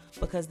them,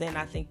 because then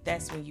I think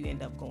that's when you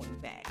end up going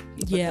back.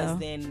 Because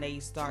then they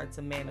start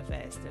to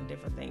manifest and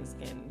different things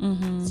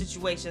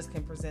situations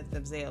can present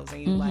themselves,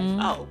 and you're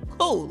oh,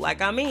 cool,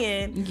 I'm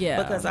in.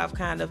 Yeah. Because I've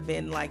kind of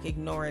been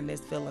ignoring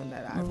this feeling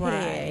that I've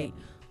had.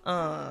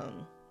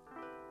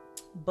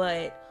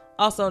 But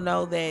also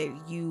know that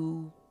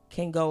you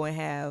can go and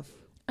have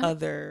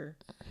other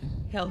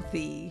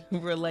healthy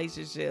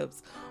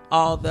relationships,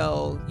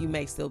 although you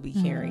may still be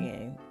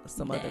carrying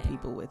some other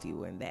people with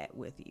you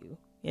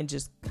and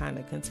just kind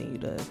of continue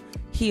to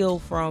heal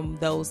from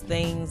those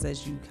things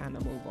as you kind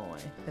of move on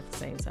at the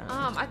same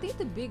time. I think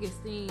the biggest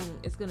thing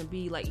is going to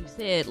be, like you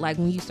said,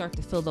 when you start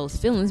to feel those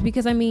feelings,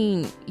 because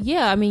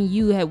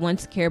you had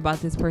once cared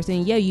about this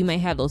person. Yeah, you may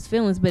have those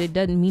feelings, but it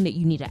doesn't mean that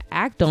you need to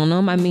act on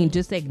them.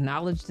 Just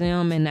acknowledge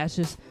them, and that's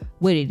just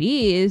what it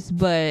is.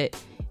 But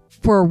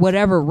for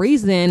whatever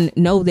reason,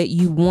 know that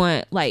you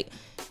want,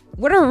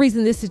 whatever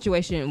reason this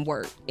situation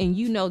worked, and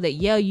you know that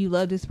you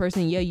love this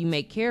person, you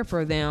may care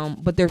for them,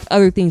 but there's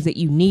other things that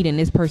you need and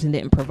this person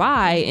didn't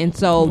provide, and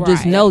so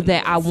just know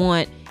that I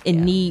want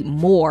and need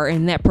more,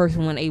 and that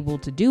person wasn't able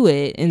to do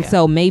it, and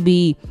so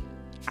maybe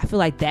I feel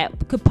like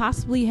that could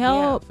possibly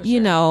help.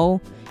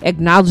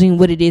 Acknowledging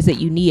what it is that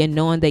you need, and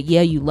knowing that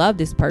you love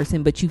this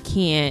person, but you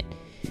can't,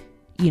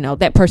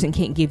 that person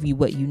can't give you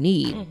what you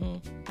need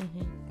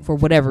for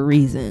whatever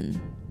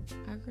reason.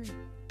 I agree.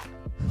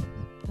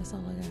 That's all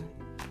I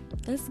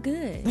got. That's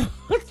good.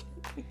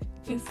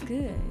 It's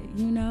good.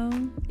 You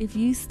know, if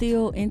you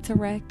still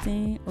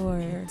interacting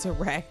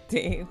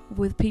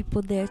with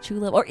people that you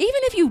love, or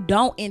even if you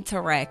don't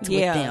interact with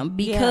them,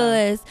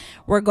 because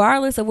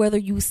regardless of whether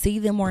you see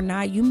them or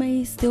not, you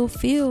may still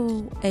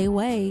feel a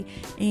way,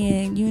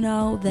 and you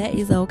know that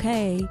is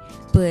okay.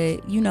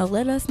 But you know,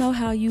 let us know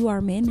how you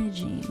are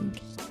managing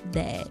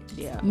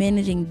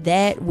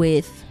that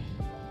with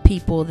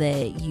people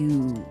that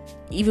you,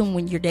 even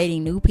when you're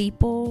dating new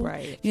people,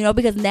 right? You know,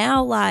 because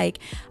now, like,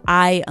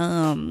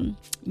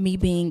 me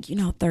being, you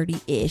know,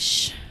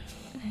 30-ish,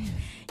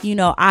 you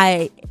know,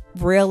 I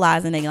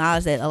realize and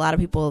acknowledge that a lot of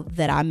people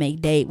that I may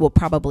date will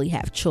probably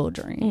have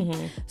children.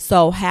 Mm-hmm.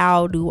 So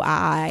how do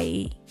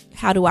I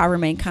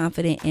remain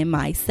confident in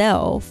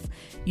myself,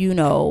 you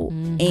know,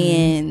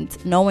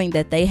 and knowing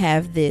that they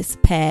have this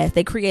past,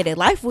 they created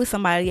life with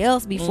somebody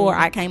else before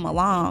I came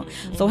along.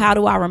 So how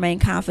do I remain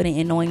confident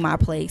in knowing my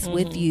place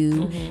with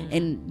you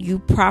and you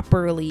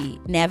properly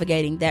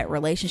navigating that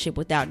relationship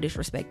without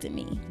disrespecting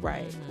me?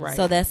 Right.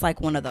 So that's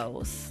like one of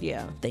those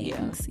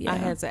things. Yeah. I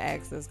had to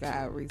ask this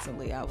guy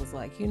recently. I was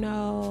like, you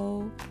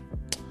know,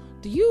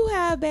 do you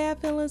have bad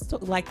feelings?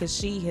 Like, cause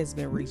she has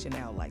been reaching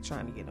out, like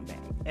trying to get him back.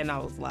 And I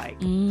was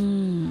like,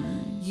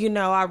 you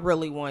know, I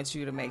really want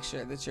you to make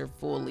sure that you're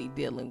fully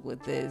dealing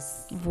with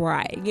this.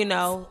 Right. You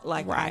know,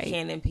 like, I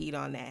can't impede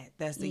on that.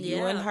 That's the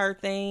you and her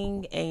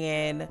thing.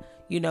 And,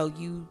 you know,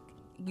 you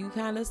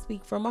kind of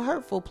speak from a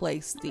hurtful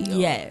place still.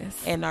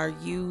 Yes. And are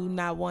you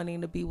not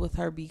wanting to be with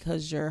her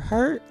because you're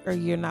hurt, or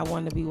you're not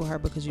wanting to be with her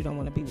because you don't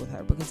want to be with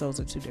her? Because those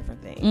are two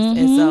different things.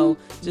 And so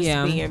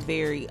just being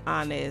very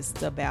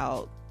honest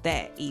about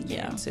that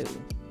even too.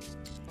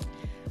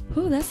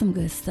 Ooh, that's some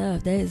good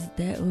stuff.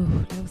 That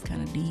was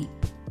kind of deep.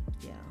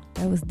 Yeah.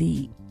 That was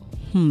deep.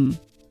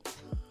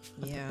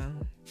 Yeah.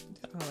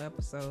 Whole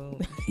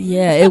episode.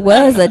 Yeah, it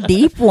was a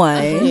deep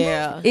one.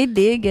 Yeah. It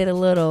did get a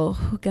little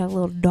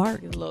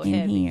dark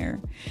in here.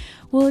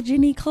 Well,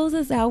 Jenny, close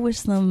us out with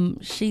some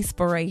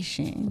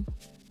she-spiration.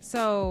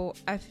 So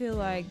I feel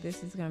like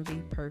this is going to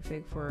be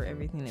perfect for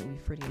everything that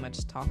we've pretty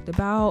much talked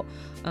about.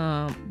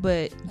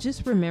 But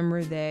just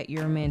remember that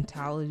your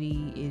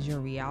mentality is your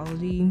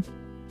reality.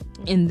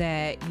 In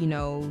that, you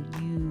know,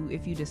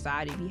 if you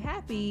decide to be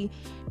happy,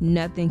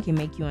 nothing can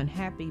make you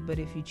unhappy. But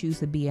if you choose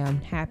to be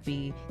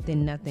unhappy,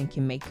 then nothing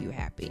can make you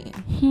happy.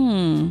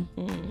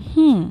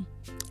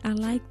 I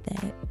like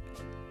that.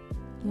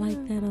 I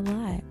like that a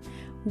lot.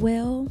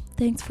 Well,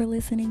 thanks for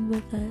listening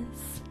with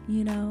us.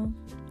 You know,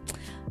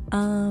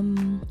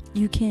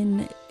 you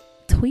can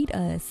tweet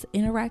us,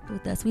 interact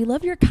with us. We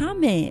love your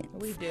comments.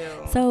 We do.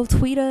 So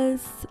tweet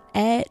us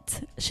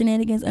at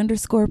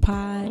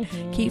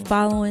shenanigans_pod. Keep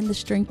following the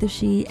Strength of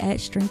She at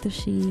Strength of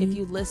She. If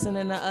you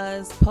listening to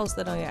us, post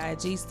it on your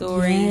IG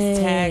stories,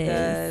 tag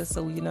us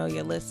so we know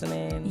you're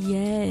listening.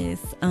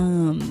 Yes.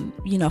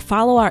 You know,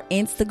 follow our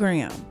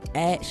Instagram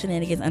at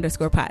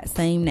shenanigans_pod.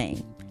 Same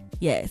name.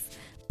 Yes.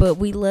 But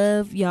we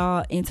love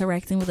y'all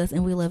interacting with us,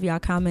 and we love y'all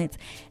comments.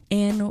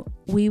 And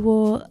we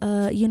will,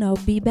 you know,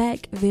 be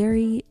back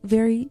very,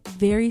 very,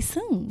 very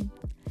soon.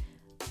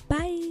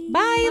 Bye.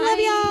 Bye. Love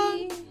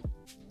y'all.